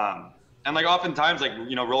 And oftentimes,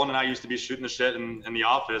 Roland and I used to be shooting the shit in the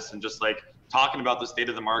office and just talking about the state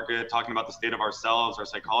of the market, talking about the state of ourselves, our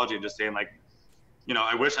psychology, and just saying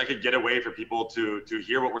I wish I could get away for people to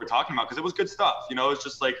hear what we're talking about, because it was good stuff. It's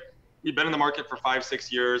just we've been in the market for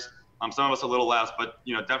 5-6 years. Some of us a little less, but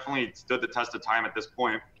definitely stood the test of time at this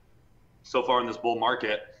point so far in this bull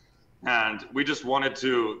market. And we just wanted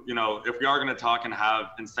to, if we are going to talk and have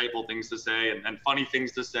insightful things to say and funny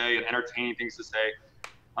things to say and entertaining things to say,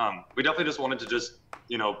 we definitely just wanted to just,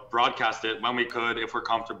 broadcast it when we could, if we're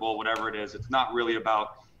comfortable, whatever it is. It's not really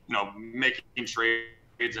about, making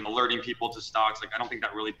trades and alerting people to stocks. Like, I don't think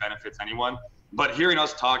that really benefits anyone. But hearing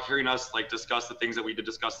us talk, hearing us discuss the things that we did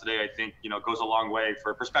discuss today, I think, goes a long way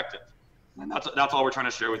for perspective. And that's all we're trying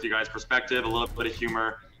to share with you guys: perspective, a little bit of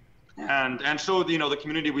humor, and show the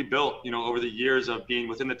community we built over the years of being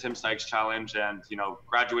within the Tim Sykes Challenge, and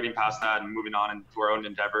graduating past that and moving on into our own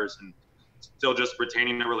endeavors, and still just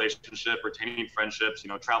retaining the relationship, retaining friendships,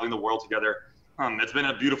 traveling the world together. It's been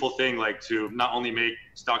a beautiful thing, to not only make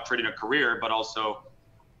stock trading a career, but also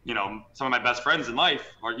some of my best friends in life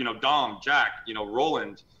are Dom, Jack,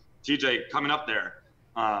 Roland, TJ coming up there.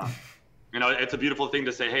 It's a beautiful thing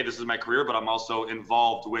to say, hey, this is my career, but I'm also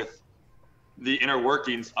involved with the inner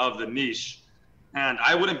workings of the niche. And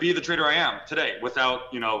I wouldn't be the trader I am today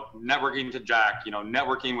without, networking to Jack,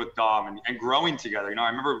 networking with Dom and growing together. I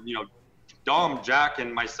remember, Dom, Jack,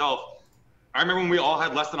 and myself, I remember when we all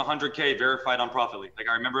had less than 100K verified on Profitly.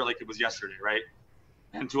 I remember it was yesterday, right?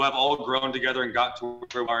 And to have all grown together and got to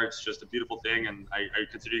where we are, it's just a beautiful thing. And I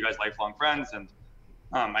consider you guys lifelong friends. And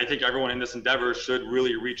I think everyone in this endeavor should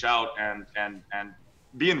really reach out and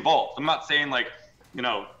be involved. I'm not saying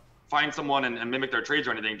find someone and mimic their trades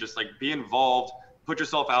or anything. Just be involved, put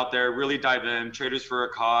yourself out there, really dive in. Traders for a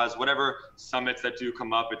Cause, whatever summits that do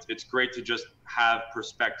come up. It's great to just have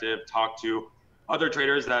perspective, talk to other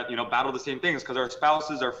traders that battle the same things, because our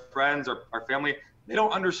spouses, our friends, our family, they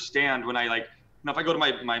don't understand when I if I go to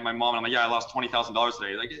my mom and I'm like, yeah, I lost $20,000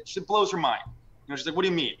 today, it blows her mind. She's like, what do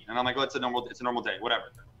you mean? And I'm like, well, it's a normal day, whatever.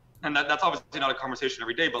 And that's obviously not a conversation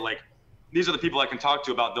every day, but these are the people I can talk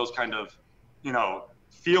to about those kind of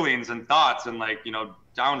feelings and thoughts, and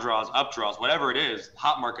down draws, up draws, whatever it is,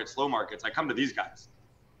 hot markets, slow markets. I come to these guys.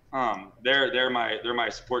 They're my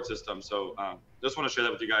support system. So just want to share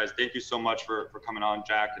that with you guys. Thank you so much for coming on,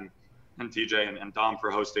 Jack and TJ and Dom, for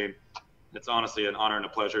hosting. It's honestly an honor and a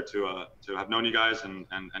pleasure to have known you guys and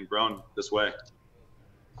grown this way.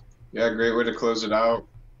 Yeah, great way to close it out.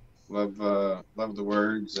 Love the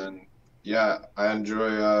words, and yeah, I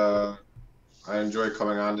enjoy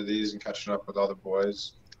coming on to these and catching up with all the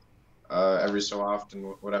boys every so often,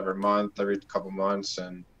 whatever month, every couple months,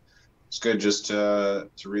 and it's good just to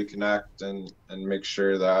reconnect and make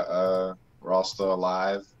sure that we're all still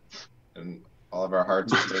alive and all of our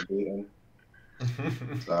hearts are still beating.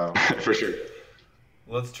 So for sure.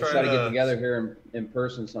 Let's try to get together here in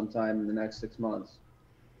person sometime in the next 6 months.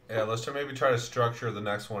 Yeah, let's maybe try to structure the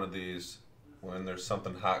next one of these when there's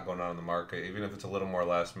something hot going on in the market, even if it's a little more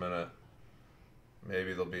last minute.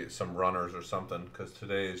 Maybe there'll be some runners or something, because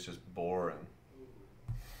today is just boring.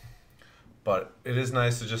 But it is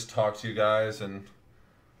nice to just talk to you guys and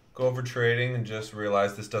go over trading and just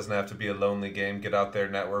realize this doesn't have to be a lonely game. Get out there,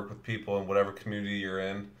 network with people in whatever community you're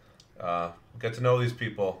in. Get to know these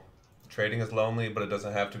people. Trading is lonely, but it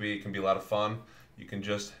doesn't have to be. It can be a lot of fun. You can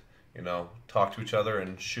just, talk to each other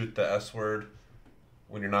and shoot the S word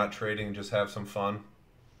when you're not trading. Just have some fun.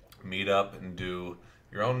 Meet up and do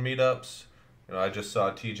your own meetups. I just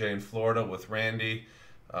saw TJ in Florida with Randy.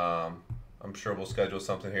 I'm sure we'll schedule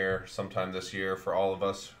something here sometime this year for all of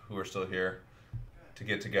us who are still here to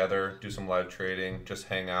get together, do some live trading, just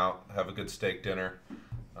hang out, have a good steak dinner.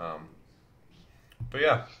 But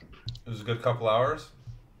yeah, it was a good couple hours.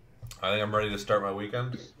 I think I'm ready to start my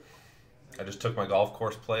weekend. I just took my golf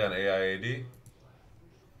course play on AIAD.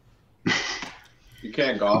 you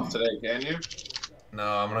can't golf today, can you? No,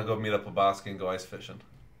 I'm going to go meet up with Bosky and go ice fishing.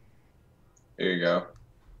 Here you go.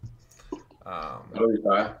 That'll be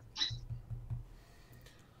fine.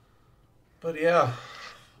 But yeah.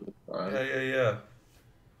 Fine. Yeah.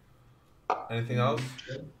 Anything else?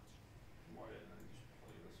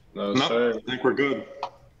 No, sir. I think we're good.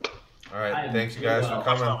 All right. Thanks, you guys, for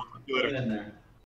coming. See you later.